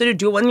something else to do.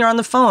 Do it when you're on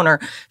the phone or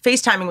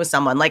FaceTiming with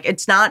someone. Like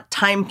it's not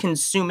time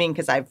consuming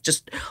because I've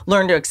just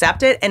learned to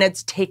accept it. And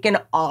it's taken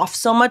off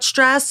so much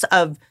stress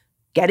of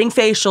getting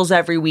facials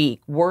every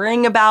week,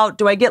 worrying about,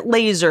 do I get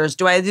lasers?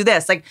 Do I do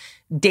this? Like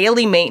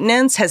daily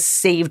maintenance has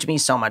saved me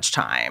so much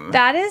time.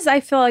 That is, I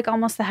feel like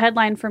almost the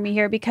headline for me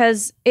here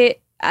because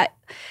it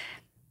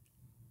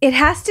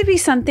has to be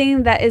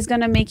something that is going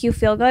to make you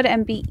feel good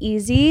and be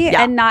easy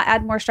and not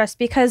add more stress,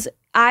 because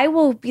I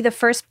will be the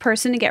first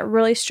person to get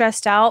really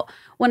stressed out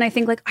when I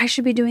think like I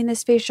should be doing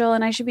this facial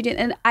and I should be doing,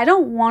 and I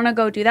don't want to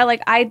go do that.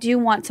 Like I do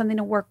want something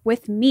to work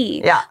with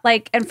me. Yeah.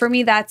 Like, and for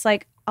me, that's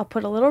like, I'll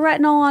put a little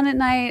retinol on at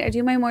night. I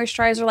do my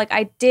moisturizer. Like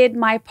I did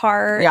my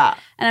part. Yeah.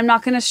 And I'm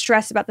not going to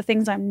stress about the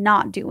things I'm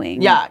not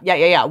doing. Yeah.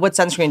 What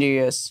sunscreen do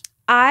you use?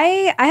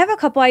 I have a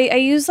couple. I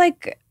use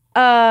like,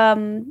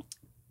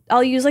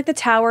 I'll use like the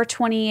Tower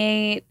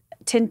 28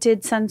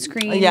 tinted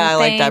sunscreen. Yeah, I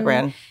like that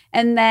brand.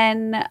 And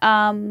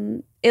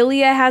then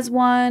Ilia has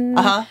one.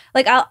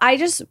 Like I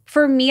just,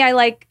 for me, I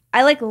like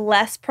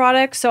less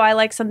products, so I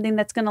like something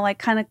that's gonna like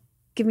kind of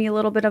give me a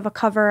little bit of a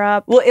cover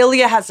up. Well,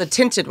 Ilia has a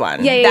tinted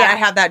one. Yeah. I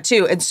have that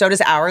too, and so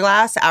does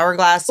Hourglass.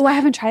 Oh, I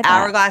haven't tried that.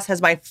 Hourglass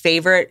has my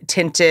favorite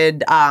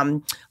tinted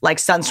like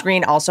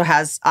sunscreen. Also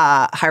has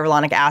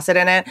hyaluronic acid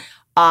in it.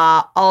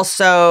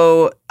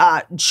 Also,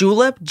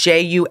 Julep,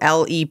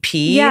 Julep.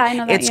 Yeah, I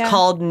know that. It's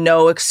called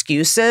No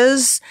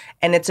Excuses,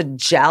 and it's a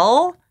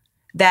gel.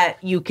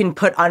 that you can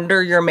put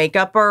under your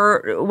makeup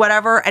or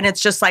whatever. And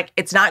it's just like,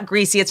 it's not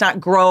greasy. It's not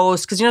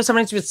gross. Cause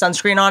sometimes you put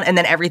sunscreen on and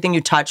then everything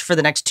you touch for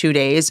the next 2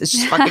 days is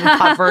just fucking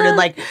covered in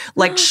like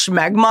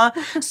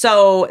schmegma.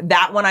 So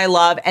that one I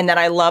love. And then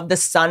I love the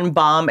Sun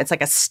Bum. It's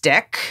like a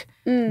stick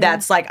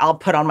that's like, I'll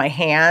put on my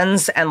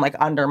hands and like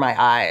under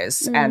my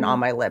eyes and on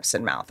my lips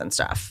and mouth and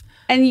stuff.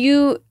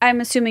 And I'm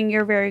assuming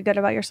you're very good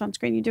about your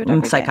sunscreen. You do it every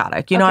I'm day.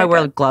 psychotic. I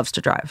wear gloves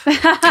to drive.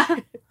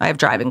 I have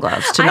driving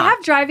gloves to I not.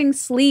 have driving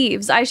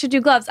sleeves. I should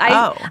do gloves.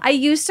 I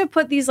used to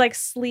put these like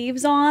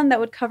sleeves on that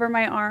would cover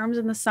my arms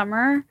in the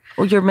summer.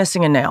 Well, you're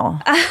missing a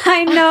nail.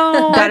 I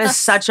know. That is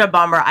such a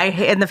bummer.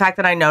 And the fact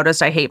that I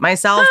noticed, I hate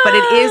myself, but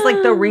it is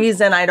like the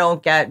reason I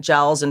don't get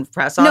gels and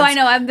press-ons. No, I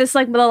know. I'm this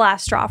like the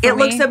last straw for me. It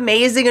looks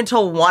amazing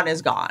until one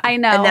is gone. I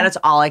know. And then it's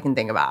all I can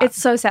think about.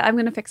 It's so sad. I'm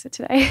going to fix it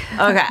today.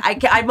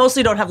 Okay. I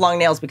mostly don't have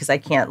long nails because I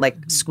can't like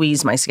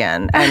squeeze my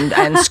skin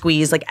and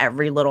squeeze like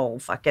every little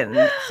fucking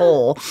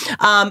hole.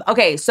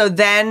 Okay. So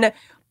then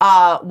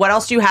what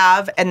else do you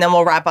have? And then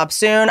we'll wrap up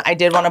soon. I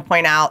did want to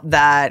point out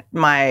that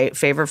my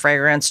favorite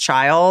fragrance,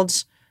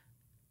 Child,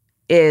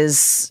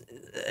 is...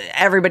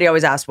 Everybody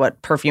always asks what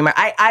perfume.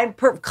 I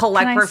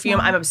collect perfume.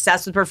 I'm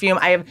obsessed with perfume.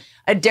 I have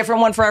a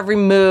different one for every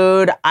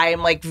mood.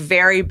 I'm like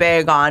very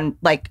big on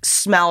like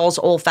smells,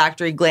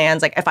 olfactory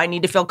glands. Like if I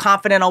need to feel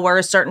confident, I'll wear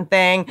a certain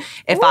thing.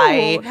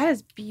 That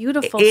is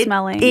beautiful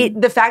smelling.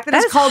 The fact that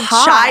it's called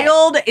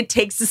Child, it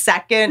takes a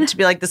second to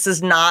be like, this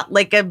is not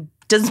like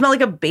doesn't smell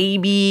like a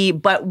baby,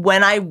 but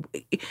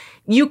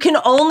you can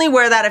only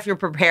wear that if you're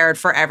prepared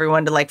for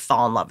everyone to like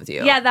fall in love with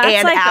you. Yeah, that's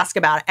and like ask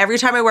about it. Every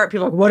time I wear it,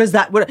 people are like, what is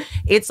that?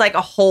 It's like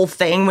a whole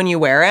thing when you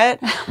wear it.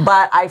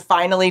 But I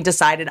finally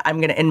decided I'm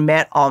going to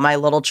admit all my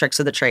little tricks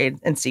of the trade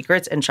and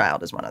secrets, and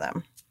Child is one of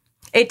them.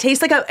 It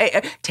tastes like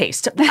a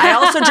taste. I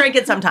also drink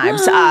it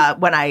sometimes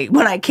when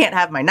I can't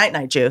have my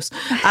night juice.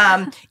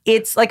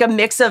 It's like a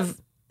mix of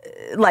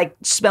like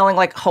smelling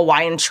like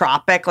Hawaiian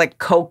tropic, like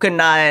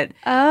coconut,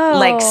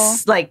 like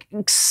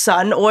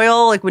sun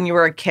oil, like when you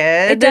were a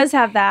kid. It does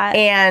have that.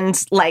 And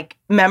like,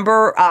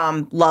 remember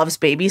Love's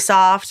Baby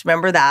Soft?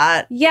 Remember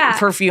that? Yeah.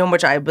 Perfume,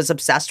 which I was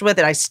obsessed with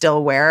and I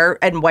still wear.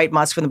 And White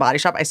Musk from the Body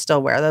Shop, I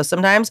still wear those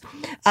sometimes.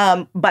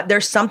 But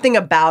there's something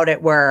about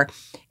it where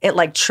it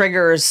like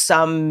triggers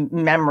some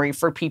memory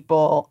for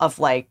people of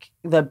like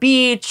the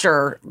beach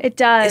or it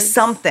does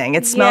something.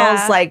 It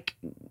smells like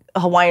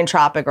Hawaiian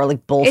tropic or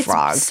like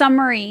bullfrog. It's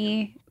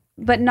summery,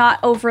 but not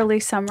overly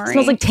summery. It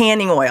smells like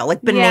tanning oil,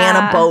 like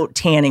banana boat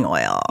tanning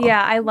oil.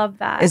 Yeah, I love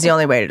that. Is the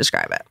only way to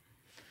describe it.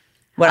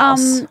 What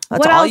else?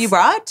 That's all you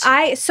brought?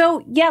 I've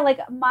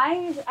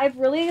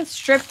really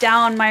stripped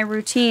down my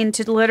routine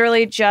to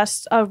literally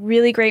just a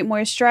really great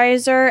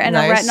moisturizer and a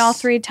retinol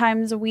 3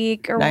 times a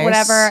week or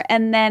whatever.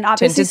 And then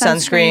obviously tinted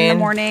sunscreen in the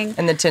morning.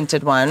 And the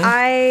tinted one.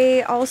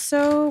 I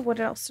also, what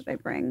else did I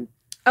bring?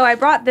 Oh, I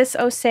brought this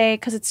Osei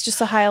because it's just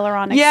a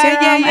hyaluronic serum.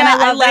 Yeah. And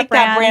I like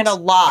that brand a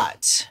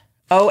lot.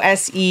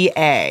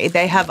 OSEA.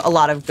 They have a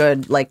lot of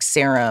good like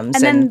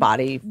serums and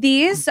body.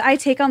 These I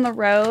take on the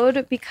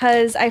road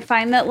because I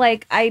find that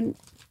like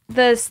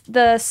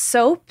the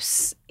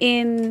soaps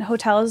in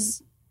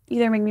hotels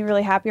either make me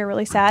really happy or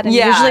really sad. And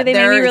usually they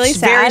make me really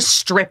sad. Very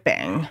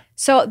stripping.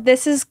 So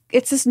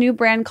it's this new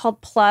brand called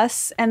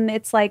Plus, and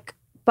it's like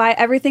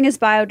everything is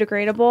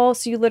biodegradable.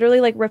 So you literally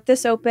like rip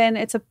this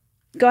open.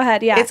 Go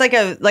ahead, yeah. It's like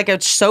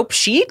a soap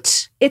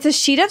sheet? It's a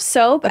sheet of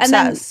soap.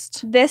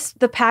 Obsessed. And then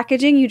the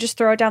packaging, you just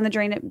throw it down the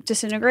drain, it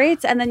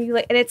disintegrates, and then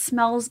and it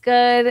smells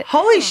good.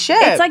 Holy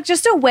shit. It's like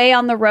just a way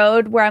on the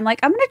road where I'm like,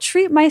 I'm going to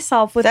treat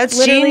myself with That's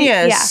literally,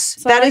 genius. Yeah,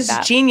 so that is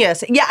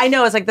genius. Yeah, I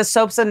know. It's like the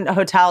soaps in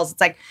hotels.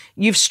 It's like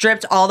you've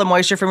stripped all the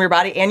moisture from your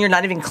body and you're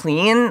not even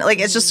clean. Like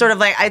it's just sort of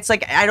like, it's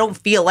like, I don't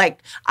feel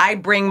like I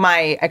bring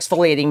my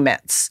exfoliating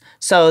mitts.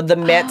 So the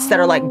mitts that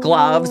are like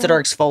gloves that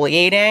are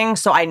exfoliating.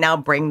 So I now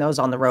bring those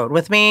on the road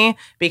with me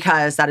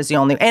because that is the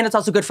only, and it's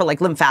also good for like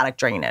lymphatic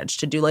drainage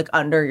to do like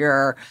under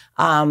your,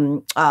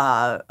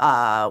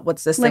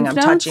 what's this thing I'm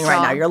touching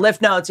right now? Your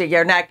lymph nodes,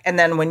 your neck. And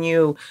then when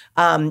you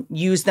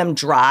use them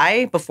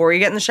dry before you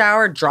get in the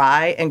shower,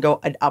 dry and go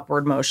in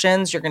upward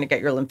motions, you're going to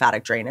get your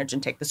lymphatic drainage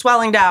and take the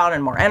swelling down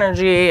and more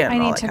energy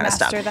and all that kind of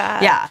stuff.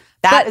 That. Yeah,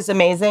 that is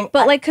amazing.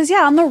 But like, cause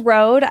on the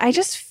road,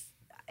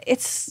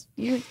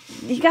 you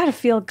got to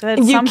feel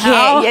good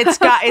somehow. You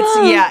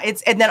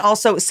can't. And then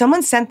also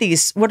someone sent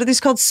these, what are these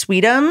called?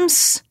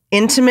 Sweetums?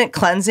 Intimate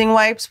cleansing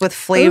wipes with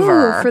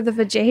flavor. Ooh, for the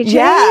vajayjay.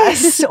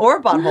 Yes,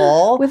 or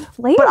butthole. With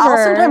flavor. But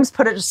I'll sometimes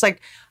put it just like,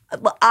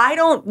 I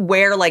don't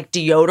wear like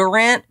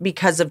deodorant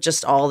because of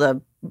just all the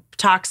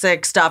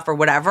toxic stuff or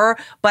whatever,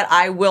 but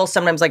I will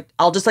sometimes like,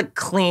 I'll just like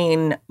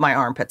clean my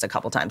armpits a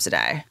couple times a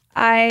day.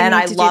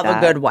 I love a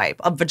good wipe.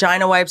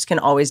 Vagina wipes can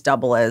always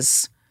double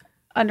as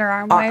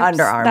underarm wipes.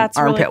 That's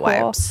armpit really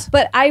cool. wipes.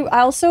 But I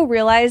also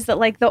realized that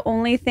like the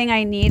only thing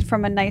I need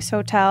from a nice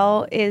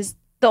hotel is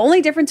The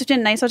only difference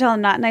between Nice Hotel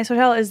and not Nice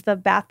Hotel is the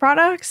bath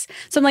products.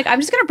 So I'm like, I'm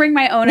just going to bring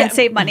my own and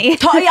save money.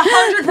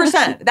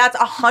 100%. That's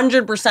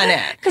 100%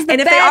 it.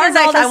 And if they are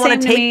nice, I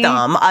want to take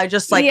them. I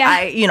just like,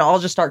 I'll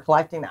just start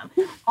collecting them.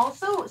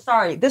 Also,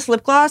 sorry, this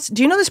lip gloss,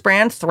 do you know this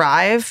brand,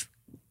 Thrive?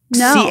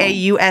 No.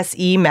 Cause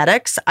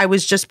Medics. I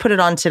was just put it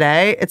on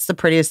today. It's the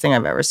prettiest thing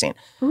I've ever seen.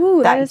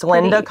 Ooh, that is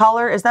Glinda pretty.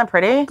 color. Is that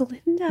pretty?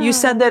 Glinda. You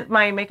said that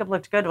my makeup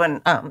looked good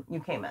when you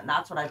came in.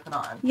 That's what I put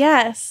on.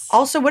 Yes.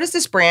 Also, what is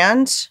this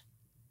brand?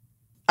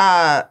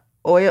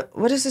 Oil.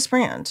 What is this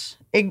brand?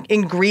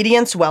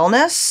 Ingredients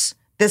Wellness.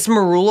 This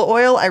marula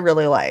oil I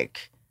really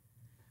like.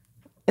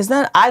 Isn't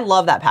that? I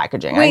love that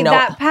packaging. Wait, I know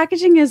that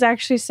packaging is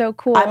actually so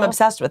cool. I'm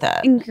obsessed with it.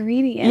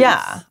 Ingredients.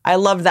 Yeah, I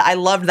love that. I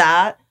love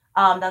that.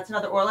 That's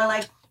another oil I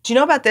like. Do you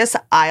know about this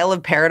Isle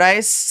of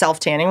Paradise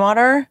self-tanning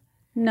water?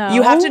 No.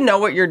 You have to know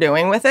what you're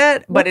doing with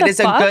it, but it is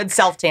a good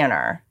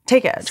self-tanner.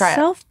 Take it. Try it.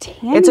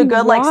 Self-tanning It's a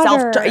good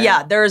water.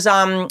 yeah, there's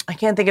I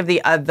can't think of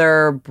the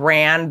other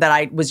brand that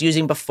I was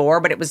using before,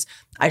 but it was,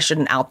 I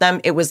shouldn't out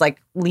them. It was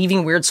like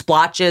leaving weird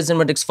splotches and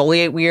would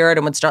exfoliate weird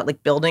and would start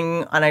like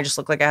building, and I just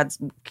looked like I had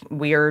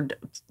weird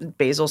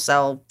basal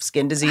cell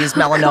skin disease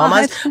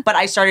melanomas, but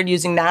I started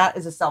using that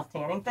as a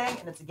self-tanning thing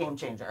and it's a game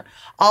changer.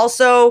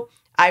 Also,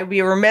 I'd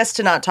be remiss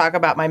to not talk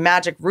about my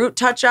magic root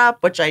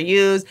touch-up, which I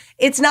use.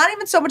 It's not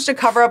even so much to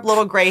cover up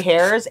little gray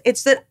hairs.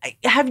 It's that,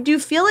 do you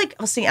feel like,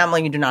 see,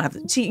 Emily, you do not have,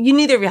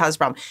 neither of you have this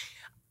problem.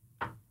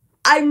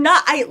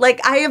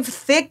 I have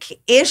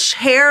thick-ish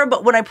hair,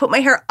 but when I put my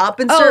hair up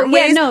in certain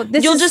ways,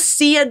 you'll just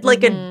see a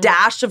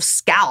dash of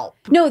scalp.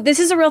 No, this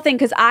is a real thing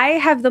because I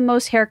have the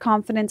most hair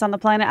confidence on the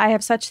planet. I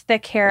have such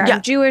thick hair.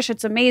 I'm Jewish.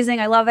 It's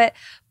amazing. I love it.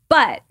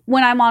 But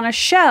when I'm on a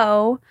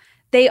show,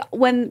 they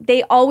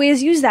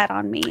always use that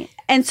on me.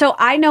 And so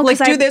I know, like,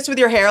 do this with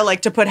your hair,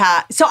 like to put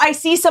hat. So I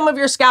see some of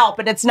your scalp,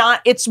 and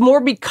it's more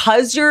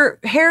because your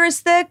hair is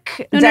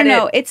thick.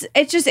 No.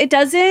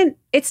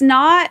 It's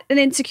not an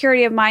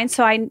insecurity of mine.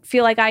 So I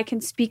feel like I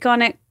can speak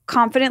on it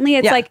confidently.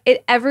 It's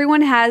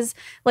everyone has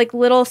like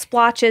little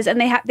splotches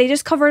and they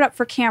just cover it up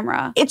for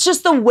camera. It's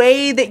just the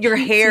way that your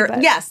hair,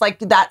 like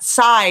that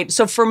side.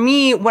 So for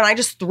me, when I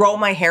just throw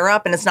my hair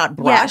up and it's not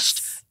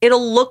brushed,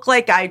 it'll look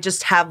like I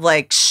just have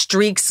like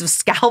streaks of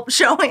scalp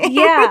showing.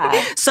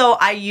 Yeah. So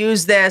I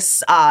use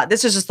this.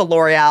 This is just the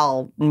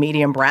L'Oreal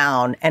medium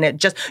brown. And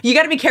you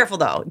got to be careful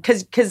though,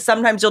 because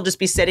sometimes you'll just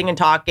be sitting and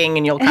talking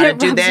and you'll kind of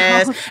do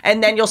this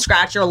and then you'll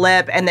scratch your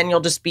lip and then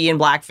you'll just be in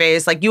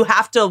blackface. Like you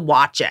have to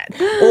watch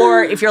it.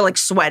 Or if you're like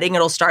sweating,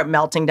 it'll start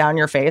melting down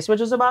your face,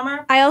 which is a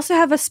bummer. I also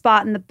have a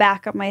spot in the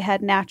back of my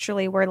head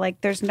naturally where like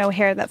there's no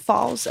hair that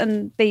falls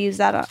and they use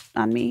that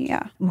on me.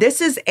 Yeah. This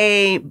is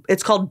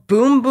it's called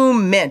Boom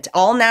Boom Mint.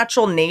 All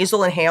natural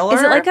nasal inhaler.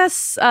 Is it like a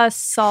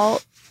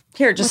salt?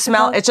 Here, just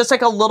smell. It's just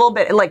like a little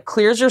bit. It like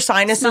clears your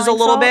sinuses a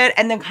little bit,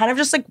 and then kind of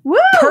just like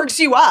perks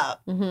you up.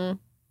 Mm-hmm.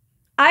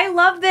 I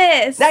love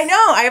this. I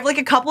know. I have like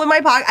a couple in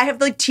my pocket. I have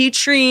like tea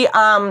tree.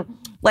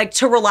 Like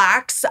to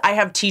relax, I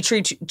have tea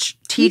tree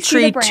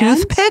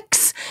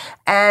toothpicks,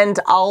 and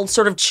I'll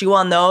sort of chew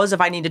on those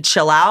if I need to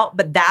chill out.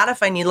 But that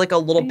if I need like a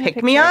little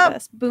pick me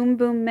up, Boom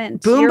Boom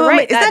Mint. Boom You're Boom.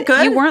 Right. Is that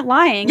good? You weren't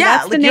lying. Yeah,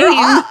 that's the name.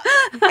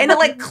 And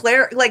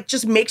it like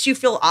just makes you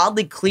feel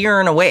oddly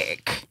clear and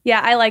awake. Yeah,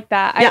 I like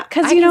that. Yeah, I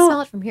can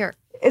smell it from here.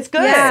 It's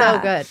good. Yeah.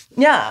 So good.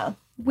 Yeah.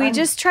 We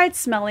just tried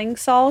smelling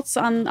salts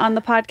on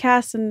the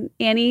podcast, and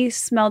Annie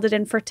smelled it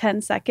in for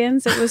 10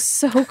 seconds. It was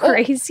so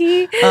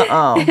crazy.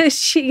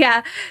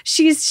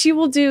 She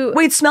will do.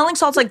 Wait, smelling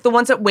salts like the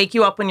ones that wake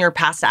you up when you're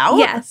passed out?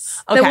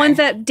 Yes, okay. The ones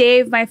that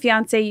Dave, my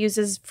fiance,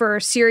 uses for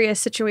serious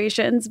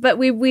situations. But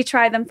we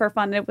tried them for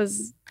fun. It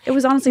was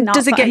honestly not.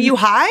 Does it fun. get you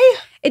high?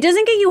 It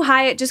doesn't get you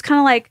high. It just kind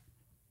of like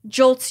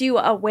jolts you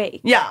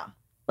awake. Yeah,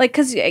 like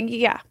because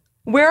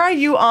Where are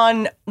you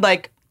on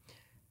like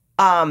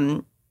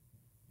how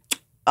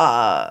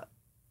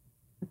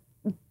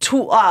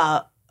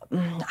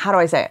do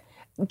I say it?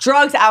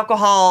 Drugs,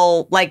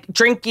 alcohol, like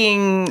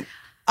drinking,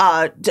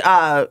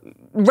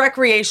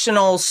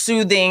 recreational,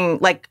 soothing,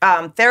 like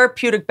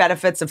therapeutic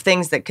benefits of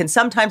things that can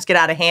sometimes get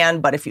out of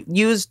hand, but if you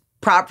use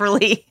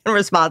properly and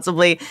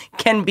responsibly,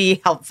 can be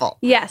helpful.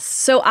 Yes.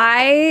 So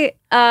I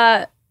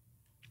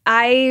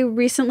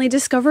recently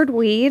discovered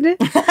weed.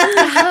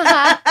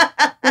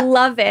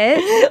 Love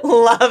it.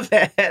 Love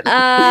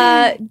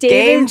it.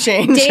 Game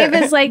changer. Dave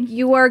is like,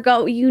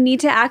 you need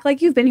to act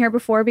like you've been here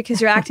before because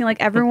you're acting like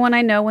everyone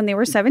I know when they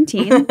were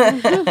 17.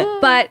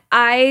 But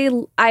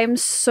I'm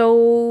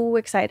so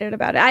excited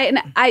about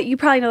it. You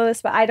probably know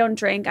this, but I don't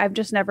drink. I've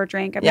just never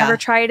drank. I've never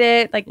tried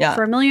it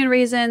for a million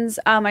reasons.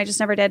 I just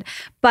never did.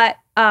 But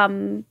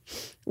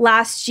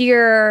last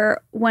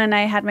year when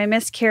I had my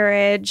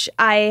miscarriage,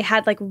 I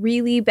had like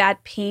really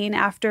bad pain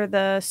after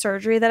the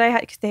surgery that I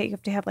had because they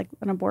have to have like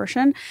an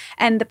abortion,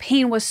 and the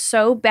pain was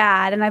so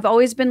bad. And I've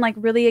always been like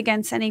really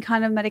against any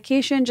kind of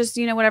medication, just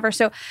whatever.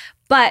 So,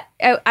 but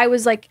I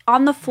was like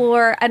on the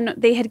floor, and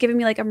they had given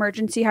me like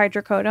emergency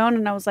hydrocodone,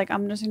 and I was like,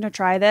 I'm just going to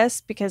try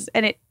this because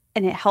it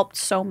helped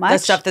so much. The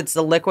stuff that's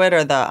the liquid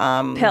or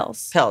the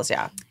pills. Pills,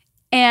 yeah.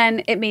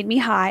 and it made me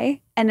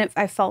high, and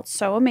I felt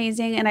so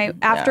amazing. And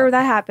after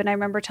that happened, I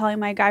remember telling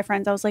my guy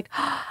friends, I was like,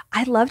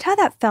 I loved how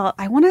that felt.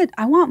 I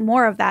want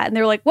more of that. And they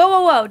were like,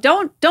 whoa,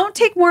 don't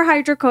take more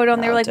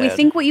hydrocodone. They were like, we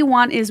think what you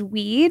want is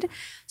weed.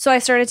 So I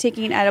started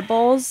taking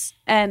edibles,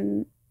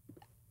 and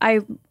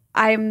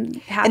I'm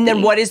happy. And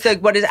then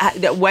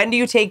when do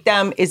you take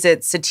them? Is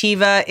it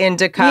sativa,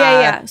 indica?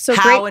 Yeah. So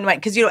how and when?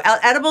 Because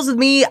edibles with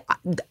me,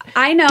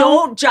 I know,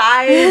 don't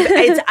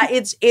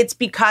jive. It's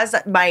because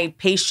my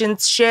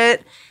patience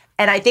shit,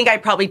 and I think I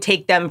probably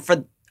take them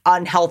for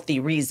unhealthy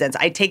reasons.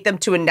 I take them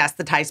to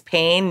anesthetize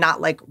pain,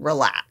 not like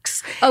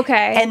relax.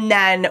 Okay. And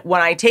then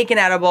when I take an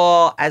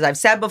edible, as I've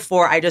said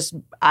before,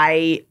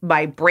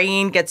 my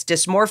brain gets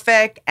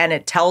dysmorphic and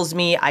it tells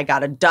me I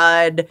got a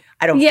dud.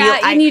 I don't feel.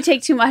 And you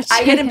take too much.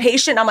 I get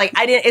impatient. I'm like,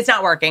 it's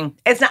not working.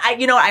 It's not.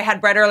 I had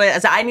bread earlier. I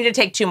said I need to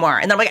take 2 more.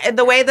 And then I'm like,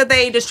 the way that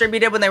they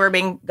distributed when they were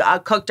being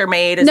cooked or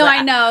made. Is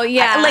I know.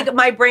 Yeah. Like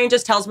my brain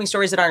just tells me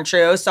stories that aren't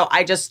true. So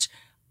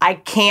I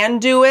can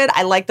do it.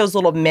 I like those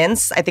little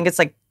mints. I think it's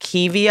like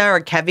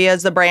Kevia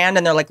is the brand,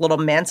 and they're like little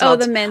mints.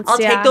 The mints. I'll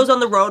take those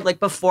on the road like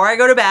before I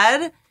go to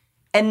bed.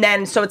 And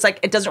then, so it's like,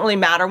 it doesn't really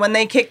matter when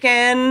they kick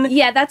in.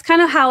 Yeah, that's kind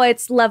of how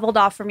it's leveled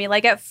off for me.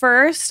 Like at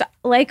first,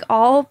 like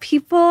all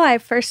people, I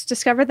first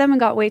discovered them and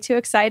got way too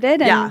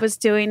excited and was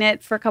doing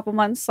it for a couple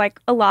months, like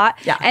a lot.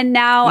 Yeah. And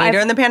now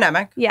during the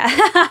pandemic. Yeah.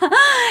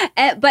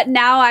 But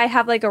now I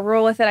have like a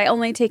rule with it. I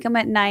only take them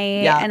at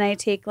night and I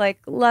take like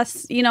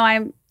less,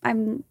 I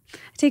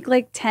take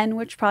like 10,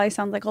 which probably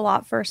sounds like a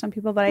lot for some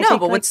people, but I take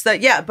what's 10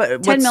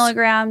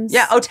 milligrams.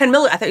 Yeah. 10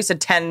 milligrams. I thought you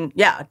said 10.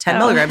 Yeah. 10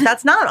 milligrams.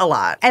 That's not a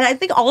lot. And I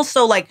think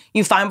also like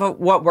you find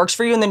what works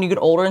for you, and then you get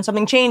older and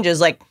something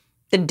changes. Like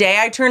the day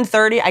I turned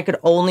 30, I could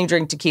only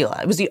drink tequila.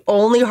 It was the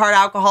only hard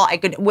alcohol I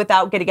could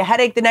without getting a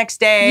headache the next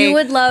day. You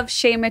would love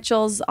Shay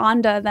Mitchell's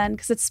Onda then,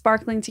 because it's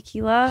sparkling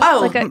tequila.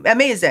 Oh,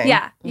 amazing.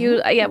 Yeah.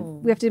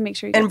 We have to make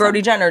sure you get And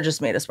Brody Jenner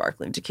just made a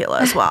sparkling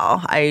tequila as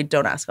well. I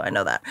don't ask how I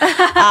know that.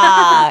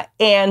 I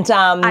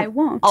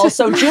won't.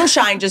 Also,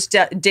 Juneshine just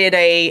did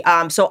a,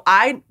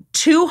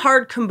 2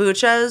 hard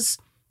kombuchas.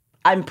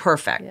 I'm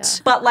perfect. Yeah.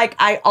 But like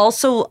I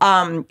also,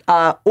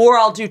 or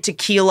I'll do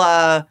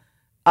tequila,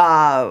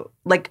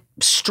 like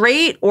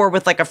straight or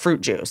with like a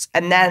fruit juice,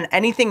 and then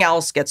anything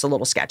else gets a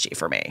little sketchy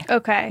for me.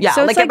 Okay, yeah,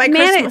 so it's like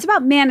it's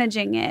about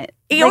managing it,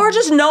 or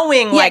just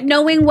knowing,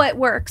 knowing what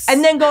works,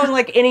 and then going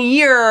like in a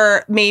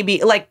year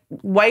maybe like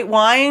white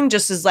wine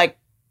just is like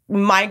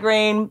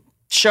migraine,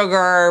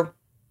 sugar.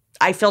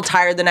 I feel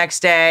tired the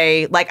next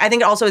day. Like I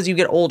think also as you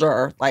get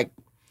older, like.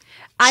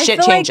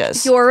 Shit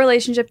changes. Like your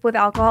relationship with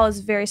alcohol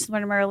is very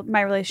similar to my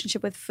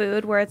relationship with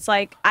food, where it's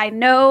like I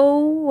know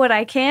what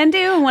I can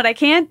do and what I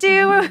can't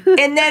do,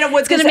 and then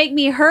what's going to make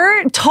me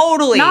hurt,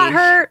 totally not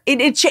hurt.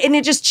 And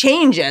it just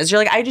changes. You're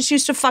like, I just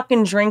used to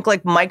fucking drink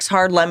like Mike's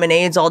Hard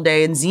Lemonades all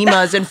day and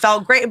Zimas and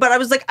felt great, but I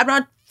was like, I'm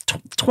not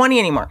 20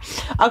 anymore.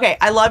 Okay,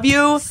 I love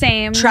you.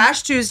 Same.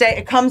 Trash Tuesday.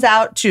 It comes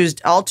out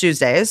all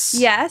Tuesdays.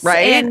 Yes,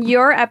 right. And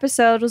your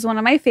episode was one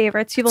of my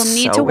favorites. People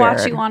need to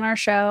watch you on our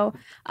show.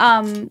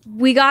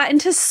 We got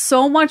into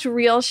so much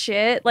real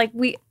shit. Like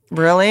we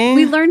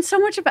learned so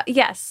much about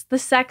the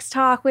sex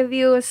talk with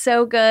you was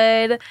so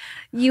good.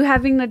 You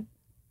having the.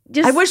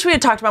 I wish we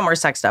had talked about more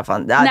sex stuff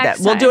on that.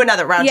 We'll do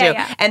another round too.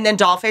 Yeah. And then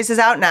Dollface is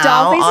out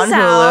now on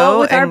Hulu.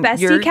 With our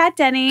bestie Kat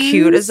Dennings.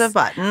 Cute as a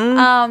button.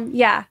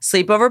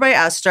 Sleepover by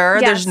Esther.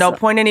 Yes. There's no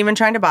point in even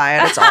trying to buy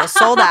it. It's all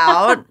sold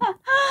out.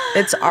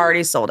 It's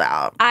already sold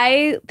out.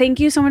 I thank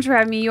you so much for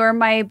having me. You are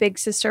my big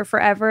sister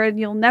forever, and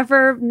you'll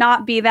never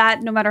not be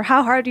that, no matter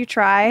how hard you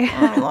try.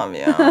 I love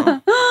you.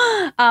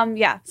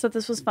 So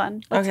this was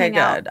fun. Let's hang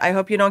out. I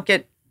hope you don't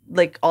get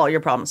like all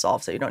your problems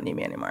solved, so you don't need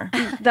me anymore.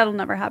 That'll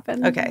never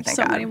happen. Okay, thank God.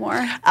 So many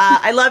more.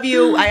 I love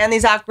you. I end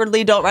these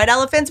awkwardly. Don't ride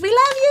elephants. We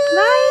love you.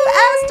 Bye.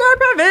 Esther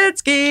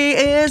Povitsky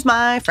is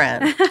my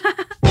friend.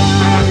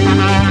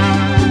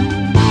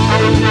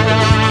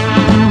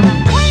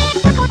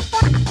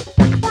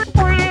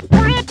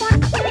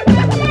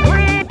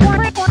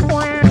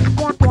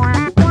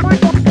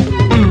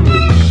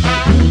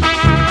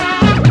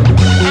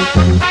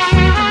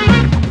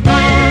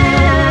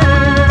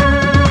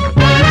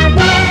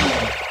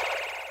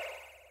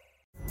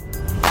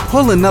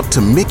 Pulling up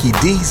to Mickey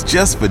D's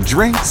just for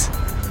drinks?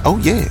 Oh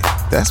yeah,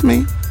 that's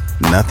me.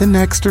 Nothing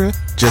extra,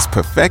 just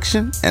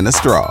perfection and a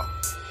straw.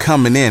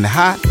 Coming in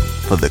hot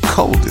for the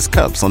coldest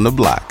cups on the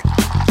block.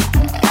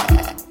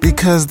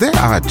 Because there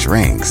are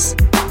drinks.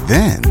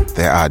 Then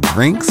there are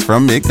drinks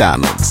from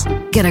McDonald's.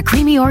 Get a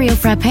creamy Oreo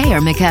frappe or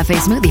McCafe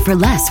smoothie for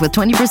less with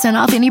 20%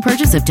 off any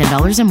purchase of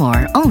 $10 or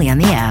more. Only on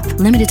the app.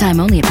 Limited time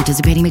only at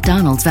participating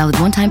McDonald's. Valid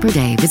one time per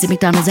day. Visit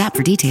McDonald's app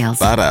for details.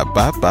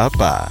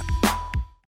 Ba-da-ba-ba-ba.